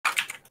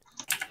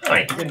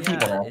Right, good people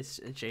Yeah, now. it's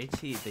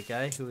JT, the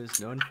guy who is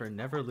known for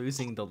never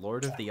losing the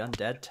Lord of the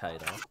Undead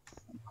title.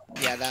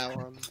 Yeah, that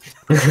one.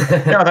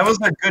 No, that was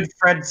a good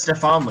Fred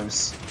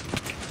Stefanlus.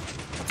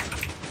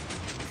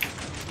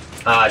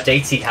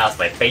 JT has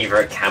my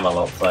favorite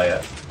Camelot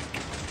player.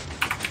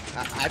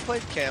 I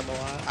played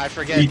Camelot. I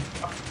forget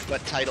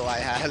what title I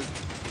had.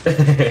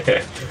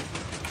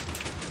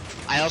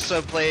 I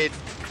also played,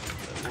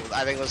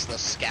 I think it was the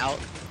Scout.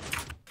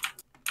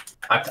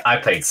 I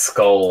played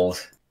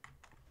Scold.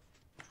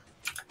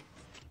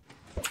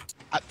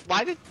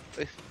 Why did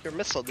your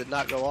missile did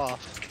not go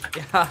off?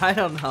 Yeah, I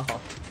don't know.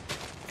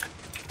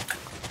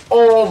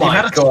 Oh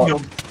my god!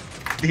 Shield,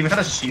 the amount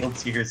of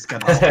shields here is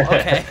gonna.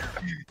 Okay.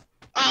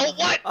 Oh,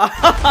 what?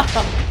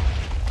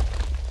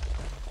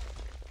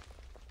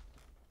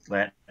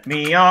 Let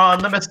me on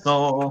the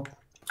missile.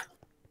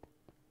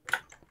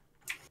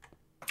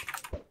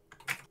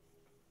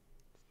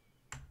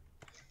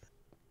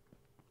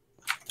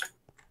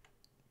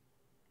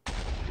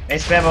 Hey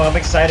Spammo, I'm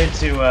excited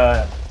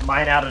to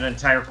mine out an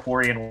entire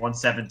quarry in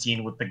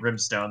 117 with the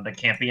Grimstone that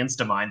can't be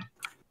insta-mined.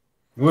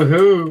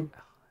 Woohoo!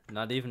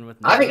 Not even with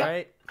I think-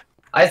 netherite?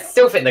 I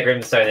still think the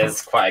Grimstone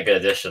is quite a good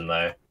addition,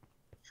 though.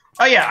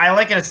 Oh yeah, I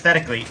like it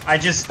aesthetically. I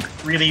just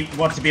really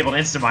want to be able to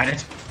insta-mine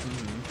it.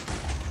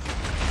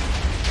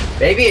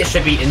 Maybe it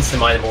should be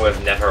insta-mineable with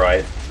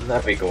netherite.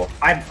 That'd be cool.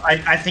 I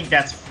think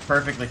that's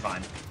perfectly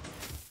fine.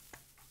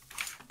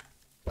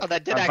 Oh,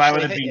 that did I'm fine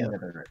with actually it hit being you.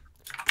 netherite.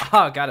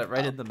 Oh, got it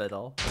right in the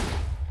middle.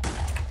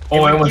 Oh, I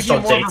It would almost give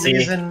you shot more of a JT.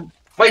 reason-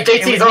 Wait, it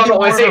would JT's give on, you what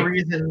more was of a he?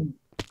 reason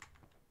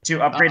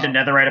to upgrade to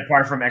netherite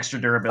apart from extra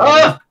durability.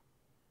 Ah!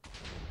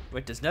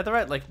 Wait, does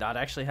netherite like not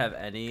actually have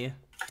any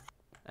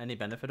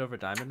benefit over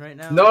diamond right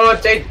now? No,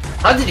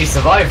 how did you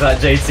survive that,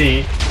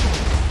 JT?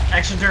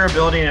 Extra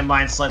durability and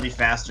mine slightly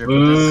faster, but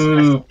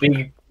Ooh, this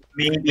big.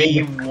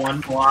 maybe one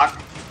block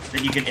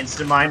that you can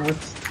insta mine with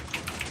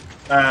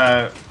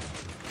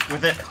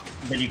it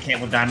that you can't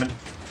with diamond.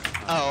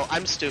 Oh,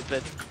 I'm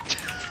stupid.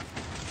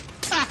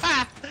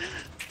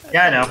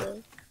 Yeah, I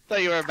know.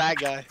 Thought you were a bad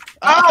guy.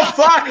 Oh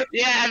fuck!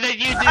 Yeah, then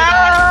you do that.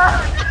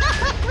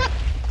 Ah!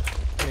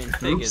 I mean,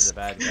 Fig is a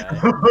bad guy.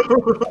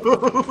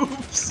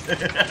 Oops.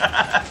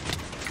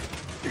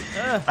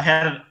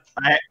 Ah,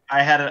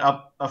 I had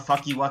a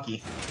fucky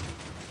wucky.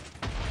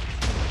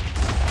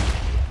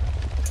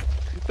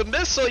 The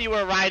missile you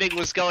were riding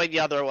was going the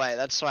other way.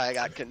 That's why I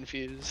got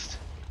confused.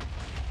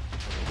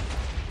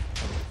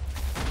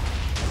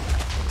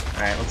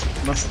 All right,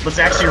 let's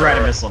actually ride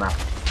a missile now.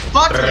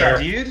 Fuck yeah,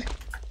 dude!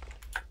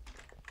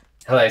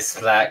 Hello,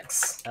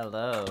 Splax.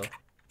 hello.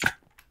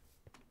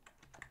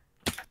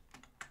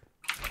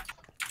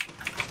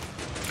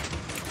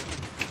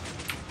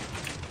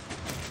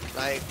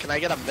 Can I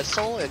get a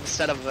missile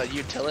instead of a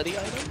utility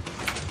item?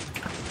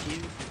 Thank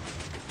you.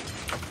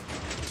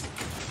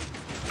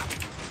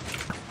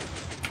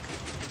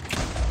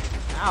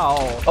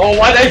 Ow. Oh,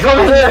 why they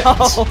come here?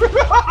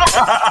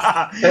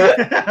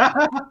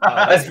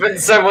 I Oh, spent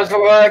so much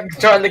work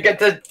trying to get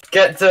to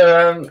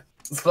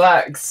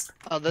Splax.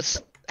 Oh,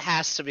 this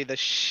has to be the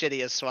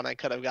shittiest one I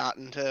could have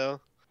gotten to.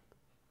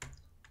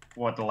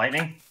 What, the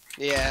lightning?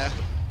 Yeah.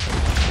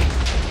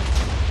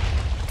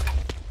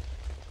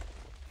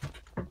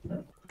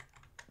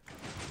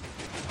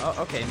 Oh,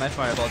 okay, my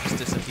fireball just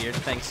disappeared.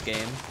 Thanks,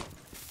 game.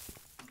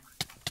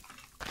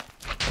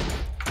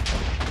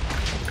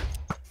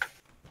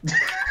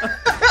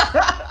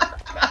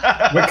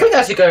 We could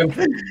actually go.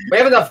 We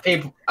have enough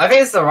people. I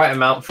think it's the right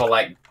amount for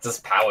like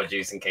just power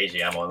juice and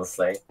KGM,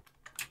 honestly.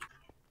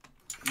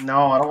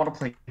 No, I don't want to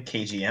play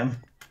KGM.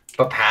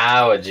 But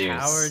power juice.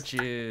 Power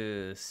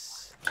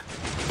juice.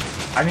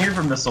 I'm here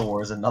for Missile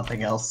Wars and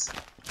nothing else.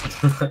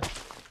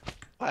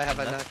 Why have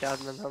I not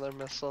gotten another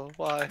missile?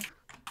 Why?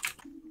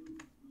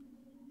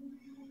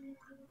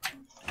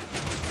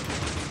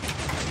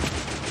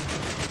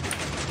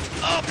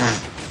 Oh!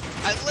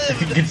 I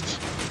lived!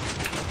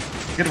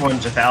 Good one,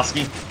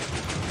 Jathowski.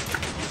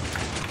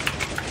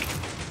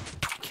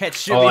 Can't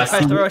shoot Oh, me I if I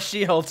see- throw a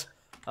shield.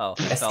 Oh,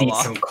 I it fell see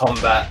off. some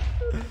combat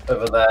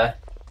over there.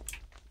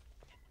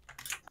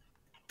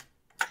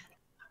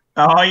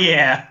 Oh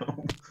yeah,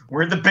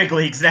 we're in the big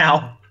leagues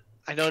now.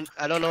 I don't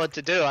know what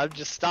to do. I'm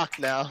just stuck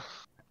now.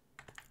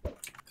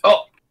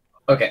 Oh,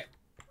 okay.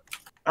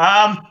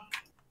 Hmm.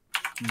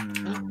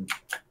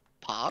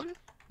 Pog?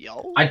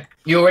 Yo?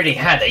 You already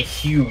had a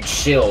huge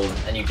shield,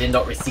 and you did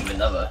not receive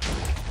another.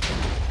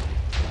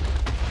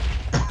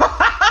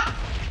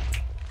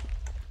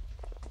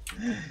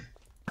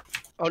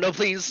 Oh no,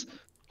 please!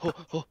 Oh,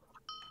 oh,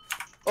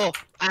 oh,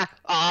 ah,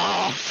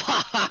 oh,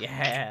 fuck!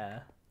 Yeah.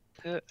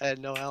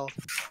 And no health.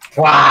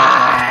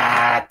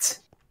 What?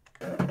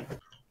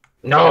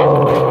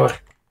 No.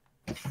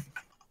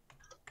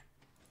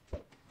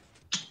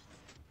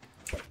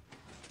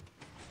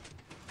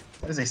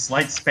 There's a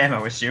slight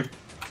spammo issue.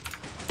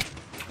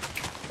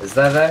 Is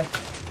that there?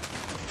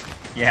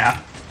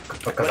 Yeah.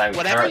 Because I'm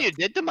Whatever current- you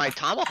did to my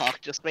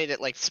tomahawk just made it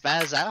like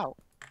spaz out.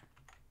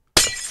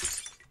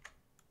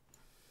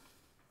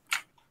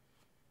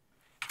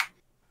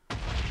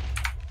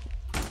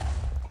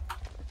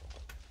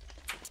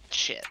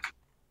 shit.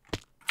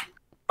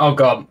 Oh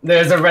god,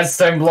 there's a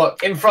redstone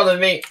block in front of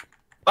me.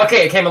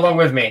 Okay, it came along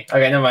with me.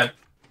 Okay, never mind.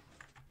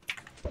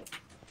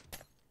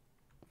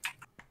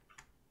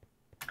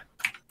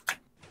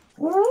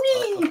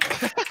 Whee!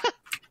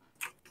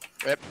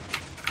 Rip.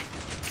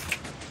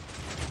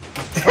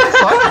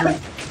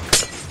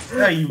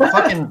 No, you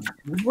fucking.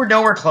 You were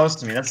nowhere close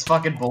to me. That's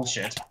fucking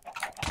bullshit.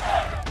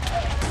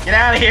 Get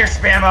out of here,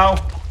 Spammo!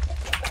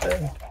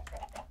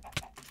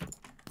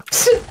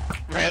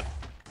 Rip.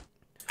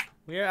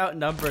 We are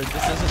outnumbered.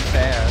 This isn't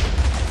fair.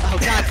 Oh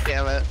god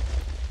damn it.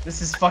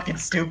 This is fucking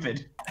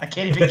stupid. I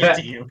can't even get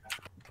to you.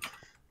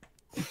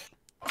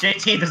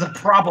 JT, there's a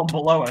problem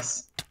below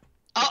us.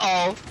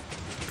 Uh-oh.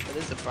 That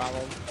is a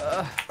problem.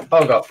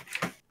 Oh god.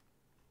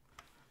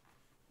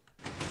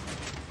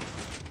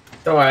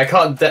 Don't worry, I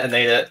can't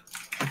detonate it.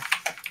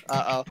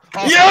 Uh-oh.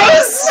 Oh,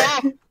 Yes!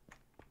 oh.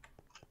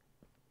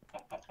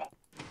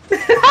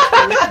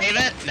 Can we save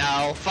it?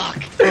 No, fuck.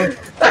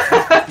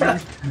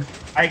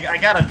 I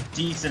got a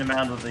decent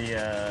amount of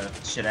the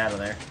shit out of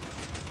there.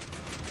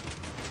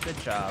 Good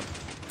job.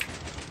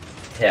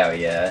 Hell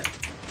yeah.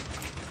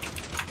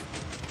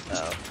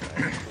 Oh,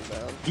 okay. Cool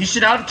down. You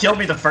should not have killed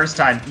me the first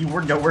time. You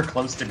were nowhere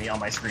close to me on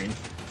my screen.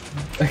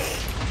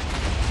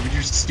 With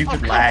your Oh, stupid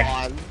come lag.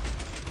 on.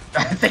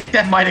 I think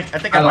I might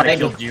have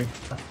killed you.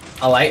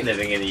 I like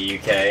living in the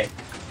UK.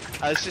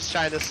 I was just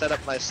trying to set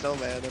up my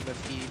snowman and then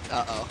he...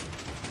 Uh-oh.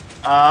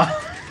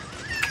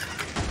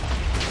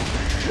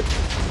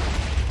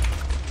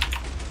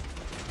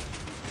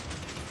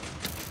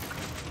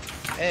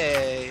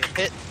 Hey,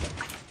 hit.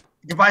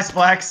 Goodbye,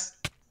 Splax.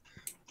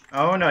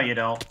 Oh no, you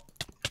don't.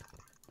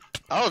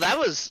 Oh, that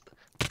was...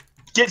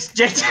 Get.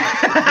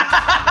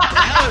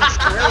 That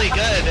was really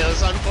good. It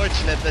was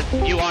unfortunate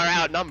that you are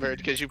outnumbered,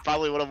 because you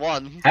probably would have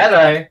won.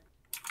 Hello.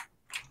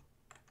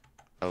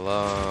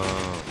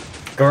 Hello.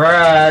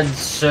 Garage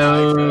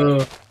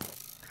show.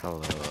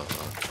 Hello.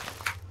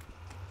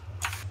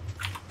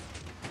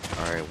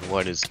 Alright,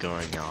 what is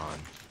going on?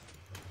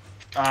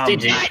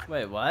 GG.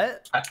 Wait,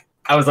 what?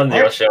 I was under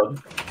your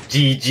shield.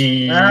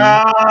 GG.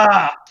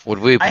 What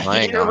are we I hate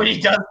playing it when on?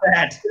 he does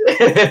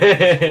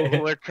that.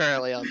 We're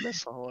currently on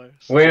Missile Wars.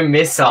 We're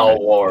Missile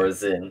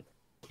Wars in.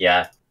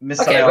 Yeah.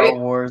 Missile Okay, wait.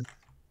 Wars.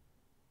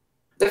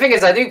 The thing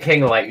is, I do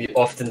ping like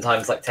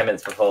oftentimes like 10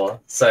 minutes before,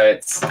 so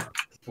it's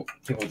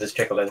people just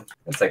trickle in.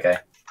 It's okay.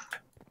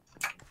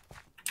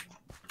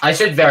 I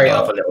should vary it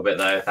up a little bit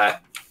though.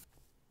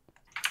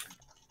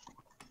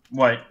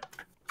 What?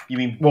 You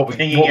mean What we-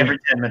 pinging what we- every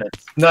 10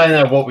 mints?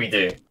 No, what we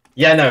do.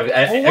 Yeah, no, Well,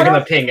 I'm what gonna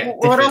else- ping.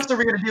 What else are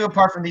we gonna do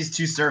apart from these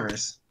two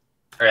servers?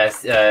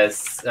 Race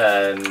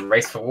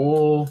for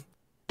Wall.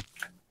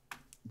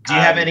 Do you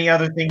have any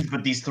other things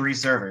but these three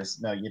servers?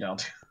 No, you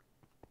don't.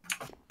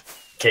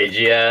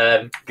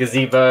 KGM,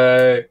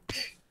 Gazebo.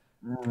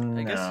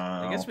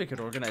 I guess we could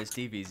organize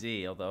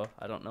DBZ, although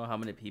I don't know how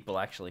many people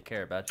actually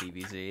care about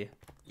DBZ.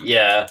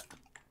 Yeah,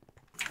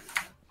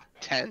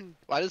 10?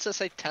 Why does it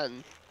say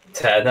 10?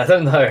 10. I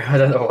don't know. I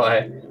don't know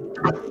why.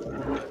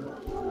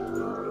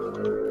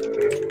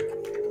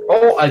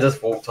 Oh, I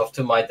just walked off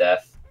to my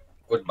death.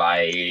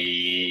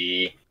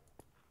 Goodbye.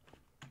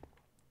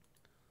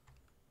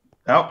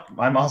 Oh,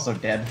 I'm also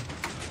dead.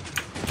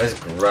 There's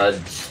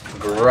Grudge.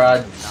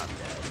 Grudge. Not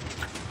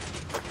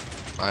dead.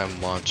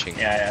 I'm launching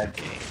Yeah,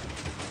 the game.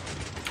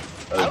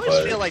 Oh, I always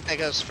bud. feel like that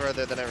goes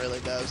further than it really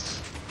does.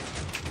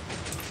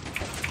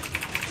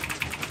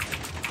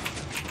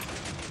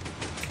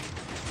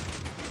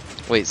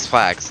 Wait,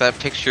 Splax, that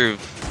picture of,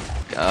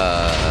 is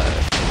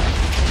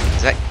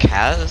that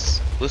Kaz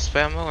with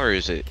Spammo, or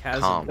is it Kaz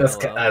Com? and That's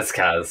Willow. that's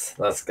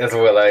Kaz. That's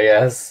Willow.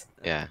 Yes.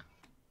 Yeah.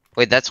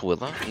 Wait, that's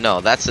Willow? No,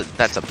 that's a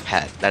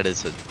pet. That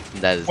is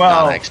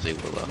Well, not actually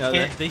Willow. No,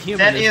 It- the human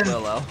that is is-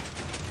 Willow.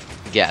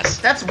 Yes.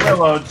 That's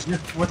Willow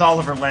just with all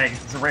of her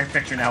legs. It's a rare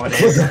picture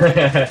nowadays.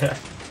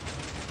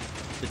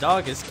 The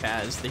dog is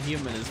Kaz, the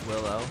human is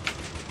Willow.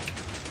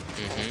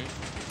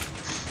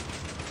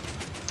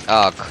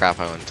 Oh crap,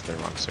 I went to the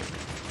wrong server.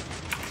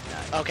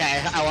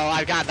 Okay, well,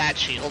 I've got that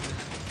shield.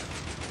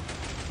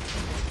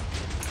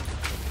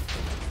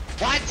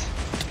 What?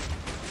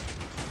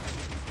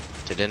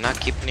 Did it not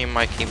keep any of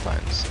my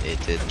keybinds?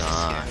 It did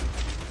not.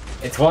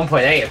 It's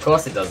 1.8. Of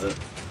course it doesn't.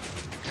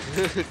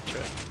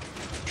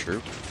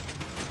 True.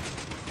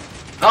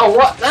 Oh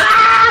what?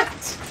 Ah!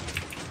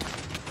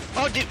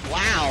 Oh, dude,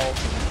 wow.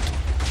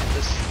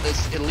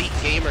 This elite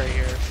gamer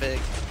here, Fig.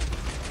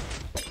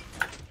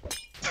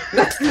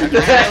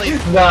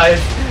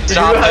 Nice.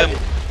 Stop you him.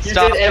 You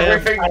Stop did him.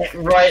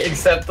 everything right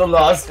except the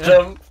last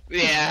jump.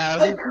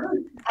 Yeah.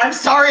 I'm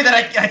sorry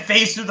that I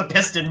phased through the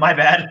piston, my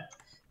bad.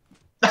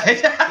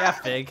 Yeah,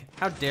 Fig.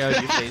 How dare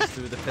you phase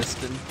through the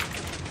piston?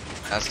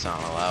 That's not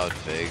allowed,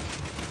 Fig.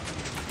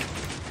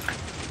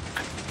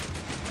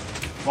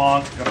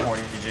 Bonk, go for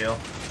you, jail.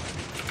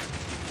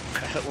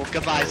 Well,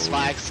 goodbye,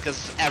 Smax,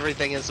 because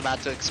everything is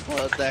about to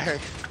explode there.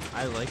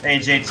 I like Hey,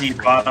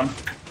 JT, bottom.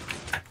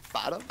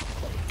 Bottom?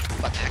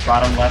 What the heck?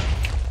 Bottom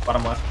left.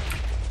 Bottom left.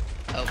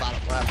 Oh, bottom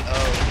left.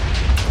 Oh.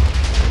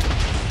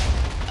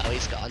 Oh,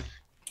 he's gone.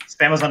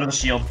 Spamo's under the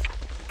shield.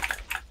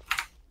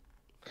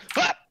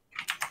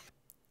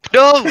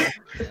 No!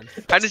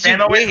 How did you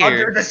Spamo get is here?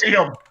 under the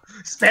shield.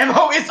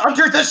 Spamo is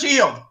under the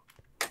shield.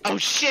 Oh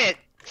shit!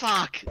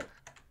 Fuck!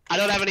 I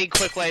don't have any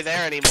quick way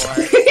there anymore.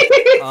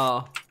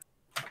 Oh.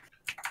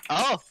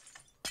 Oh!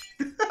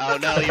 Oh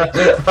no, you're... Oh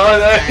no!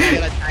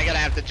 I gotta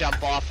have to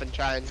jump off and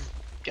try and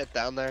get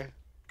down there.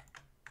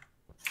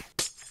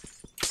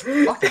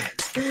 I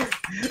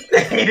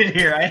hate it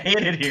here. I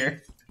hate it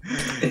here.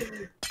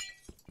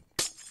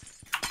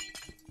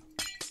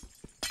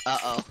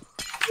 Uh-oh.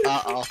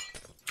 Uh-oh.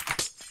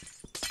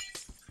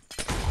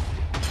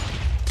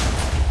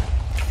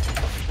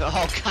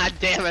 Oh god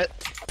damn it.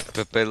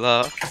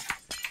 Pipila.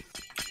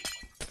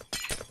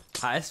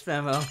 Hi,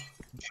 Spamo.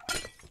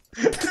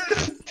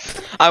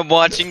 I'm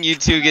watching you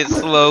two get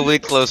slowly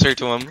closer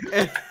to him.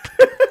 No!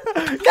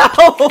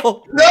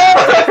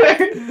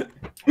 No!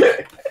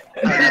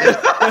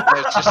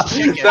 It's just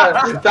chicken.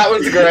 That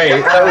was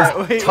great. That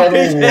was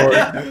tunnel war.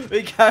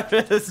 We got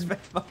rid of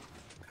Spamo.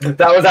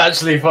 That was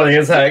actually funny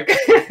as heck.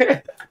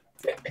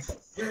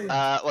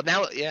 Well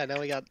now, yeah, now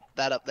we got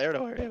that up there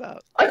to worry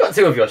about. I got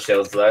 2 of your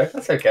shields though.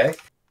 That's okay.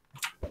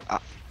 How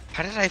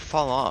did I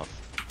fall off?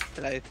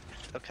 Did I?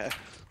 Okay.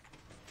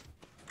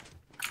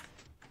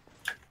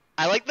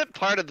 I like that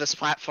part of this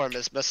platform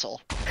is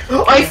missile.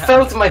 I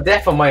fell to my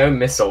death on my own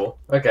missile.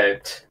 Okay.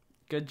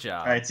 Good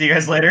job. All right, see you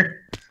guys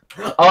later.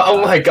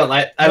 Oh my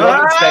god! I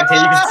love expecting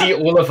you can see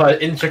all of our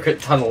intricate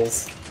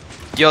tunnels.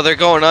 Yo, they're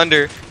going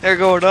under. They're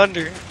going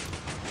under.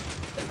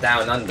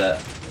 Down under.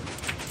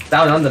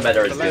 Down under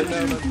meta is good.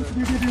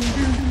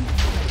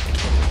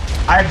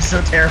 I'm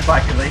so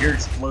terrified because I hear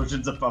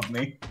explosions above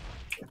me.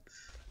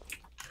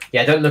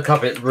 Yeah, don't look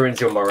up. It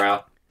ruins your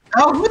morale.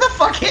 Oh, who the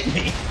fuck hit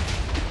me?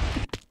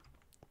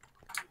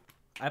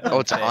 Oh,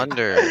 it's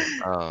under.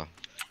 Oh.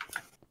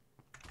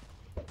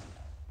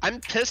 I'm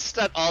pissed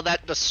that all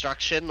that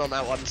destruction on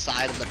that one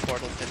side and the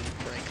portal didn't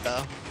break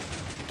though.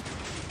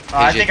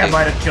 I think I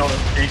might have killed him,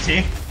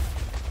 JT.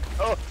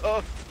 Oh,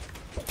 oh.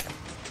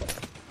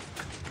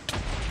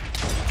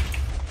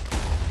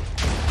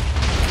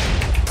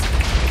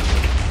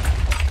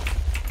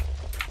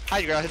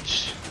 Hi,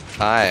 Grudge.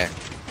 Hi.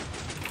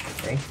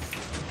 Okay.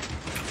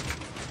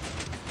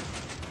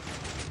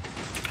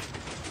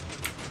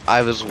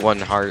 I was 1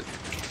 heart.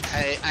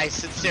 I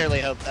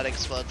sincerely hope that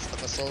explodes the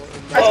missile.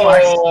 In the...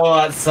 Oh,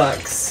 that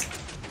sucks.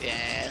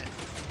 Yeah.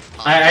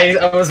 I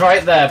was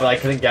right there, but I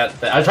couldn't get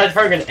there. I tried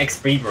throwing an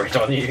XP bridge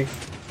on you.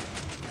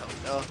 Oh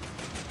no.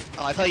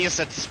 Oh, I thought you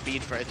said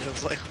speed bridge. I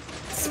was like,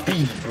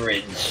 Speed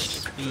bridge.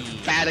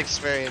 Speed. bad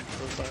experience.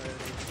 I'm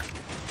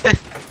sorry.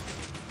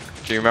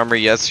 Do you remember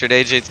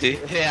yesterday,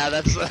 JT? Yeah,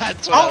 that's what I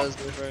was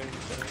referring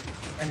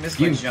to. I missed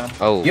You- my jump.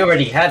 Oh. You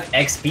already had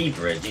XP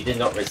bridge. You did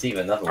not receive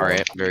another one.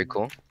 Alright, very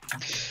cool.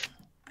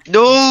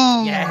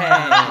 No!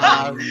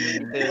 Yeah.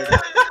 Dude.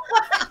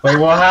 Wait,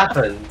 what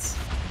happened?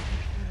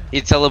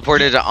 He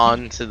teleported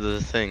onto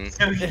the thing.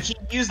 So he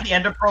used the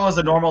Ender Pearl as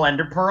a normal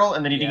Ender Pearl,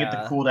 and then he didn't get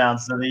Yeah. the cooldown,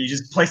 so then he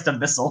just placed a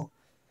missile.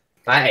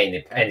 That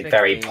ain't any Epic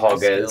very aim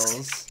poggers.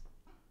 skills.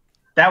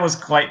 That was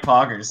quite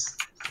poggers.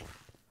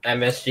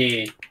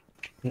 MSG.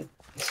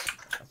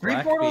 Three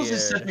portals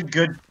is such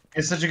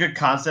a good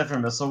concept for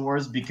Missile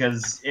Wars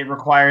because it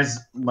requires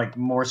like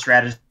more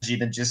strategy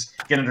than just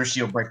get under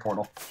shield break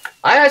portal.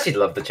 I actually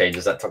love the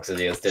changes that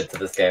Toxidio's did to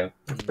this game.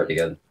 It's pretty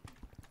good.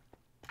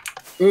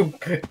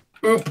 Oop.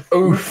 Oop.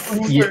 Oof.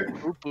 Yeah.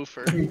 Oof,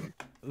 oofer.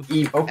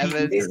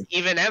 Okay.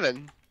 Even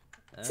Evan.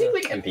 Seems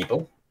like M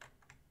people.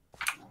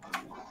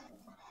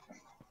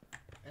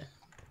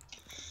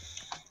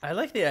 I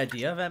like the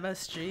idea of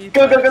MSG,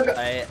 Go, but go, go, go.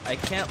 I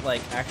can't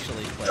like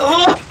actually play.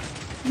 Oh!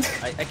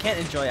 I can't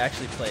enjoy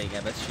actually playing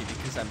MSG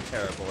because I'm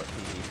terrible at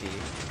PvP.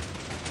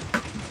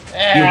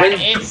 You win.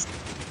 It's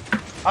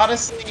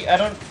honestly, I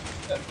don't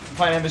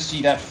find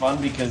MSG that fun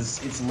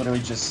because it's literally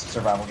just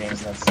survival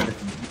games and that's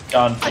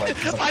done for it.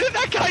 Why did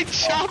that guy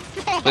jump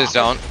off? Please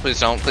don't. Please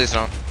don't. Please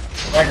don't.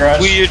 My grudge.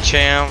 Weird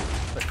champ.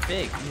 But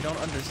Big, you don't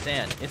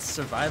understand. It's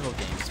survival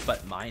games,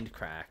 but mind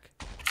crack.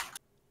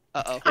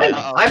 Uh-oh.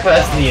 I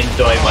personally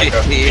enjoy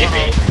Minecraft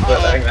PvP,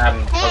 but I think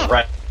I'm a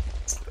red.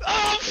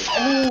 Oh,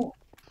 fuck!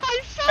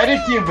 I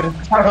did too, but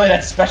it's not really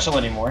that special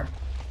anymore.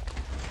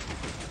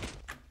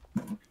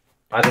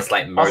 I just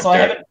like mode. Also,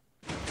 I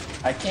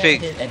can't Fig.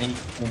 hit any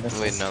missiles.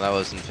 Wait, no, that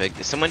wasn't fake.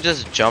 Someone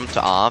just jumped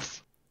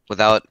off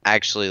without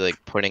actually like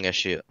putting a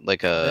shoot,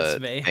 like a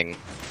That's me. thing.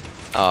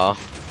 Oh.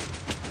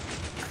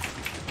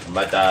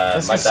 But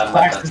This is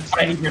Slack's is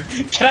tiny here.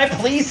 Can I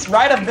please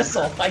ride a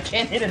missile? I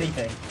can't hit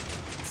anything.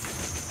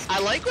 I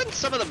like when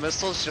some of the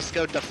missiles just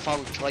go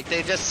defunct, like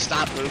they just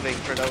stop moving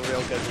for no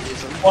real good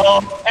reason.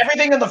 Well,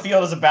 everything in the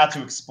field is about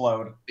to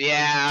explode.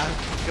 Yeah,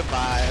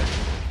 goodbye.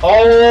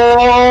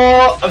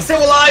 Oh, I'm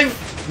still alive.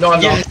 No,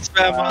 I'm Yes,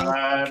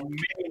 Batman.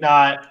 Maybe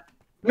not.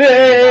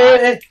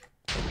 not.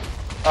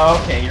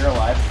 Okay, you're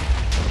alive.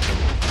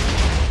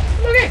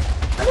 Okay,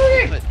 I'm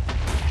okay. But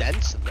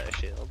dents in their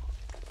shield.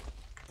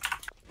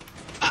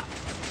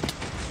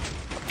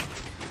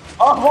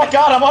 Oh my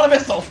god, I'm on a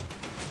missile!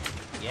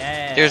 Yeah.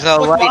 Yeah. There's a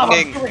Look, Mom, I'm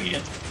lightning. doing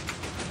it.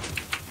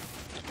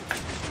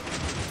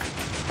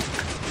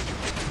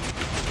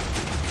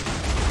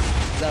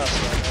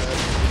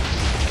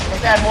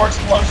 Let's add more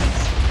explosions.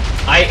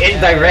 I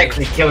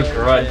indirectly killed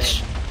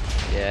Grudge.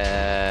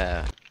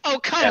 Yeah. Oh,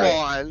 come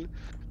on!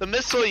 The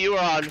missile you were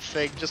on,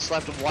 Fig, just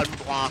left one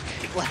block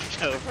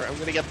left over. I'm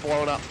gonna get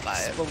blown up by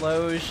it.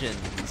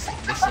 Explosions.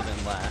 Listen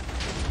and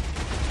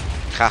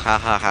laugh. Ha ha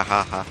ha ha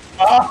ha ha.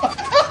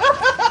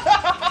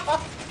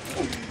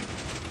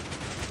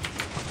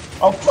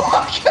 Oh,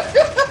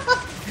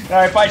 fuck!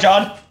 Alright, bye,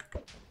 John.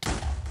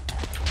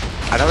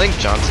 I don't think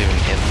John's even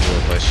in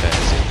the bush yet,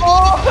 is he?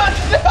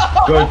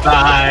 Oh,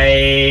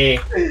 Goodbye.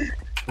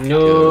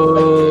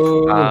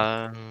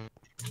 No.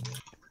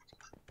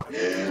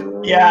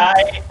 Yeah,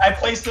 I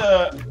placed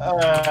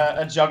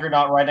a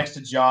juggernaut right next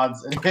to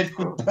John's, and it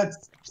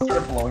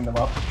started blowing them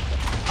up.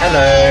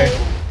 Hello.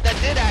 That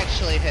did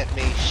actually hit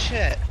me.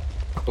 Shit.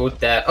 Who's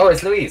that? Oh,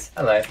 it's Louise.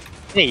 Hello.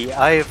 Me,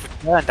 I have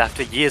returned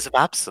after years of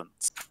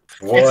absence.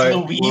 What? It's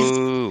Louise.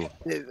 Ooh.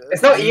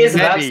 It's not years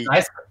of Maybe.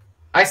 absence.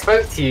 I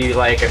spoke to you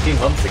like a few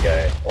months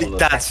ago. On the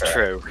That's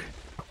Spectre. true.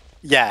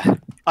 Yeah,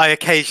 I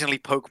occasionally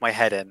poke my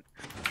head in.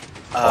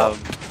 I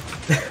don't know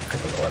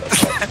what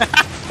that's like.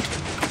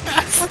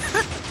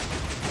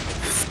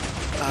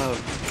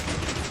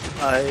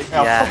 Oh,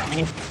 Yeah. fuck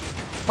me.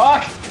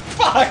 Fuck!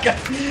 Fuck!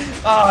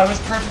 Oh, I was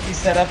perfectly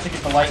set up to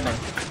get the lightning.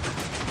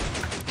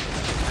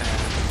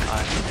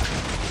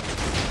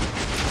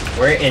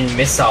 We're in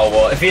Missile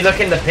War. If you look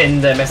in the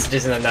pinned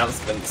messages and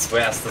announcements,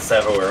 that's the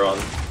server we're on.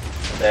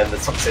 Then the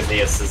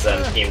Toxicius is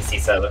PMC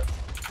server.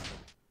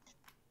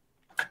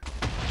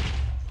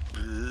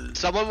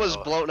 Someone was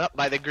blown up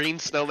by the green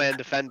snowman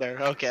defender.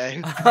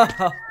 Okay.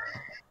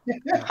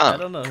 I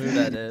don't know who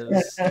that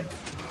is.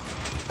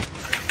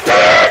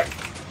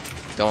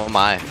 Don't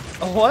mind.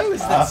 Oh, why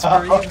was that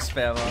scream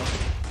spammer?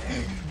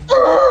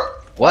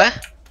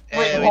 What?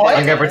 Wait, we what? did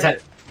I'm gonna it. pretend.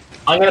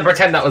 I'm gonna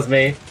pretend that was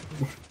me.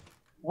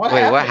 What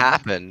Wait, happened? what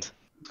happened?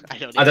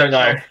 I don't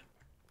know.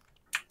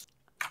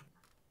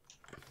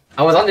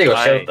 I was under your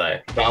Right. shield though,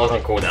 but I was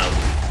on cooldown.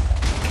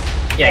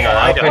 Yeah, hang on,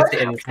 I'll post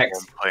it in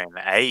text.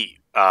 1.8.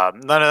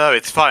 No,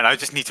 it's fine. I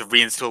just need to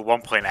reinstall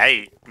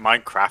 1.8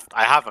 Minecraft.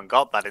 I haven't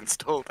got that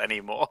installed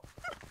anymore.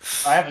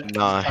 I haven't.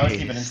 I was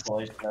keeping Nice.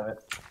 installation of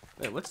it.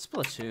 Wait, what's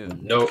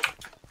Splatoon? Nope.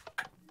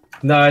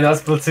 No, not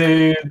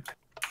Splatoon.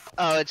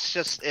 Oh, it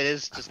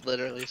is just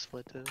literally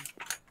Splatoon.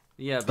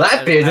 Yeah, but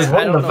Blackbeard just I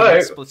won don't the know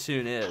what vote.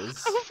 Splatoon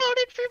is. Who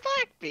voted for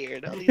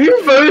Blackbeard? At least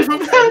Who I voted know.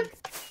 for that?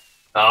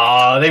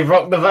 Oh, they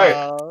rocked the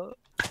vote.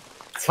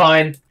 It's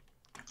fine.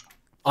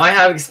 I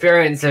have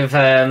experience of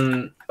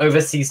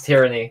overseas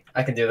tyranny.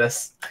 I can do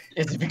this.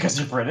 Is it because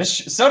you're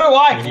British? So do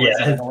I. Yeah.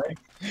 coincidentally.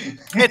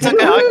 It's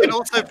okay. I can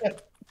also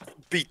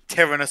be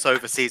tyrannous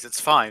overseas. It's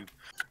fine.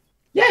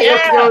 Yeah,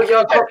 Yeah,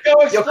 you're let's go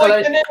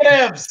exploit the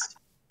natives.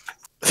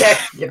 yeah,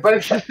 you're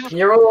both.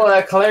 You're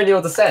all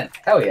colonial descent.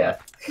 Hell yeah.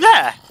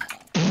 Yeah,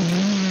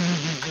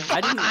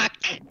 I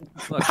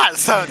didn't. Look, that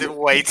sounded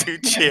way too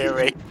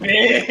cheery.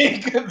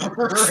 Big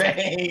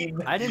brain.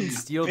 I didn't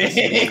steal this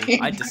Big.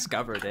 meme. I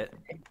discovered it.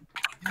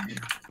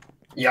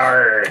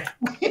 Yar.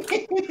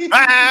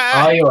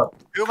 Ah, Oh, you're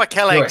who am I you're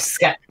killing? a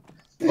scat.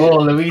 Oh,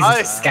 Louise is a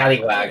I-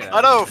 scallywag.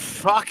 I don't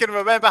fucking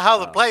remember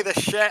how to play this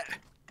shit.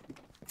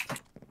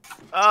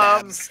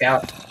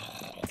 Scout.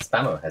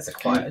 Spammo has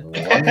acquired 1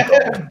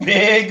 gold.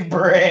 Big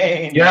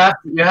brain. You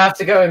have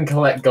to go and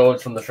collect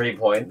gold from the 3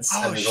 points.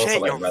 Oh and there's also,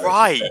 shit, like, you're relics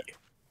right. and shit.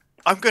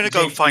 I'm gonna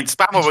go find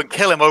Spammer and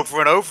kill him over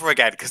and over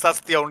again, because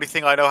that's the only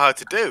thing I know how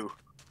to do.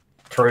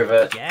 Prove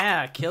it.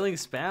 Yeah, killing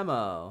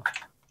Spammo.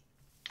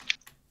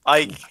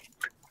 I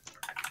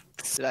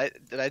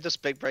Did I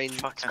just big brain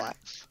Fucking-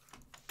 Splax?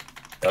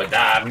 Oh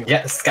damn!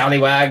 Get the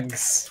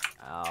scallywags.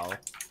 Ow.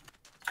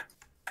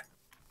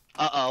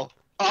 Uh-oh.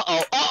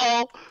 Uh-oh.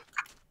 Uh-oh.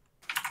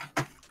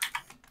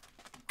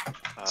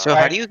 So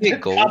how do you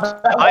get gold?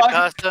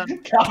 Hi,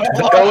 person.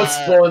 The gold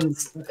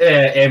spawns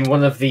in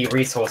one of the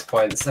resource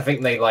points. I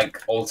think they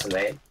like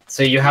alternate.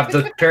 So you have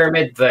the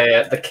pyramid,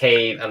 the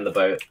cave, and the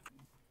boat.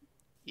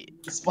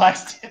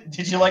 Splax,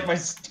 did you like my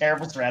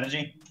terrible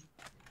strategy?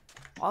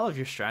 All of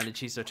your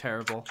strategies are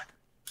terrible.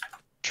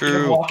 You ever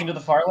True. walk into the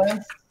far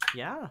lands?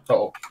 Yeah.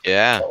 Oh.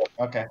 Yeah.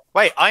 Okay.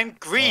 Wait, I'm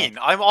green.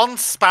 I'm on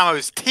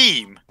Spammo's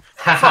team.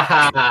 Ha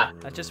ha ha!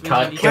 That just means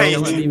Can't you can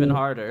kill kill him you. even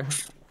harder.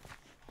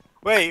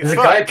 Wait, There's a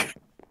fuck. guy.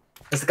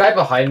 There's a guy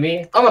behind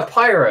me. I'm a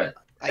pirate.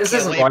 This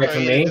can't isn't wait right for for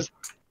you to me. just-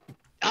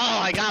 Oh,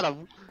 I got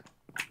him.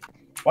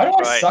 Why do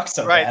I Right, suck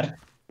so right. bad?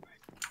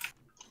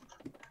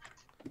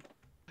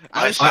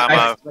 I was I-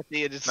 trying to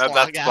you just No,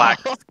 slog that's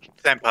black. out.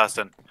 Same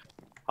person.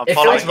 I'm It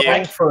following feels you.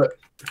 wrong for.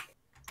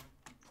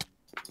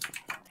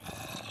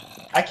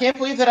 I can't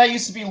believe that I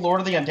used to be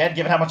Lord of the Undead,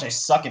 given how much I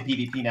suck at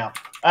PvP now.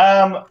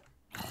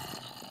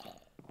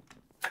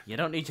 You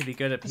don't need to be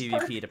good at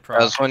PvP to pro.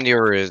 That was when you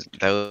were.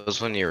 That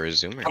was when you were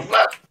zooming.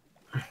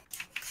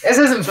 This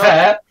isn't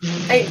fair.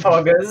 Ain't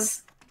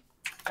poggers.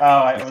 Oh,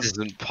 I This was.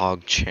 isn't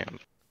PogChamp.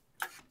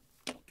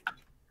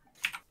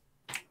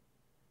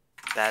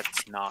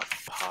 That's not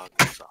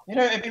Pog. So. You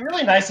know, it'd be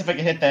really nice if I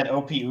could hit that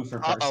OP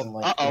Oofer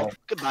person.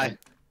 Goodbye.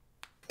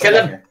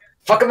 Kill him!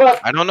 Fuck him up!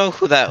 I don't know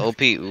who that OP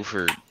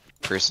Oofer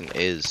person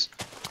is.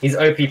 He's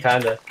OP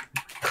Panda.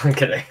 I'm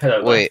kidding. I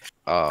don't know. Wait,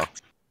 I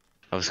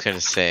was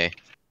gonna say.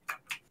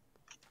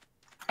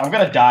 I'm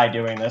gonna die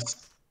doing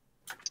this.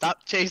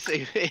 Stop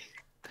chasing me.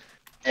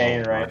 Yeah,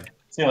 you're right.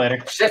 See you later.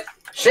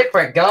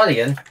 Shipwreck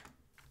Guardian?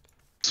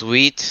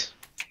 Sweet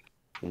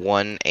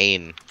 1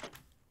 aim.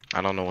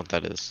 I don't know what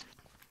that is.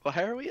 Why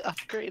are we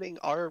upgrading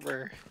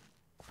armor?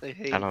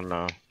 I don't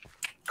know.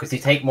 Because you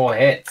take more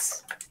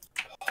hits.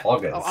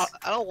 Hoggers. Oh,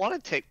 I don't want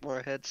to take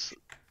more hits.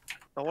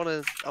 I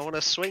want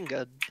to swing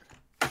gun.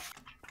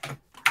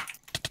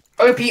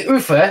 OP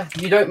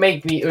Oofer, you don't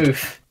make me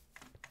oof.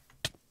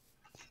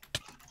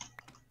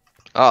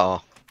 Uh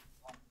oh.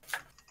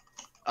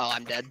 Oh,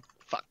 I'm dead.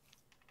 Fuck.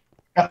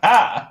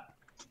 Haha!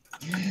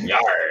 Yar.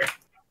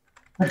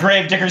 The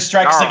Grave Digger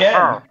strikes again!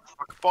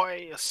 Fuck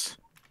boys.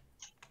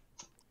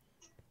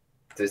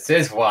 This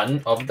is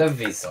one of the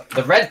Visa.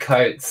 The red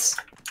coats.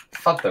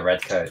 Fuck the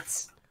red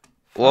coats.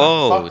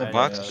 Whoa, fuck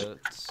what?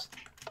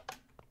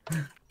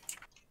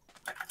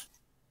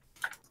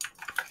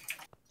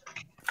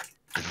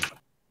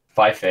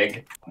 Bye,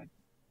 Fig.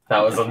 That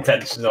was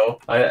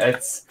intentional.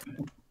 It's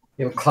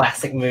your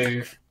classic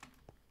move.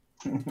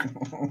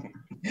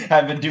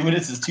 I've been doing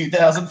it since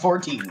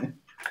 2014.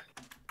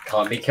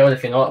 Can't be killed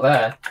if you're not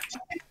there.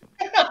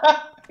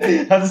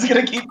 I'm just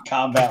gonna keep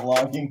combat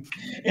logging.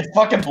 It's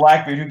fucking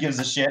Blackbeard, who gives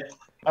a shit?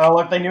 Oh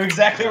look, they knew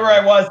exactly where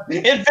I was.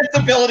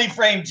 Invincibility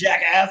frame,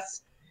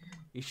 jackass!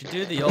 You should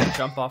do the old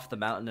jump off the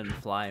mountain and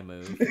fly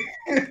move.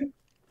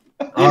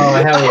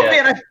 Oh, hell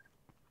yeah. Man,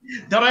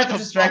 don't I have to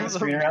distract the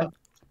screen around?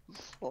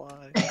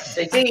 Why?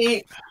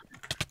 JT!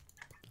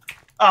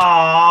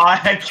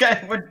 Aw,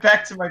 I went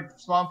back to my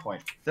spawn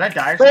point. Did I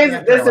die or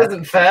something? This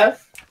isn't fair.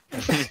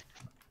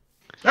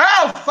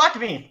 Oh, fuck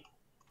me!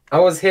 I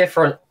was here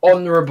for an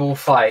honorable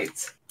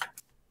fight.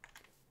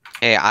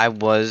 Hey, I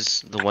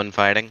was the one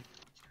fighting.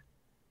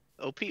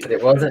 OP. But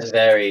it wasn't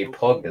very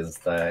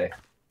poggers, though.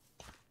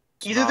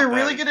 Either they're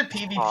really good at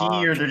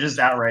PvP or they're just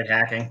outright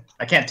hacking.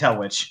 I can't tell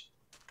which.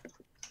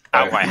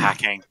 Outright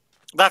hacking.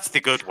 That's the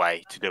good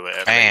way to do it.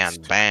 At Ban,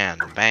 least. ban,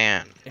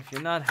 ban. If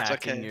you're not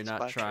hacking, okay, you're it's not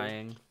fine.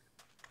 trying.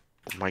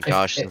 Oh my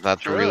gosh, is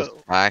that the real True.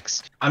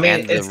 facts? I mean,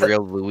 and the it's the,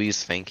 real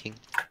Louise thinking?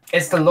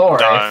 it's the lore.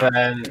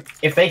 No.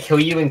 If they kill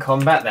you in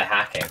combat, they're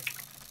hacking.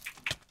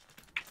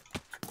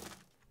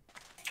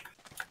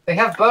 They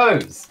have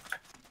bows.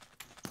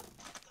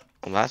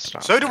 Well, that's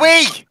not. So do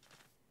we!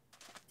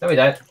 No, we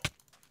don't.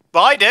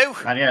 But I do!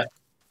 Not yet.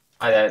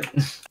 I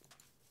don't.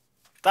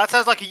 That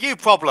sounds like a you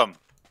problem.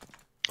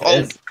 It Oh.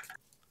 is.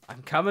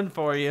 I'm coming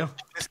for you.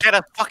 Just get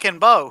a fucking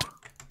bow.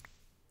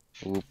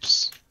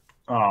 Oops.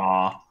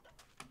 Aw.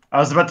 I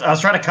was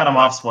trying to cut him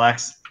off,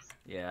 Splax.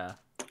 Yeah.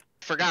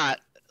 Forgot.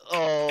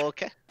 Oh,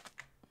 okay.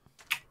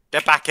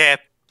 Get back here.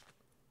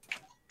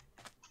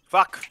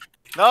 Fuck.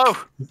 No!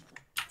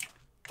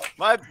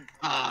 My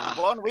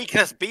one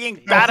weakness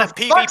being bad for at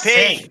fuck's PvP.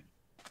 sake.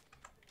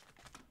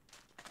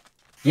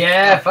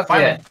 Yeah, fuck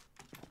yeah.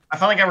 I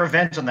finally got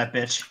revenge on that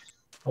bitch.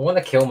 I want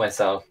to kill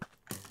myself.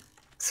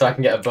 So I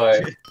can get a bow.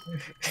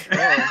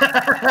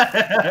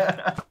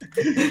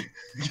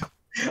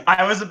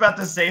 I was about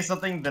to say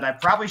something that I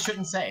probably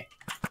shouldn't say.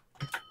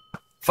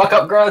 Fuck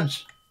up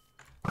Grudge!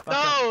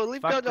 No,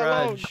 leave Fuck Grudge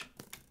alone.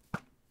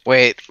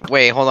 Grudge.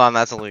 Wait, hold on,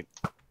 that's only.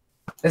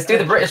 Let's do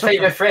the British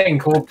favourite thing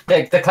called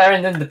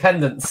declaring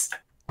independence.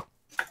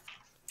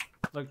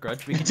 Look,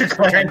 Grudge, we can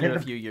Declaring pretend you're a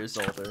indep- few years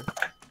older.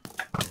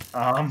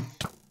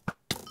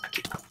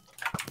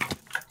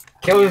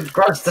 Kill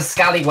Grudge the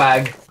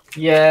scallywag.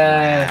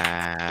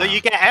 Yeah. So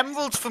you get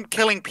emeralds from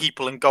killing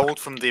people and gold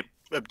from the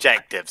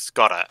objectives.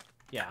 Got it.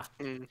 Yeah.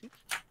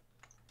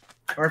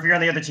 Or if you're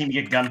on the other team,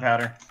 you get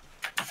gunpowder.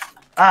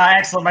 Ah,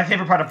 excellent. My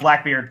favorite part of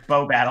Blackbeard,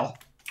 bow battle.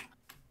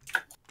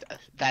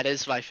 That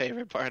is my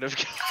favorite part of.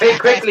 Hey,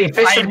 quickly,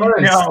 fish I and bows.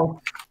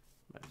 know.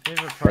 My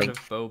favorite part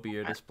of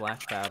Bowbeard is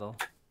Black Battle.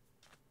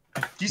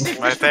 Do you see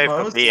My fish for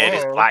favorite bows? beard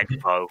is Whoa. black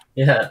bow.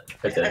 Yeah,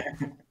 I did.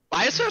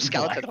 Why is there a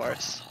skeleton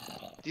horse?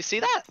 Do you see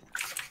that?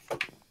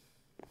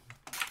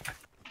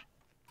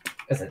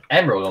 There's an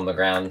emerald on the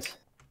ground.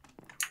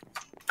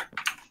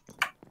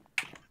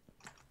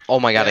 Oh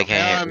my god, I They're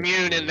can't hit.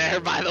 immune in there,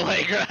 by the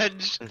way,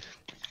 Grudge.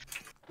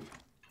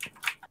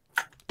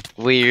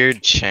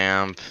 Weird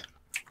champ.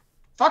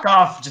 Fuck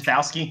off,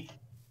 Jathowski.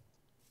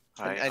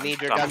 I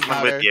need your I'm coming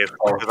gunpowder. with you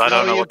because I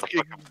don't No, know you- what the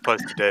fuck I'm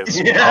supposed to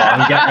do. Oh,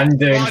 I'm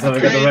doing What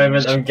something at the cringe.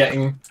 moment. I'm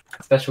getting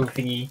special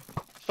thingy.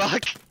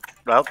 Fuck.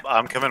 Well,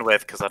 I'm coming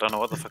with because I don't know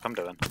what the fuck I'm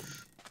doing.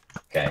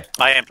 Okay.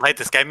 I ain't played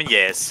this game in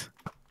years.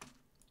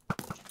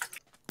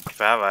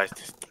 Well, I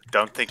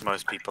don't think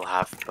most people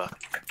have, but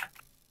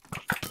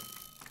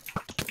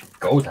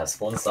Gold has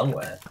spawned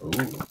somewhere.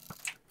 Ooh.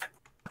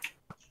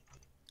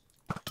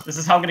 This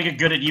is how I'm gonna get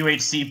good at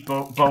UHC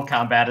bow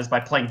combat, is by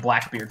playing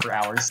Blackbeard for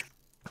hours.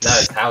 No,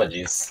 it's power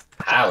juice.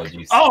 Power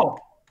juice. Oh!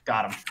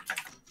 Got him.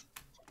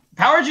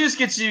 Power Juice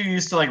gets you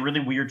used to like really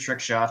weird trick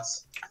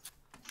shots.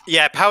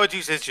 Yeah, power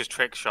juice is just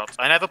trick shots.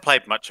 I never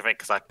played much of it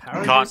because I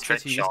Power can't juice trick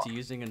gets used shot. to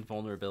using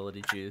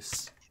invulnerability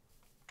juice.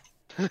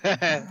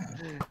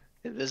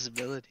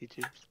 Invisibility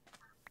juice.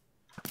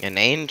 An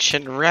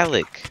ancient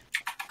relic.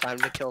 Time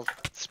to kill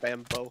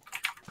spam bow.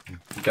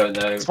 Don't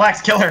know.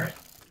 Splax, kill her.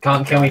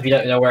 Can't kill me if you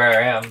don't know where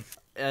I am.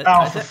 Oh,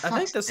 I for think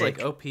fuck's this sake.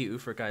 like OP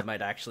Ufra guy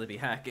might actually be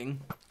hacking.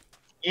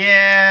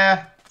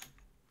 Yeah.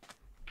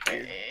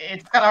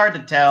 It's kind of hard to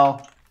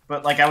tell,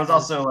 but like I was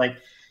also like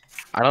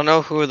I don't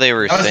know who they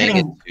were saying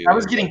it to. I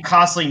was getting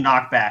constantly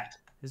knocked back.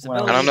 His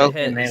Well, ability I don't to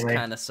know. hit is Melee.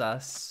 kind of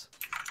sus.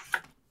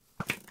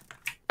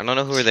 I don't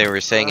know who they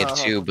were saying it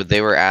to, but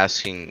they were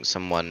asking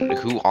someone,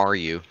 "Who are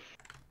you?"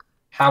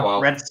 How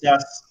well? Red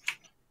sus.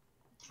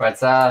 Red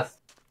South.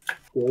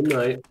 Good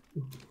night.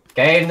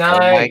 Game Oh my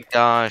night.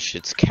 gosh,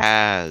 it's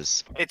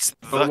Kaz. It's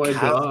the Oh my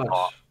Kaz bot.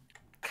 gosh.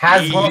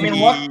 Kaz. Well, I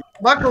mean,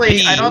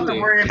 luckily I don't have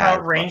to worry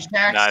about Kaz. range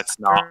hacks. No, it's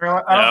not.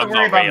 or I don't have to No,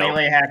 worry not about real.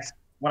 melee hacks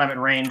when I'm at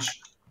range.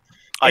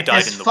 I If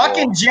died this in the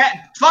fucking war.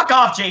 jet. Fuck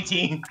off,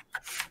 JT.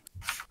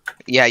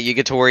 Yeah, you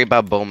get to worry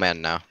about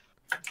Bowman now.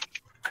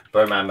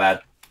 Bowman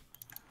bad.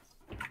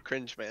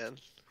 Cringe, man.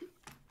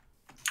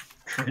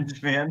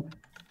 Cringe, man.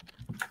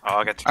 Oh,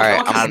 I get to. All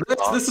right, Fuck I'm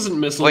is this isn't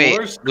Missile Wait,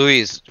 Wars.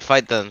 Louise,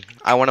 fight them.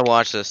 I want to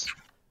watch this.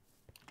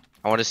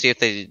 I want to see if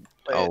they.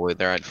 Oh wait,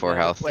 they're at 4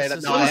 health. Wait,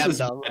 This no, What I is am this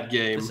dumb. bad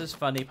game? This is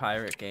funny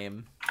pirate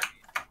game.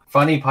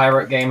 Funny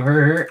pirate game.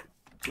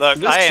 Look,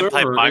 This I ain't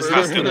played server is Minecraft.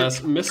 listed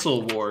as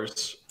Missile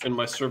Wars in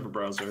my server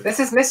browser. This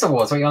is Missile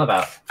Wars. What are you on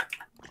about?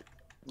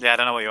 Yeah, I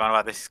don't know what you're on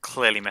about. This is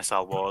clearly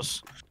Missile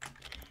Wars.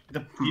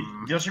 Don't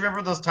you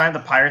remember those times the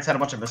pirates had a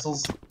bunch of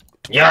missiles?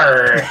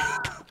 Yarr.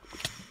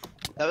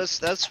 That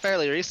was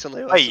fairly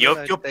recently. Wait, wasn't your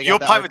it? your, They your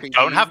got the pirates RPG.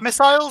 don't have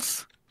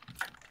missiles?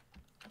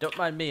 Don't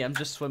mind me, I'm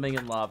just swimming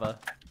in lava.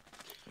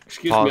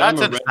 Excuse Oh, me, I'm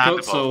that's a redcoat,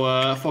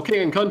 understandable. so for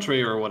king and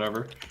country or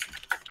whatever.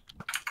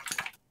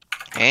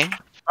 Eh?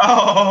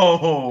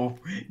 Oh,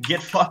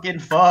 get fucking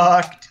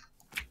fucked.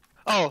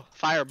 Oh,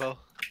 firebow.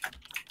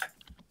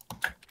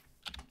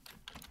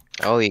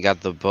 Oh, you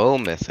got the bow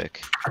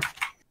mythic.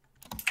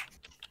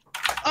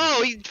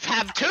 Oh, you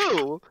have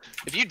two.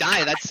 If you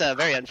die, that's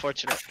very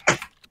unfortunate.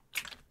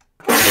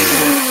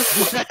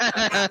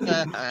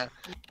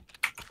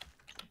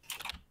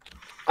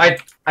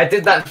 I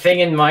did that thing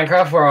in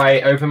Minecraft where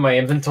I open my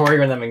inventory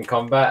when I'm in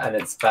combat and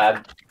it's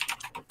bad.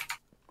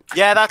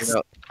 Yeah, that's. You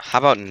know, how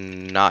about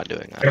not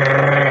doing that?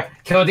 Grrr.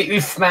 Kill the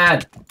oof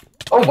man.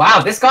 Oh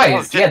wow, this guy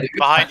is yeah. The oof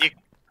behind man.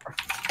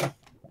 you.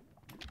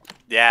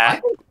 Yeah.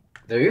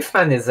 The oof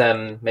man is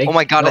making. Oh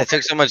my god, I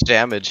took so much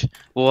damage.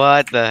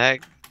 What the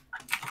heck?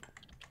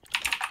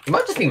 You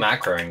might just be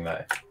macroing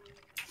though.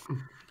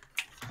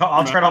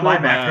 I'll turn on my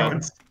Macro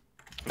macros.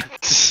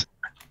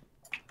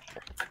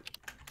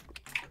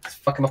 Just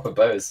fuck him up with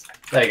bows.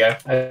 There you go.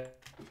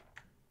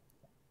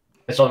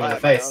 I shot him in the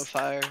face.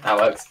 Fire. That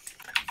works.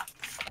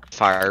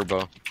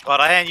 Firebow.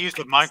 But I ain't used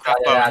the Minecraft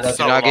Yeah, bow in that's-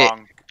 so Do not get-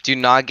 long. Do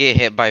not get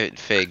hit by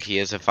Fig. He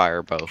has a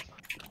firebow.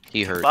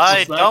 He hurts. I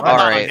What's that? don't plan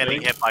on Alright.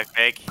 getting hit by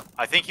Fig.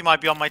 I think he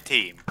might be on my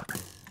team.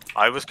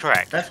 I was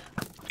correct.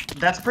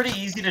 That's pretty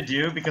easy to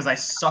do because I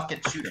suck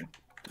at shooting.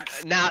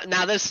 Now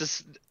this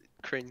is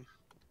cringe.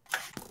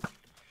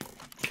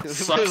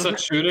 Sucks at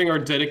shooting or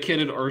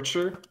dedicated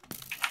archer.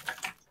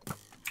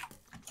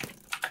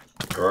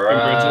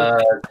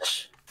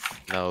 Grudge.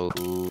 No.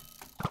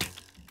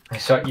 I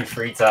shot you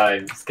 3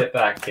 times. Get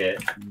back here.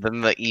 Then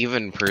the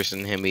even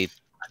person hit me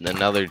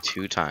another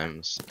 2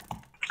 times.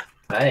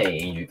 Hey,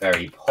 you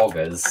very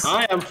poggers.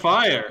 I am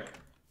fire.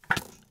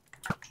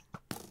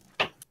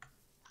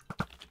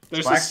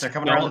 There's Splax, a they're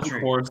coming around the skeleton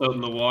tree. horse out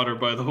in the water,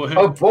 by the way.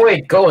 Oh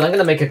boy, gold! I'm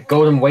gonna make a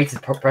golden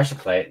weighted pressure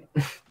plate.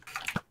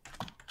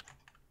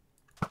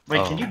 Wait,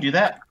 Oh. can you do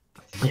that?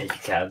 Yeah, you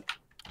can.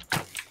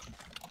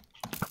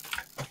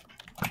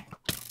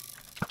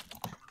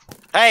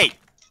 Hey!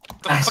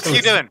 What the fuck are you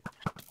Assholes. doing?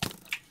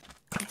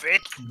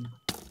 Bitch.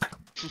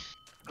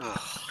 Ugh.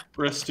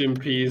 Rest in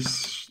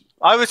peace.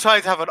 I was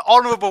trying to have an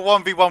honourable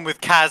 1v1 with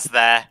Kaz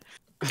there.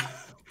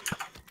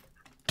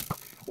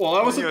 Well,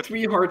 I was at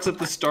 3 hearts at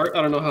the start.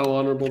 I don't know how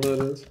honorable that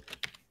is.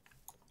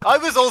 I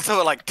was also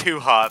at like 2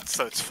 hearts,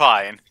 so it's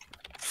fine.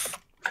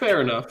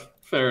 Fair enough.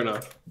 Fair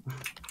enough.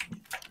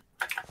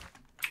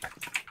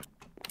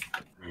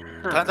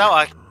 Turns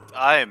out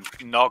I am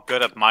not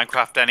good at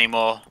Minecraft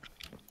anymore.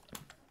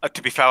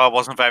 To be fair, I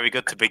wasn't very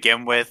good to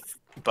begin with,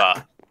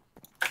 but...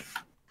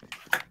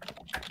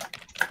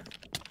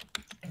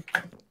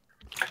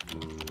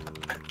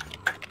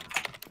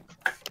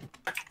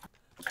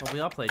 Well, we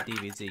all play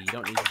DVZ. You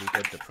don't need to be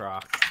good to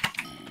proc.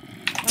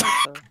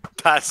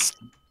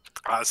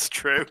 That's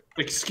true.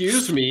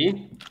 Excuse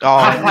me.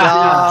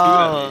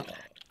 Oh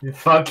no!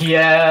 Fuck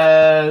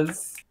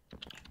yes!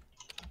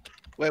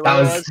 Wait, That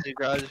where was- was he,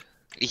 Grudge?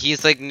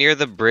 He's like near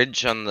the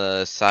bridge on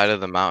the side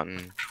of the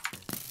mountain.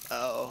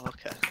 Oh,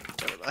 okay.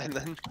 Never mind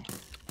then.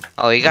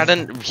 Oh, he got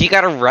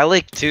a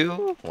relic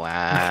too?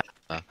 Wow.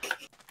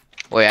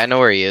 Wait, I know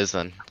where he is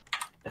then.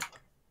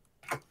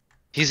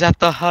 He's at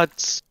the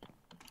huts.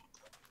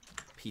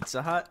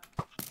 Pizza Hut?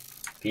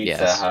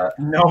 Pizza Yes. Hut.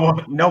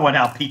 No one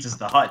out Pizza's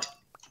the Hut.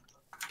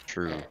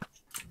 True.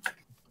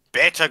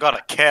 Bitch, I got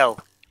a kill.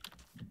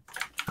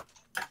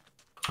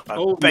 I'm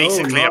Oh, no,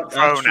 basically a not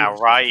pro actual- now,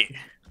 right?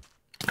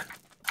 Pro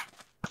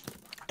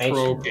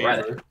Ancient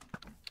bread. gamer.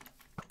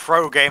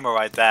 Pro gamer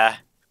right there.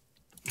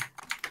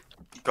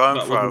 Going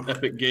That pro. was an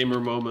epic gamer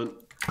moment.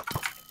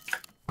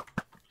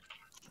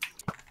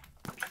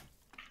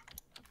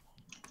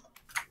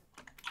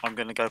 I'm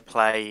gonna go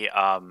play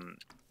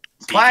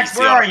Flax, DVC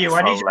where on are you?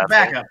 I pro need your level.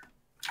 backup.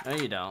 No,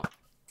 you don't.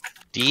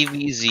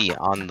 DVZ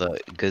on the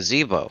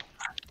gazebo.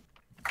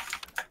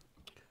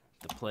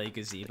 The Play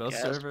Gazebo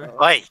Yes, server. bro.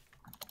 Wait,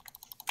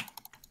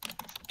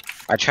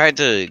 I tried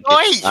to get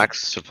Oi!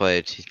 Flax to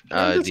play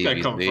Where did this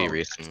guy come DVZ from?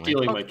 recently.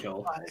 Stealing my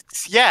kill.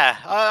 yeah,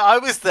 I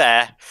was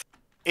there.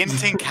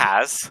 Inting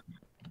Kaz.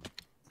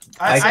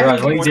 Hey,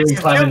 Grud, what are you doing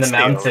climbing the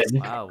mountain?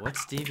 Wow,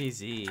 what's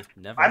DVZ?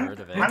 Never I'm- heard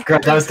of it. I'm-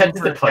 Grud, I was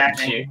tempted to punch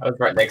Attacking. you. I was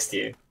right next to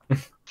you.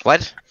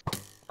 What?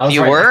 I was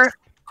You right were? next-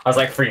 I was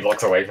like 3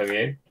 blocks away from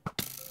you.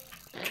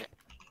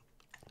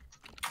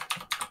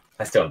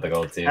 I still have the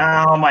gold too.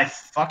 Oh my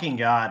fucking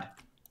god.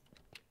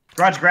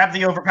 Grudge, grab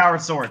the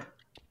overpowered sword.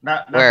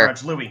 Not Where?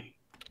 Grudge, Louis.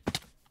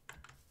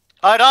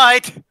 I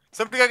died.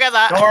 Somebody go get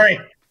that. Don't worry.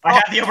 I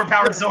have the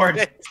overpowered sword.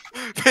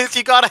 Bitch,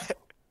 you got it.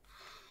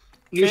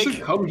 You Fig.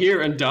 should come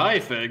here and die,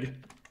 Fig.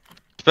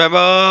 Spemo!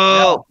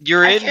 No,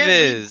 You're I can't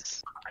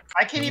invis!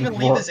 I can't even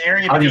leave this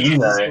area How do because you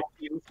of this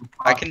know?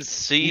 I can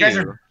see You guys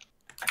you. are-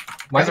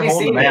 Why guys did are you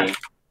holding see the me? map.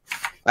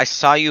 I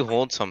saw you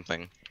hold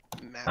something,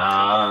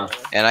 Ah.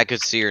 and I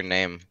could see your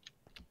name.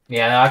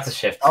 Yeah, no, that's a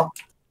shift. Oh.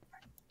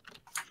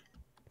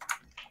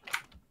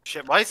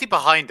 Shit, why is he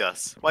behind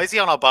us? Why is he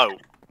on our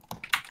boat?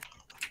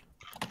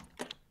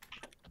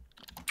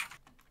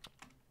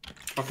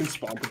 Fucking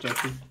spawn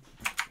protection.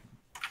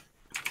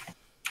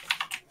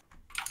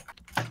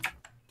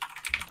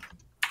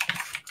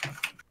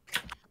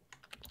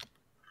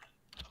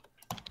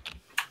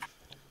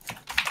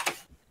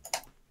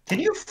 Can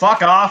you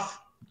fuck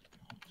off?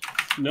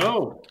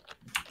 No.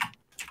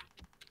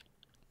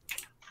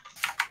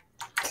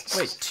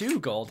 Wait, 2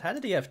 gold? How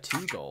did he have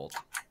 2 gold?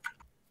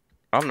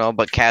 I don't know,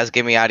 but Kaz,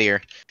 get me out of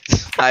here.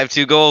 I have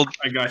 2 gold.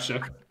 I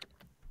gotcha.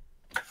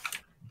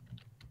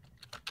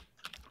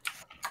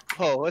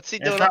 Oh, what's he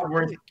It's doing? not on-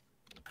 worth.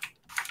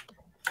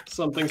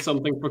 Something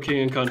for king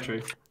and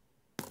country.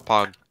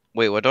 Pog.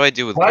 Wait, what do I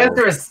do with Why is gold?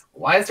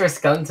 there a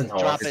skeleton hole?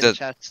 Drop Is in it-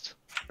 chest.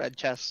 Red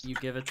chest. You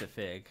give it to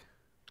Fig.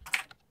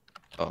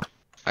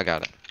 I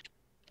got it.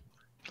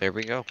 There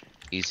we go.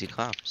 Easy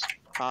claps.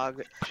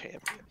 Hog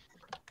champion.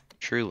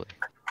 Truly.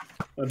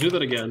 I'll do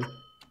that again.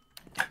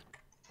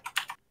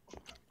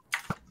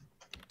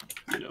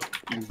 You know,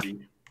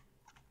 easy.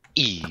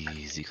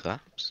 Easy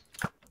claps.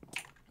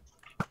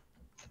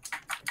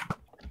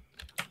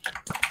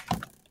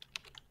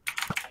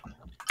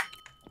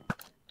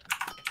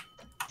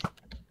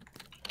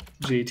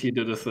 JT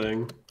did a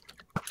thing.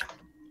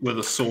 With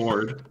a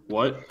sword.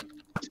 What?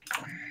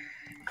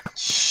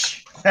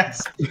 Shh.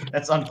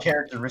 That's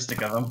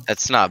uncharacteristic of him.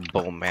 That's not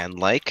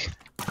bowman-like.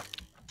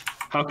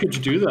 How could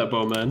you do that,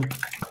 Bowman?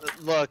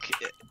 Look,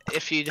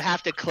 if you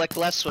have to click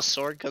less with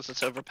sword because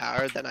it's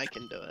overpowered, then I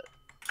can do it.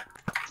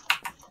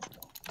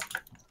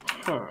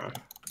 Huh.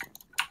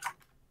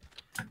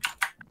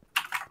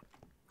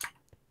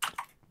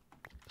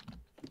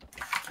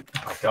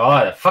 Oh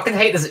god, I fucking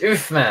hate this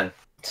oof, man.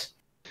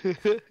 Oof,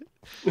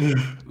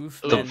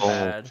 The man, bowl.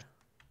 bad.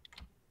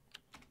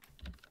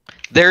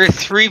 There are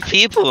 3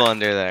 people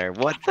under there.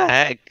 What the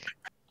heck?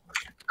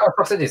 Oh,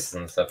 proximities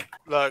and stuff.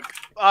 Look,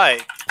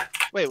 alright.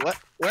 Wait, what?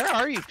 Where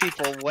are you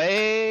people?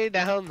 Way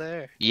down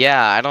there.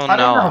 Yeah, I don't I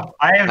don't know. know.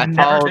 I have I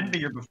never followed- been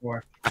here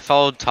before. I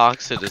followed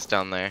Toxidus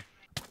down there.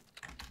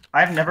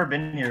 I've never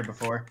been here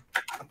before.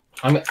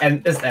 I'm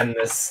end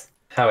this.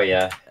 Hell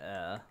yeah.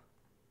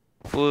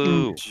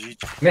 Woo.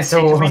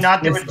 Missile. Can we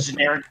not do a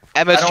generic?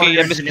 I don't MSG, wanna do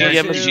a MSG, generic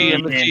MSG,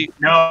 game. MSG.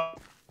 No,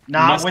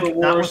 not Missile with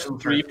not Wars,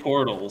 with 3 Oofer.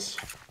 portals.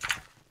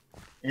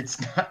 It's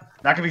not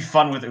gonna be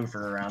fun with Oofer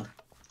around.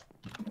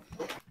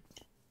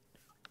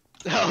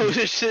 Oh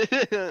shit.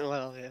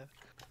 Well, yeah.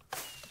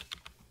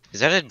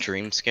 Is that a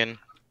dream skin?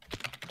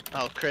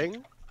 Oh,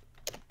 Kring?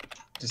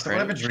 Does someone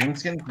have a dream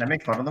skin? Can I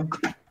make fun of them?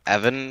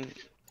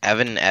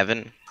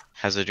 Evan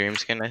has a dream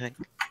skin, I think.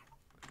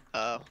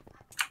 Oh.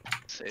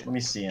 Let's see. Let me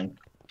see him.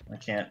 I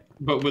can't.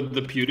 But with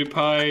the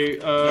PewDiePie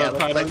Yeah, looks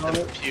pattern like on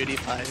the it?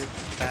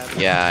 PewDiePie pattern.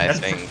 Yeah, I That's,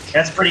 think.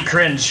 that's pretty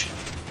cringe.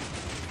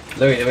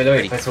 Louis,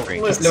 Pretty pencil.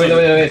 great. Louis, Listen,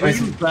 Louis, are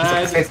you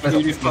bad at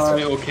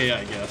PewDiePie? Okay,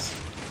 I guess.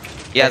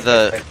 Yeah,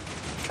 the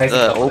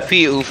OP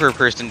Oofer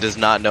person does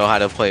not know how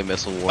to play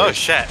Missile Wars. Oh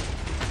shit.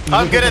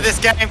 I'm good at this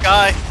game,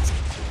 guy.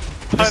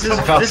 This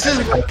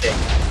is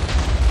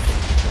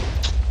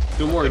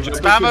Don't worry, Joe.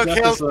 Spammo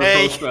kills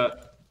me.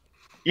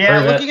 yeah.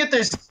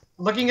 Prove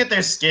Looking at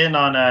their skin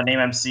on Name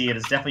MC, it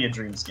is definitely a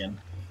dream skin.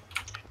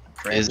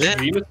 Is it?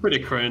 Dream is pretty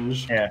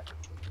cringe. Yeah.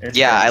 It's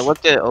Yeah, I cringe.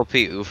 looked at OP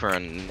Oofer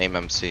on Name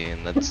MC,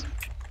 and that's.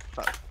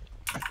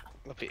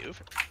 Look at you.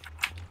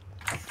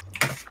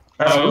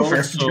 I also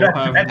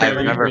have I've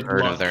very never good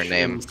heard of luck their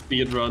name. in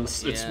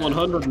speedruns. It's Yeah.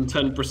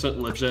 110%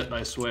 legit,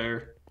 I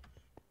swear.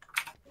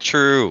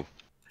 True.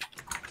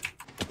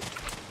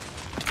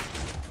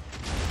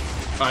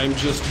 I'm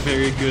just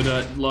very good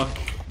at luck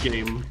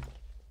game.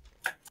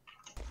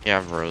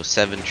 Yeah, bro.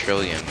 7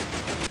 trillion.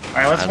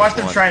 Alright, let's Out watch of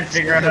them one. try and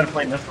figure out how to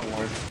play Missile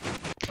Wars.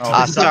 Oh,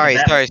 Ah, this is not sorry,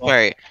 that sorry, missile.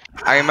 sorry.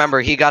 I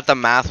remember he got the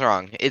math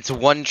wrong. It's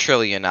 1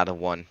 trillion out of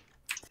 1.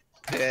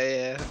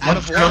 Yeah. Out 1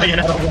 of trillion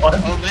one. out of 1.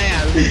 Oh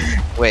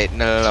man. Wait,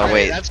 no, Sorry,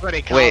 wait. That's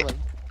pretty common.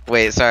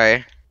 Wait,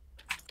 sorry.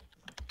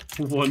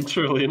 1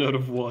 trillion out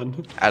of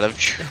 1. Out of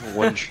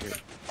 1 trillion.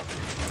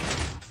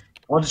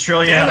 1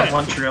 trillion out of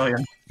 1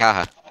 trillion.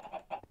 Haha.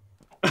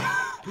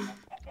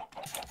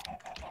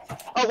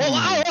 Oh,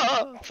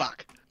 whoa,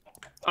 fuck.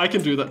 I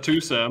can do that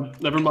too, Sam.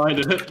 Never mind,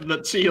 it hit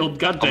that shield.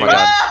 God Oh damn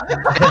my it.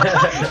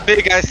 god.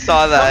 Big guy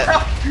saw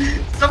that.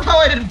 Somehow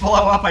I didn't blow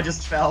up, I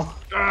just fell.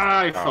 Ah,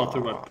 I fell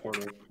through my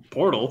portal.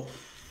 Portal?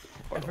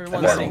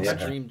 Everyone That's thinks yeah.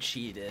 Dream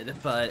cheated,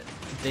 but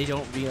they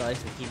don't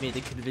realize that he made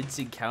a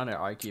convincing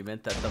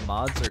counter-argument that the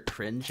mods are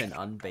cringe and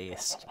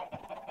unbased.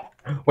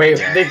 Wait,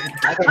 they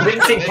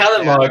didn't see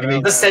Calamog and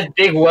he just said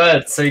big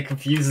words so he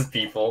confuses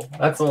people.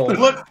 That's all.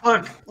 Look.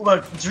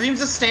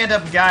 Dream's a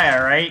stand-up guy,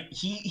 alright?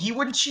 He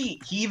wouldn't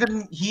cheat. He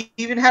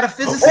even had a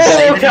physicist Oh,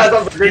 say okay, that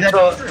that was a good that's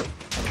thought. true.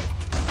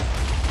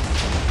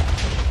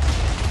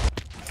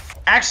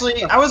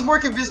 Actually, I was more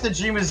convinced that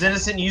Dream was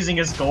innocent using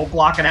his gold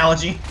block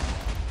analogy.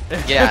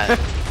 Yeah.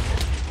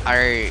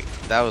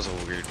 That was a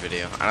weird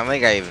video. I don't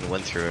think I even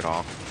went through it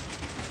all.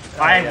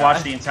 I yeah.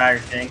 watched the entire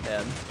thing.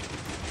 And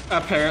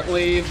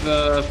Apparently,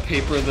 the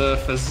paper the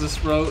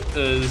physicist wrote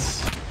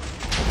is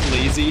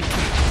lazy.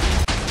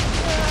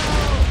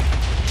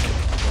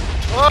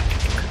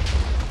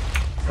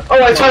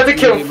 Oh, I tried to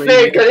kill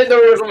Fig. I didn't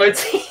know he was on my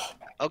team.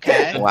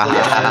 Okay.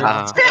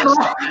 Wow.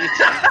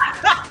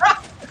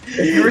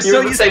 We were You so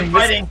were used saying to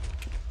this- fighting.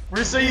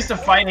 We're so used to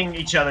fighting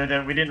each other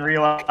that we didn't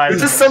realize.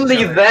 There's just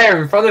somebody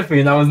there in front of me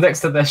and I was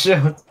next to their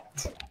shield.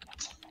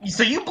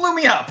 So you blew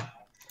me up.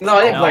 No,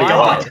 I didn't No, blow you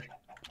I up. did.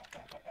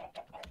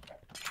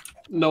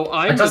 No,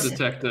 I'm just- the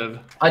detective.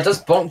 I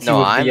just bonked you No,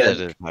 with I'm the,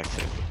 the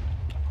detective.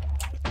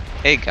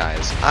 Hey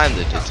guys, I'm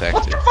the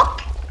detective.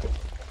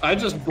 I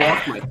just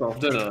blocked myself,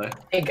 didn't I?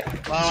 Hey, guy.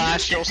 Well,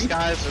 Astral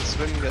Skies, it's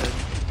been good,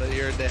 but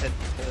you're dead.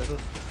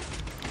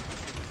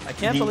 I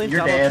can't believe You're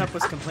Donald dead. Trump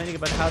was complaining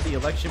about how the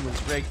election was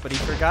rigged, but he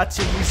forgot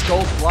to use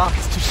gold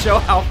blocks to show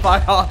how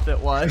far off it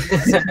was. Oh,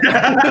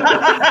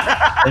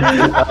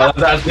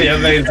 that's actually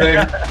amazing.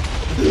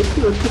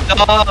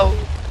 No!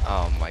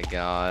 Oh my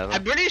god.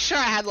 I'm pretty sure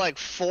I had like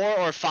 4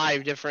 or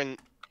 5 different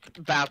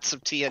bouts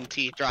of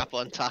TNT drop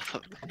on top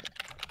of me.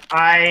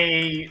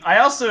 I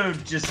also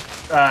just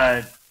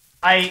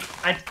I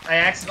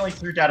accidentally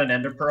threw down an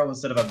ender pearl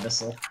instead of a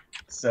missile,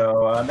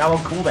 so now I'm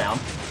cooldown.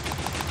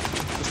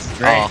 This is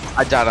great. Oh,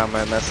 I died on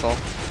my missile.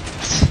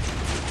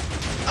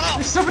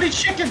 There's so many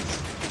chickens.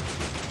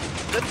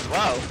 Good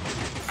throw.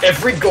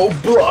 Every gold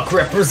block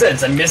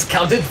represents a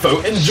miscounted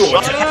vote in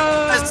Georgia.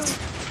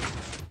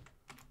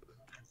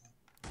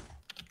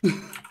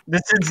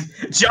 This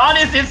is John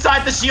is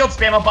inside the shield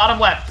spam on bottom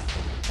left.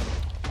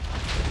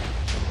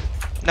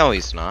 No,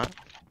 he's not.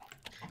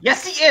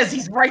 Yes, he is.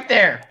 He's right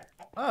there.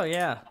 Oh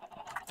yeah.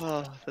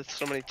 Oh, there's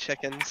so many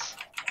chickens.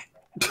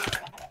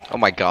 Oh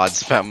my god,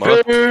 spam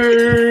mode.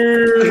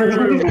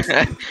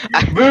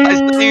 I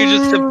saw you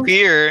just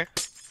appear.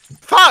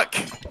 Fuck!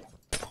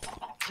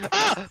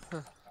 Ah!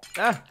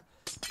 Ah,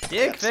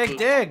 dig, That's Fig, good.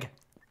 dig.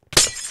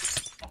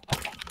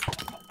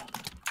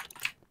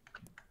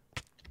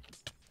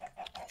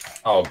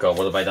 Oh god,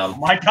 what have I done?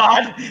 My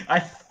God,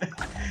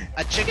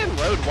 A chicken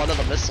rode one of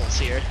the missiles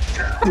here.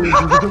 dude,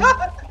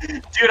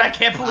 I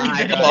can't believe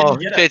I that he know. Oh,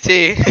 didn't get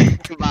it. pity.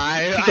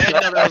 Goodbye. I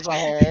didn't know there was a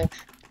hole.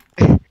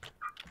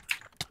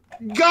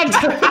 God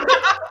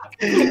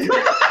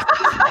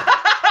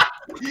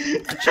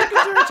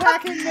Chickens are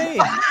attacking me.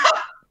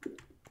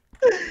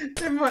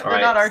 They're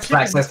Alright, not our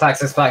Flax, chickens.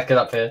 let's get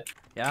up here.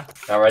 Yeah,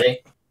 All ready?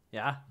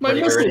 yeah. My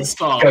Ready, missile ready?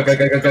 stopped. Go. Sorry. That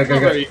Yeah,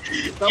 wasn't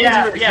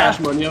very yeah. cash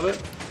money of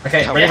it.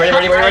 Okay, Yeah, ready?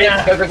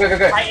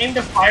 Go. I aimed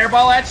a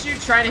fireball at you,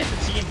 trying to hit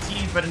the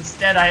TNT, but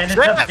instead I ended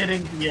up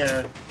hitting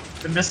the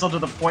missile to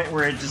the point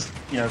where it just,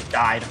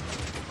 died.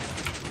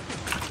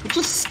 It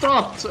just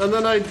stopped, and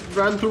then I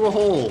ran through a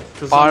hole.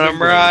 'cause Bottom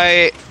I'm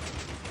right.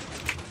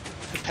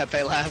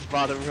 Pepe laugh,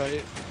 bottom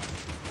right.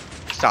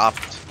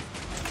 Stopped.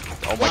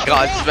 Oh my What?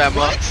 god, What? spam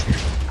What? up.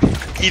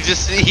 He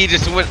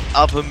just went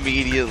up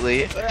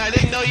immediately. I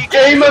didn't know you could.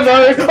 Gamer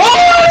mode!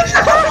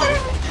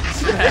 Oh!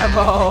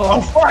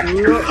 Ammo. Fuck!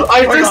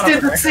 I just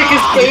did the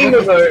sickest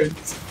gamer mode!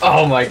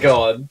 Oh my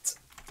god.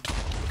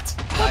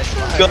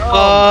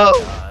 Go.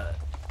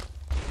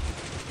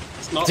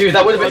 It's not, Dude,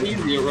 that would've it's been-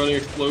 not easy at running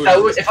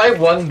explosions. If I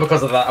won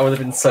because of that, I would have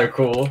been so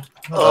cool.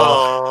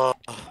 Oh.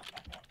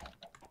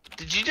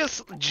 Did you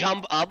just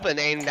jump up and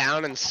aim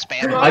down and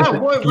spam I, it? Oh,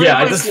 wait, yeah,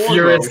 I where's my just sword,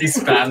 furiously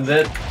spammed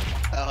it.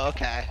 Oh,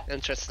 okay.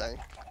 Interesting.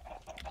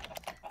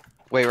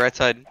 Wait, right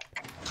side.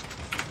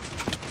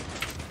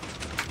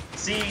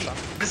 See,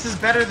 this is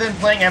better than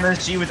playing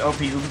MSG with OP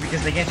Uber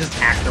because they can't just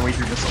hack their way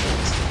through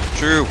missiles.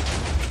 True.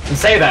 You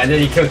say that, and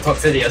then you kill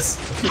Toxidius.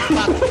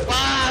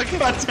 Fuck!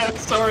 Goddamn,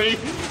 sorry.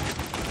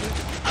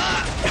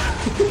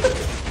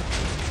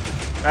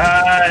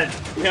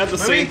 We had the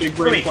same big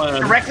brain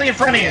plan. Directly in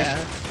front of you.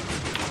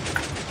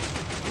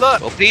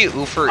 Look, OP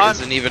Oofer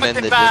isn't even in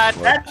the bad.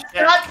 Discord. That's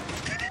not...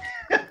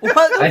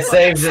 What? I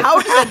saved it.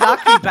 How did it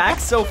knock me back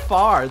so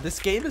far? This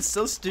game is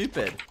so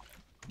stupid.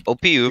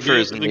 OP Oofer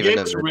isn't even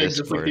in the rigged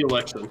just like the Discord.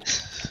 election.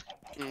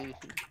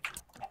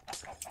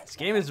 This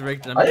game is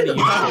rigged, and I'm gonna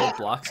use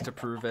roadblocks to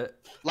prove it.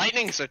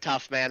 Lightnings are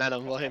tough, man. I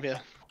don't blame you.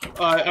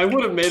 I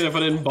would have made it if I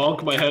didn't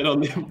bonk my head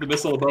on the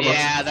missile above us.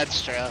 Yeah,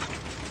 that's true.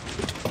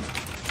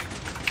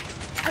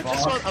 I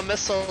just want a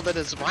missile that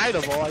is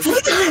rideable.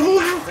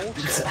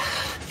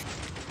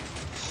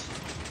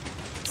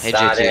 Hey,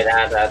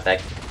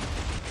 JT.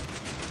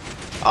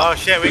 Oh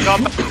shit, we got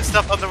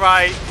stuff on the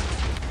right.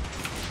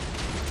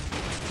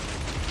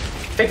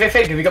 Fake,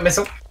 have you got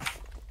missile?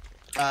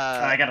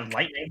 I got a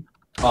lightning.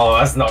 Oh,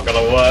 that's not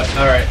gonna work.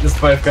 Alright, let's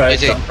both go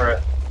AJ. jump for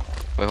it.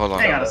 Wait, hold on.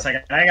 Hang on a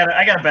second. I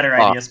got a better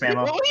idea,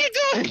 Spammo. What are you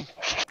doing?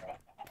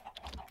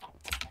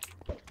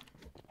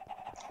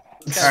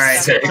 Alright,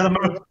 Sick. for the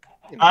move.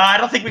 I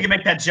don't think we can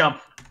make that jump.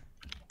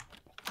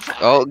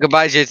 Oh,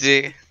 goodbye,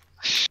 JT.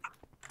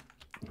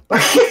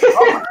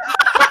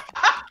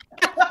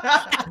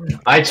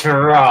 I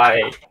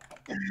tried.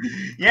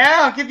 Yeah,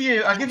 I'll give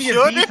you a B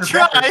Shouldn't for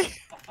try. Pepper.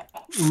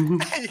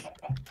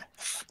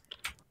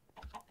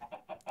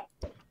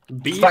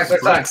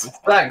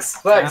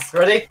 Flex.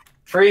 Ready?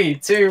 3,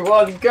 2,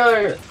 1,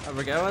 go! Are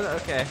we going?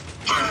 Okay.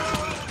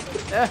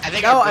 I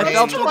think No, I brain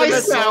fell through the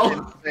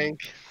missile.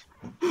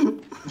 missile.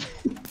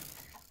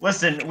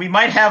 Listen, we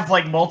might have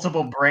like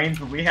multiple brains,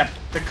 but we have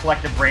the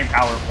collective brain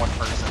power of one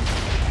person.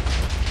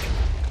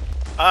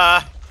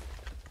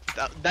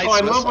 Nice Oh, I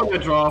love missile. when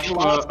I draw You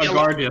lost- a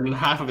guardian and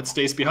half of it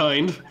stays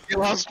behind. You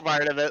lost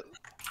part of it.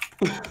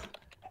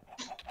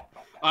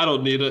 I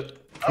don't need it.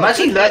 I'm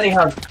actually learning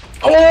how.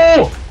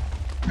 Oh!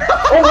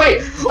 Oh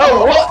wait!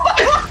 Oh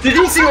what? Did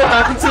you see what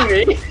happened to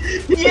me?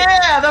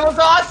 Yeah, that was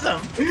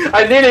awesome.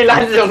 I nearly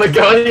landed on the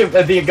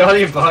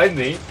guardian behind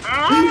me.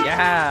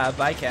 Yeah,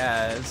 bye,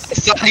 Kaz. I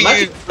saw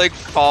you, like,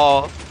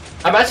 fall.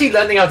 I'm actually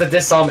learning how to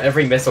disarm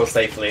every missile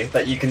safely,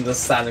 that you can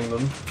just stand in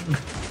them.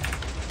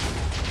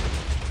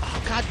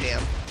 Oh,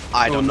 goddamn.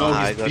 I don't know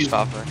how I he's, go he's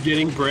stopper.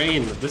 getting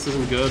brain. This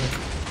isn't good.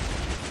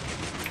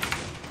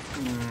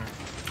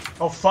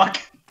 Oh fuck.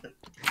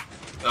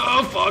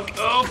 Oh fuck!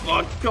 Oh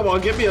fuck! Come on,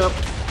 get me up.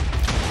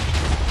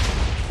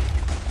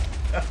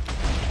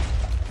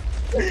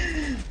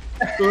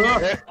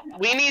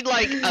 We need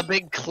like a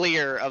big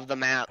clear of the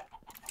map.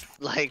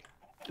 Like,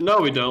 No,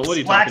 we don't. What are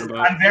you Slacks, talking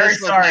about? I'm very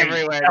missiles sorry.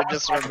 everywhere That to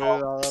was just my remove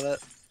fault. all of it.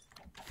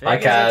 Hi, Fig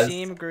is Kaz. a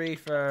team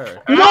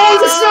griefer. No,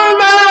 the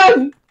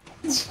snowman!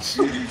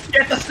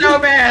 Get the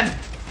snowman!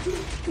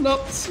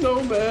 Not the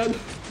snowman.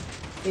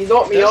 He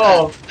knocked me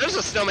off. There's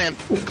a snowman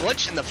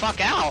glitching the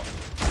fuck out.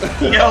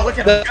 Yo, look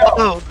at him go.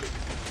 No.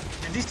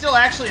 Is he still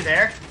actually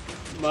there?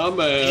 My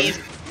man. He's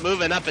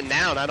moving up and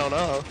down. I don't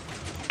know.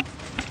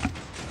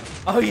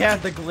 Oh yeah,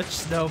 the glitch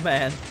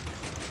snowman.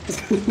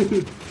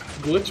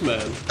 Glitch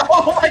man.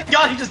 Oh my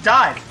god, he just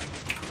died.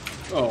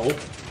 Oh.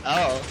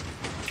 Oh,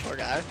 poor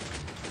guy.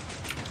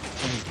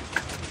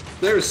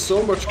 There's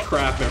so much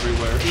crap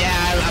everywhere. Yeah,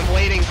 I'm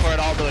waiting for it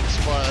all to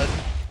explode.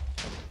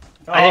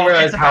 I didn't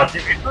realize it's about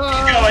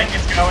how- to.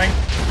 It's going.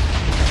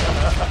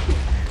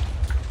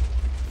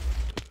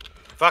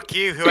 Fuck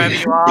you, whoever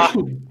you are.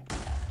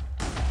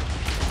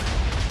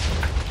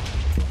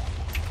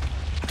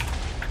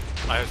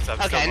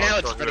 Okay, now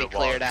it's pretty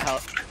cleared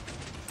out.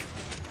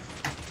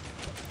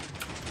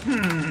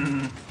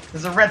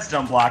 There's a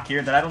redstone block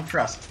here that I don't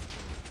trust.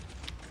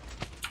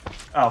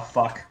 Oh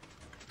fuck.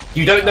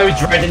 You don't know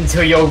dread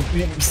until you're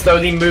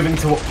slowly moving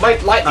to.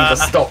 Lightning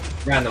just stopped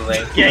randomly.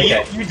 Yeah,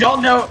 Okay. you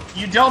don't know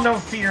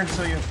fear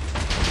until you.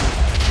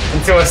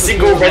 Until a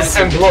single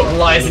redstone block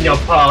lies in your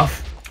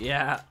path.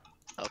 Yeah.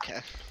 Okay.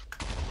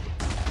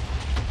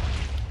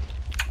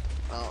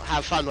 Well,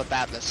 have fun with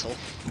that missile.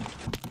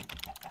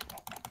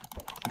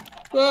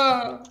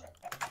 Ah.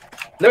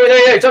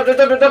 No, jump.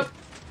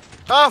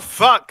 Oh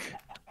fuck!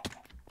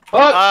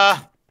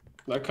 Oh!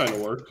 That kind of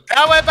worked.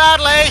 That went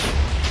badly!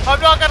 I'm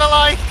not gonna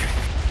lie!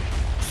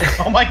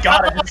 Oh my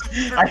god,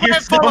 I hear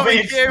so many Following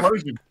you.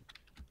 explosions.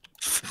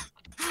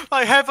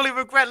 I heavily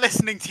regret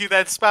listening to you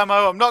then,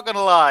 Spammo, I'm not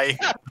gonna lie.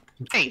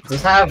 Hey,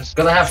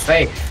 Gotta have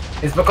faith.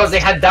 It's because they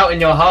had doubt in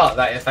your heart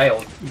that it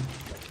failed.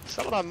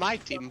 someone on my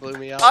team blew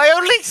me up. I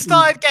only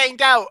started getting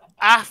doubt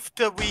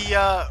after we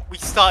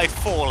started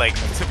falling,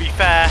 to be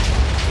fair.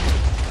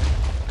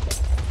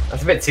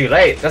 That's a bit too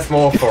late. That's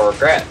more for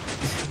regret.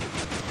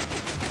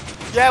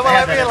 Yeah, well,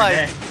 have I that every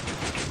realised. day.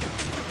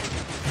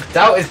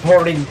 Doubt is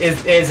probably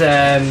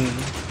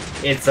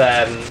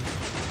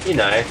you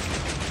know,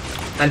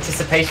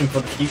 anticipation for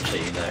the future.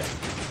 You know.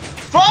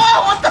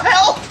 Oh, what the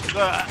hell?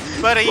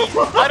 Buddy,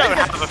 I don't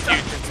have a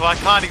future, so I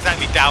can't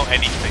exactly doubt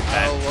anything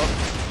then.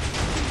 Oh,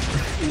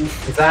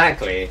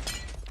 Exactly.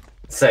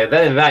 So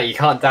then that you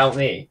can't doubt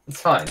me.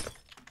 It's fine.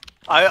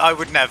 I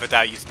would never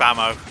doubt you,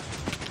 Spammo.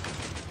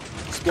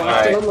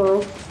 Splash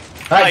ammo.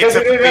 Alright, It's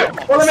a go.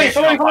 big Follow me,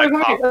 decision follow on me.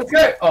 my part. Let's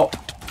go. Oh.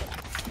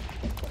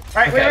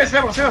 Alright, wait,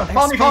 Spammo.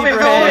 Follow me.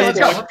 Let's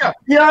go.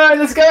 Yeah,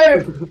 let's go.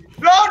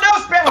 No,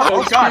 Spammo.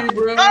 Oh, God.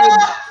 Bro.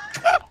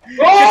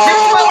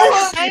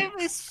 Oh! This game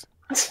is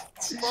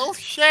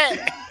bullshit.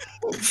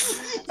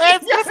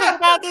 Everything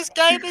about this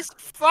game is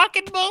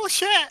fucking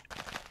bullshit.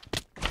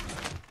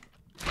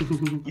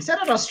 You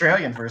sounded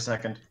Australian for a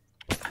second.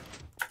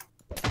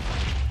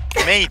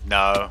 Me,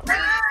 no.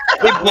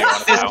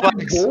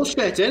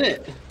 Bullshit,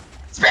 innit?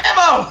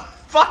 Spammo!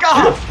 Fuck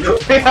off!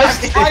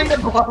 I'm trying to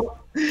blow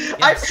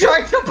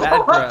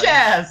Bad up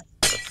gas!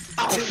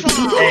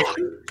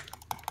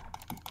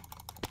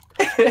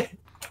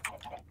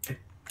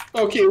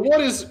 Okay,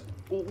 what is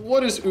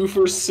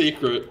Ufer's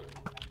secret?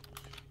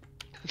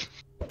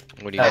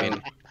 What do you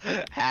mean?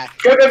 Hack.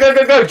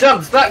 Go,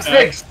 jump, back,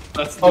 sticks!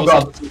 That's Oh,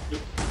 God.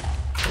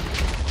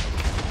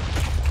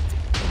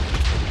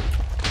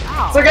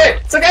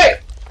 It's okay!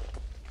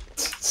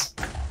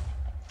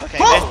 Okay.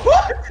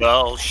 Oh,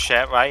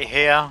 Bullshit right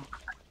here.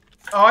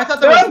 I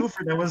thought that was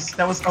Oofer.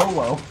 That was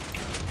Olo.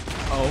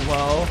 Oh,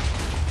 well.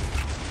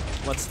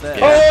 What's this?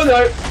 Oh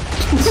no!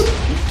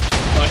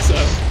 Nice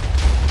out.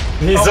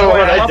 He's Oh, all boy,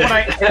 I I love did. when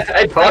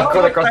I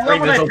parkour across three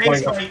missiles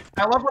going off.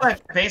 I love when I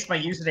base my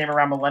username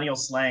around millennial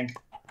slang.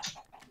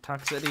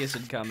 Toxicity is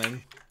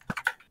incoming.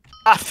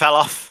 I fell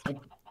off.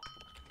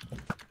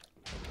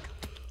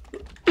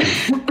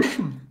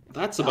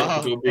 That's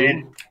about to go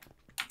man. boom.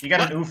 You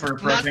got an Oofer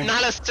approaching.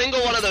 Not a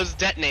single one of those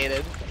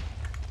detonated.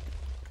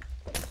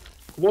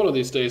 One of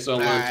these days I'll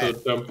learn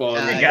to jump on.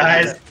 Hey,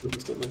 guys.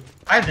 Instantly.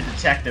 I'm the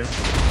detective.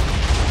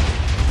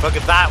 Look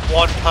at that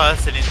one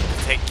person in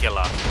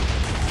particular.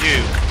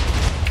 You.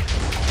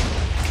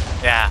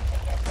 Yeah.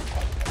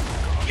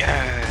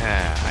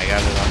 Yeah, I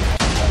got it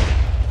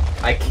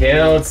on. I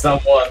killed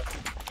someone.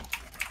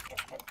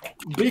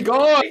 Be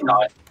gone!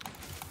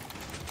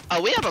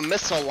 Oh, we have a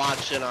missile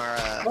launch in our.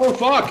 Oh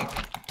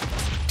fuck!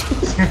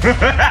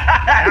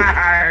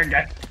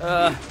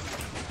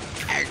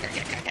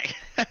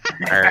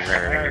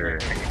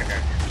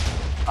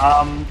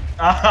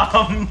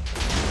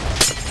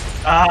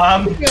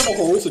 We have a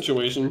whole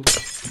situation.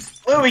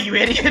 Louie, you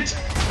idiot!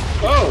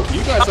 Oh,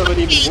 you guys have an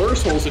even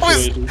worse whole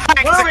situation.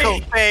 Tactical,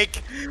 Louie! big.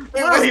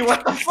 Louie,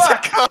 what the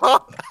fuck?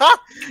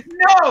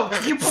 No!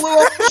 You blew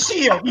up the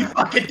shield, you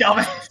fucking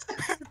dumbass!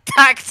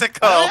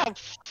 Tactical. I have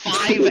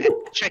 5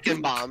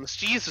 chicken bombs.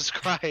 Jesus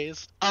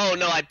Christ. Oh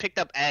no, I picked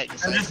up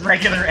eggs. They're just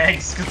regular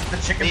eggs, because the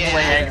chicken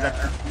fillet eggs.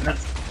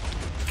 That's...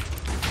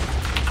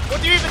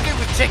 What do you even do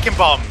with chicken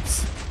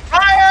bombs?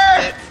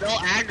 Fire! They'll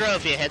aggro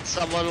if you hit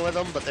someone with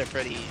them, but they're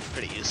pretty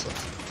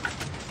useless.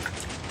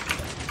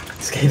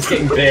 This game's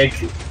getting big.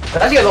 There's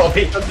actually a lot of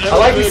people. I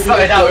like we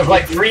started out with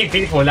like 3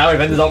 people, and now we've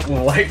ended up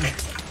with like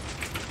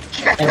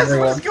Guess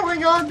what's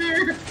going on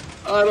there?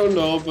 I don't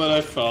know, but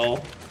I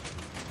fell.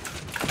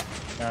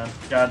 No,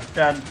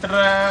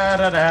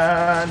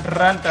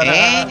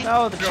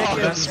 the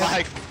chicken.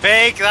 Spike.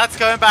 Big, that's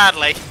going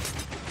badly.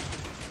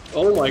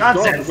 Oh my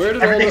Nonsense. god, where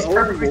did all Everything's that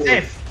perfectly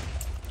overboard? safe.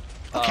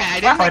 Okay, I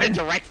didn't wow, I think a didn't-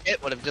 direct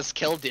hit would have just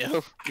killed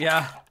you.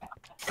 Yeah.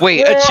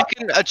 Wait,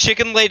 a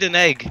chicken laid an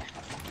egg.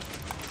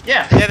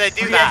 Yeah, Yeah, they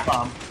do free that. egg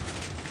bomb.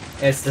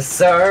 it's the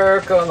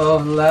circle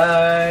of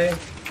life.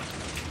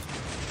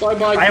 Bye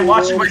bye. I am cool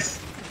watching my... world.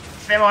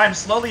 Famo, I'm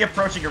slowly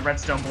approaching a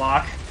redstone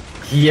block.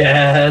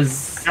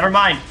 Yes. Never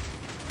mind.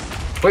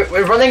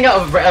 We're running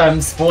out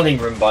of spawning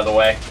room, by the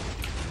way.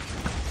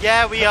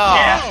 Yeah, we are.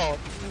 Yeah. Oh,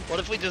 what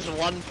if we just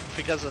won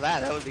because of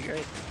that? That would be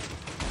great.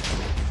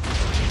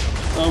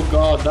 Oh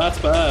god, that's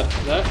bad.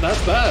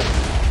 That's bad.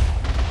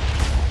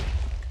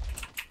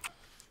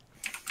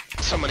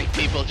 So many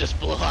people just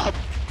blew up.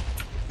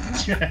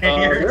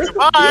 Where's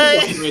the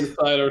Bye. gear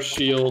inside our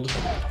shield?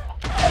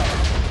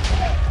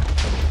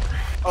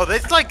 Oh,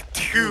 there's like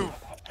 2.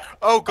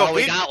 Oh god, Oh,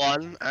 we got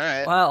one.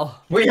 Alright.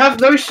 Well, We have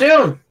no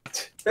shield.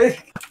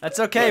 that's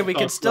okay. We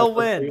can still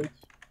win.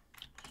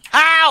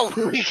 How?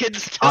 We can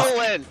still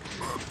win.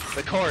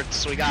 The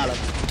courts, we got them.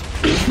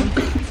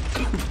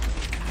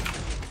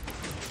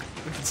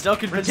 We can still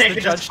convince Take the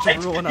it, judge to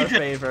just- rule in our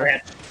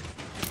favor.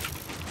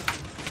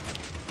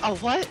 Oh,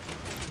 what?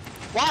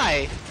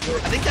 Why?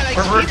 I think that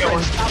Where we're XP going.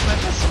 would stop my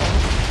missile.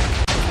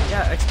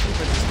 Yeah, XP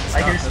for just I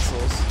stop hear-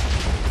 missiles.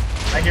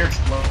 I hear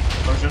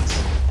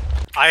explosions.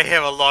 I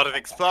hear a lot of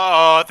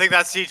Oh, I think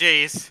that's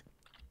GG's.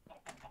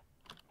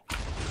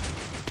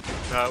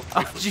 No.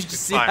 Oh, did you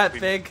just see fine, that we-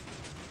 big?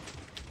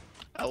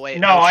 Oh, wait.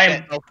 No, oh, I shit.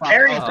 am Oh, fuck.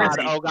 very Oh, god.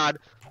 busy. Oh, god.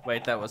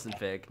 Wait, that wasn't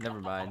big. Never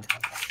mind.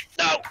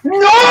 No.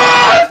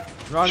 No!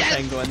 Wrong Yes!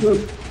 penguin.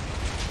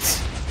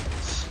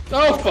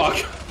 Oh fuck.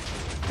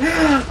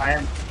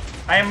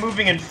 I am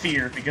moving in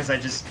fear because I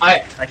just I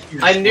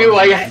hear knew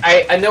explosions.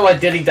 I know I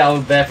dilly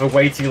down there for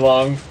way too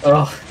long.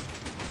 Ugh.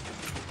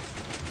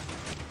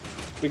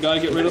 We gotta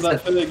get rid of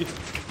that pig.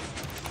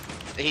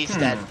 He's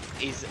dead.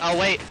 He's. Oh,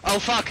 wait. Oh,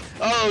 fuck.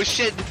 Oh,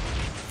 shit.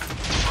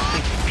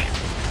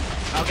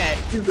 Okay.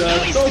 He's No,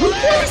 dead. he's No, still he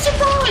there.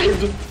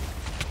 survived!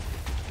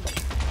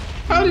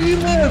 How did he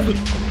live? I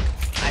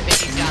think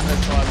he's got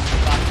this one.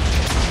 Fuck.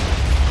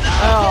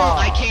 No,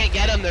 I can't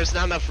get him. There's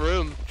not enough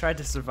room. Tried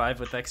to survive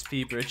with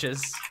XP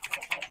bridges.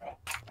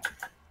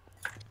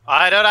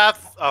 I don't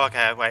have. Oh,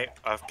 okay. Wait.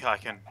 Okay, I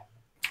can.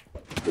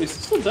 He's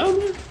still down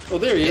there? Oh,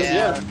 there he is,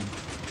 yeah.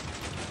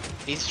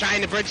 He's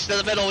trying to bridge to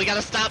the middle. We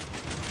gotta stop.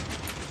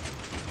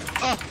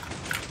 Oh.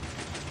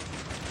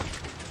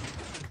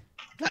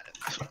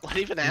 What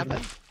even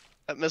happened?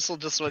 That missile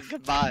just went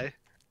goodbye.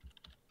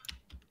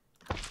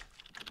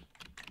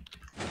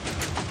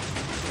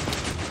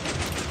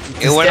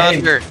 It went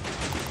under.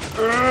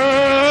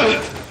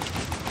 Oh,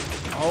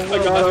 I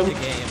we're got left him. the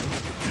game.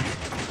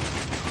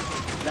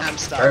 Now I'm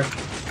stuck.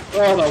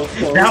 Oh, that was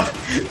close. Now,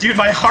 dude,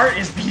 my heart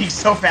is beating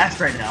so fast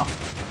right now.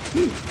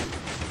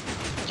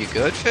 You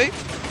good, Faye?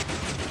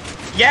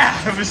 Yeah,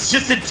 I was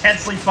just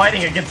intensely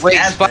fighting against Wait,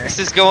 Kaz Spice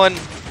is going.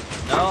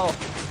 No.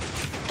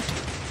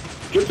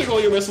 Good thing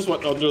all your missiles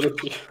went under the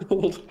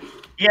field.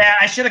 Yeah,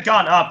 I should have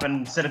gone up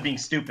instead of being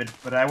stupid,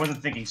 but I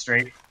wasn't thinking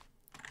straight.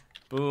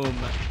 Boom.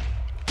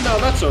 No,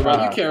 that's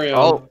alright. You carry on.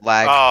 Oh,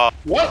 lag. Oh,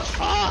 What?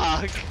 Fuck.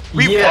 I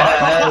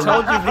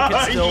told you we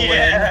could still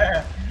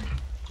yeah.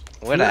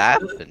 What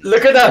happened?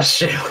 Look at that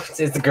shield.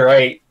 It's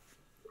great.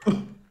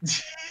 win.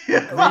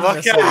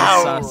 Look at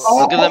how-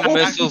 Look at the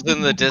missiles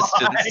in the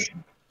distance.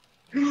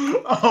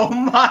 Oh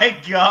my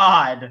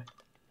god.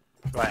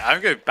 right.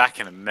 I'm going back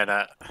in a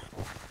minute.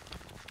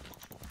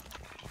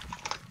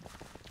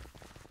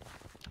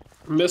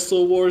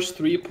 Missile Wars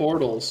 3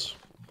 portals.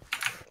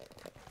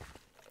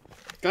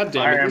 God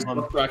damn Fire it, this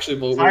Emblem. book actually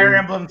voted. Fire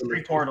Emblem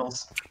 3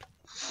 portals.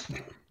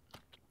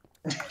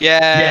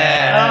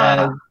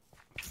 Yeah.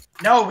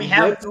 No, we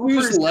have Let's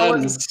use Uber's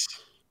going- lens.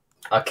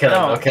 I'll kill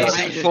him. No, I'll kill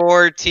him. he's-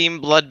 For Team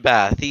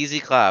Bloodbath. Easy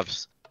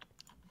claps.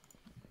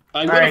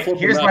 I'm gonna Alright, flip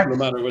the here's map my- no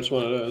matter which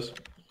one it is.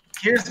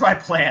 Here's my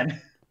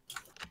plan.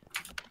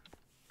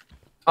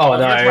 Oh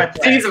Here's my no.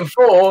 plan. Season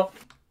 4.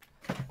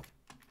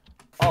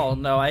 Oh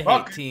no, I hate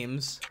Fuck.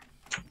 teams.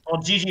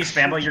 Well, GG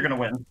Spambo, you're gonna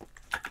win.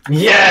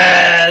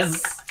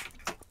 Yes.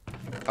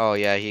 Oh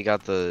yeah, he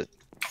got the.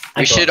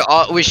 I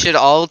We should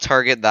all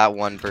target that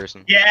one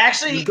person. Yeah,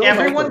 actually, Just go help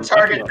everyone him,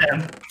 target back him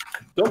them.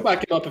 Don't back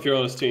him up if you're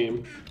on his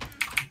team.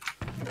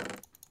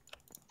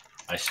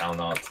 I shall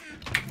not.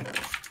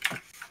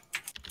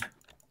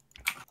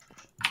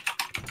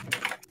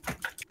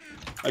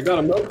 I got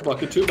a milk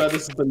bucket. Too bad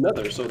this is the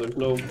nether, so there's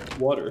no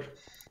water.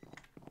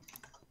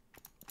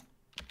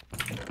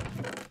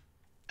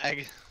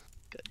 Okay,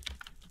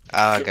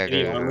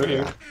 Any armor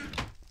here?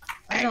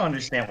 I don't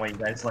understand why you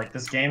guys like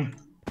this game.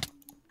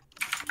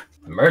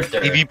 Murder.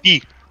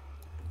 PvP.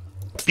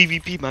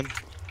 PvP, man.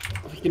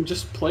 We can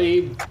just play,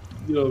 you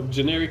know,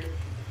 generic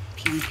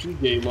PvP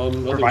game on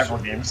other Survival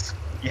servers. games.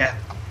 Yeah.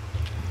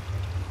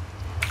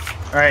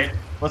 Alright,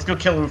 let's go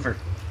kill Ufer.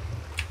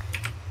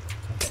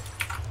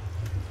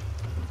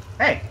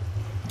 Hey!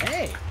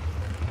 Hey.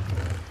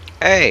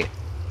 Hey.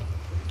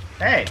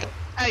 Hey!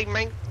 Hey,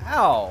 man.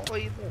 Ow. What are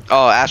you doing?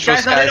 Oh, You Astro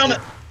guys not in on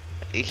Skies.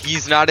 it?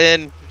 He's not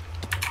in.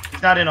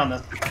 He's not in on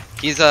this.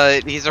 He's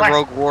a Flax,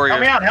 rogue warrior.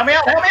 Help me out, help me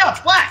out, help me out!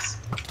 Flax!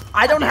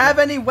 I don't have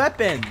any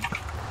weapon.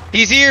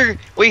 He's here.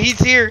 Wait, he's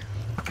here.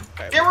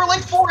 There were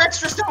like 4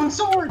 extra stone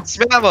swords!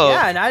 Spammo.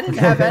 Yeah, and I didn't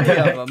have any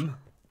of them.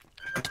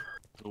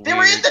 They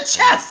were in the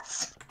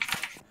chests!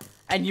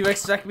 And you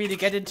expect me to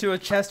get into a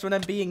chest when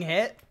I'm being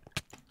hit?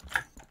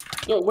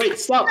 No, wait,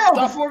 stop, No,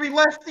 stop. before we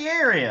left the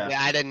area!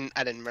 Yeah, I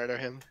didn't murder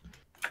him.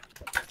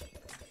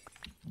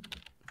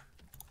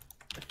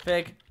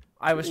 Fig,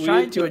 I was We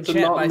trying need to to enchant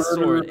not my murder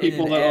sword in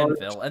people an that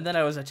aren't- anvil, and then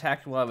I was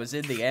attacked while I was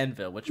in the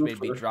anvil, which made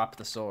me Super. drop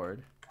the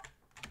sword.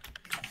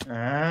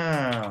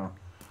 Oh.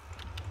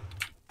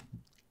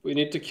 We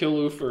need to kill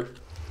Ufer.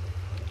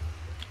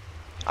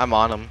 I'm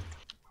on him.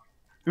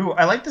 Ooh,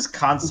 I like this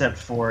concept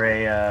for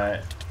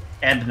a,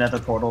 end another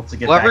portal to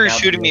get Whoever back is out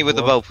shooting to me the with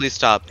a world. bow, please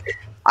stop.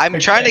 I'm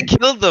trying to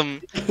kill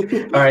them.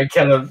 Alright,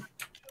 kill him.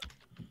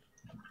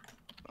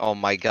 Oh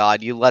my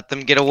god, you let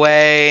them get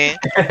away.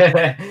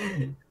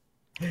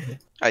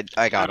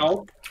 I got him.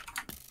 Ow.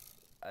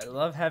 I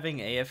love having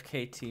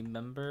AFK team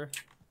member.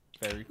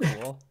 Very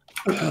cool.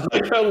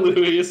 Like how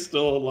Louis is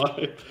still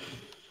alive.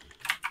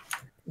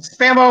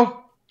 Spammo!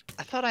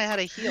 I thought I had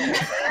a heal.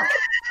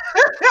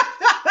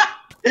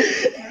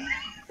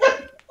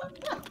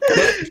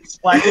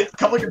 Splash,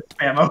 come look at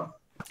Spammo.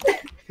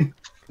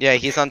 Yeah,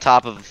 he's on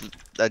top of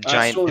a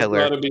giant Astral's pillar.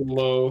 gotta be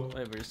low.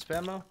 Wait, where's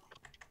Spammo?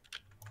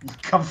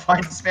 Come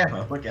find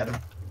Spammo, look at him.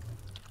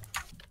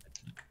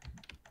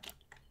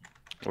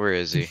 Where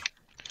is he?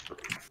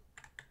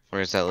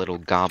 Where's that little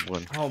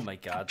goblin? Oh my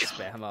god,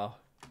 Spammo.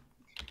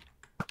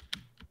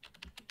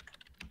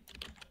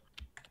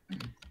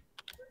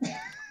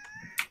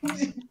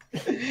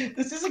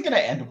 This isn't gonna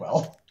end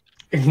well.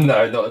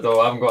 No, not at all.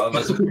 I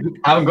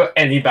haven't got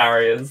any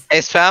barriers. Hey,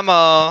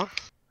 Spammo!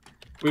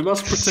 We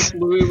must protect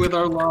Louis with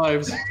our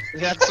lives.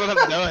 That's what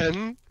I'm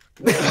doing.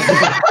 You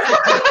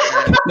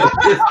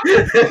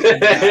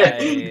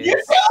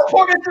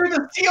teleported through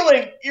the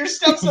ceiling. Your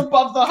steps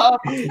above the hub.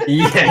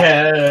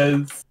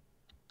 Yes.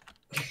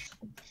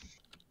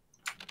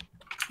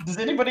 Does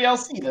anybody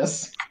else see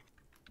this?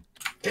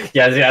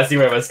 Yeah, I see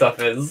where my stuff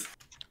is.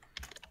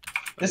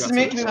 This is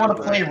making me want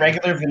to play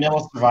regular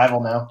vanilla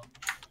survival now.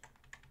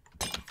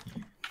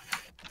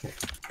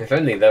 If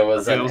only there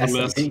was an was a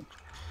miss. SMT.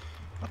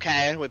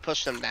 Okay, we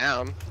pushed them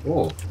down.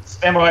 Ooh,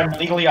 Spammo, I'm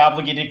legally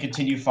obligated to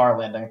continue far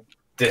landing.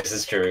 this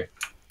is true.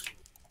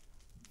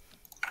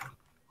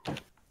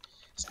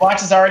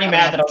 Splax is already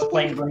mad that I was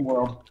playing Green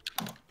World.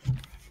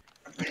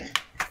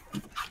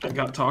 I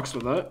got talks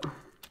with that.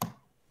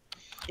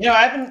 You know,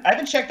 I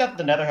haven't checked out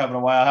the Nether Hub in a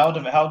while.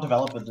 How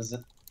developed is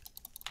it?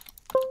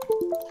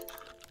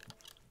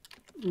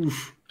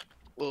 Oof.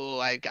 Ooh,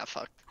 I got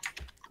fucked.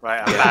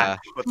 Right, I'm Yeah. back.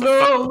 What the No,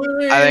 fuck?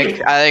 Louis!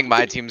 I think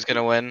my team's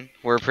gonna win.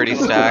 We're pretty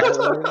stacked.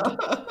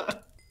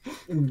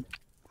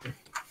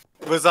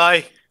 Was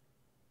I?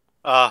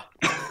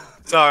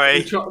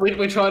 Sorry.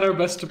 We tried our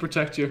best to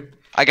protect you.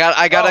 I got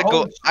a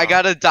holy I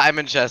got a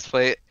diamond chest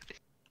plate.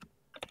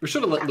 We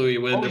should have let Louis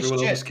win. Holy Everyone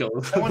shit. else killed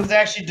him. Someone's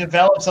actually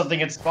developed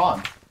something at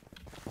spawn.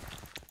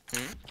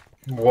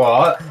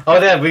 What? Oh,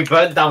 yeah, we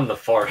burnt down the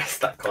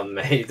forest that Con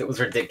made. It was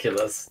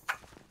ridiculous.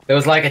 There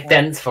was like a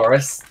dense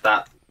forest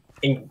that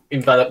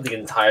enveloped the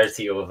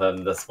entirety of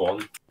the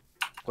spawn.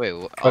 Wait,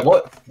 But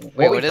what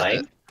what is playing?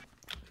 it?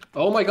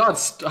 Oh my god,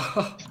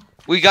 stop.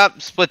 We got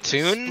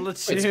Splatoon.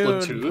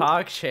 Splatoon, Splatoon?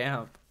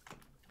 PogChamp.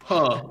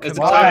 Huh. Is it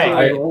Why? time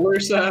for a roller,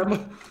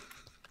 Sam?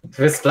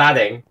 We're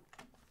splatting.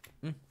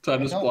 Time I to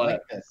don't splat.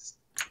 like this.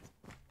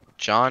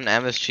 John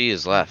MSG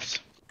is left.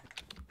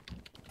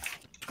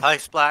 Hi,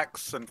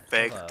 Splax and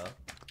Fig. Hello.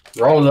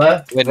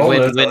 Roller. Win,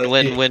 Rollers win, are- win,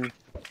 win, win.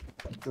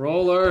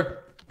 Roller.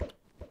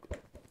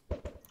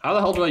 How the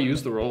hell do I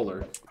use the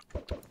roller?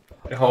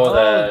 Hold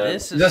Oh,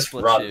 this is just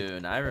run.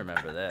 Splatoon. I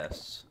remember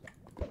this.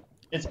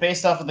 It's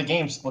based off of the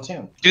game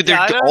Splatoon. Dude, they're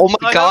Yeah, I don't- oh my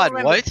I don't god,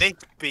 remember what? this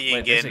being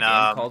Wait, there's a in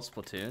game called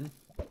Splatoon?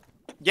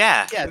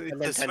 yeah, Yeah, the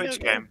the Switch Nintendo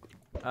game.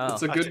 Oh,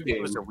 It's a I good think game.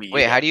 It was a Wii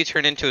Wait, U. how do you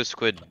turn into a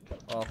squid?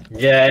 well,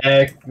 Yeah,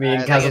 me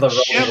and I Kaz think are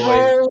it's the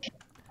roller boys.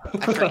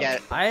 I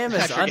forget. I am I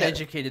as forget.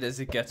 uneducated as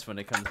it gets when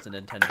it comes to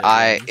Nintendo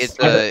games.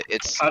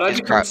 It's How do I it's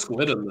become crap.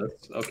 squid in this?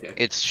 Okay.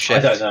 It's I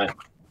shift. don't know.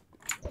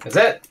 Is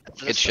it?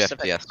 It's a It's shift,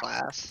 specific yes.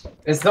 class.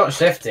 It's not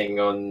shifting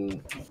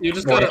on. You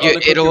just Well, gotta You,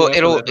 unequip your weapon,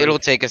 I it'll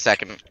think. take a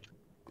second.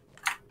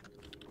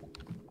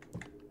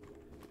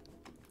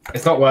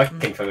 It's not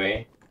working for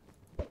me.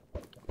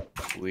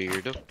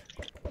 Weird.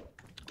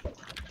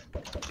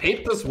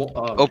 Paint this wall.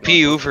 Oh, OP God,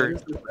 Uber.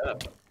 what is this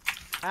map?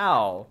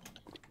 Ow.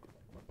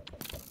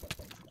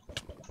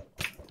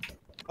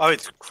 Oh,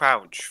 it's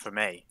crouch for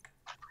me.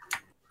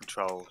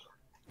 Control,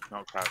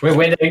 not crouch. We're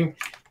winning.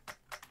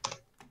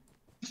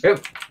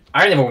 Oop.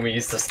 I remember when we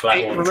used to splat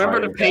Hey, all the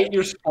remember to time. paint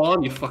your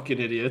spawn, you fucking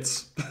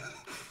idiots.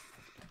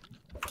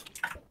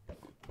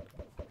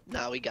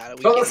 No, we got it.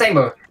 It's not the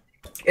same.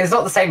 It's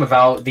not the same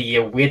without the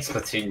weird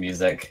Splatoon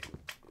music.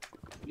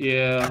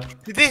 Yeah.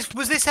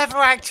 Was this ever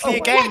actually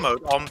a game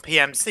mode on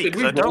PMC? Did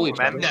we 'Cause I don't roll each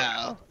other? remember.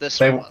 No, this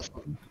They- one was.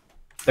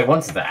 They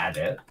wanted to add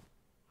it,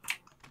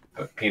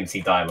 but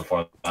PMC died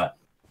before that.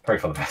 Probably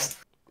for the best.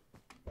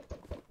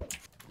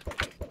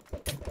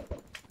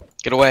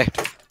 Get away.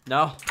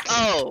 No.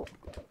 Oh,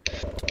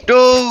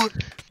 No.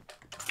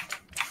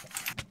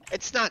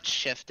 it's not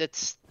shift.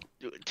 It's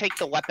take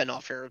the weapon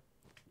off your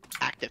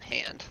active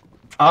hand.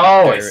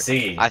 Oh, I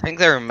see. I think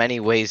there are many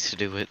ways to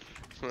do it.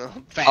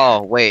 Fair.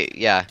 Oh wait,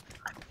 yeah.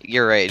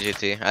 You're right,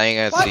 GT. I think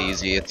that's What?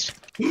 easy. It's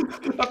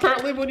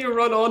Apparently when you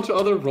run onto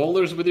other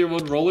rollers with your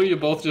one roller, you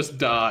both just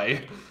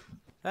die.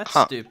 That's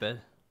Huh. stupid.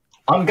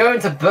 I'm going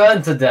to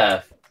burn to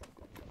death.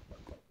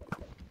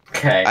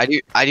 Okay.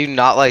 I do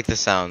not like the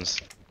sounds.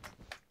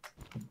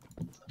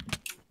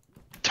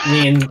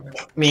 Me and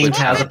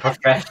Kaz are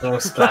professional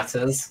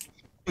splatters.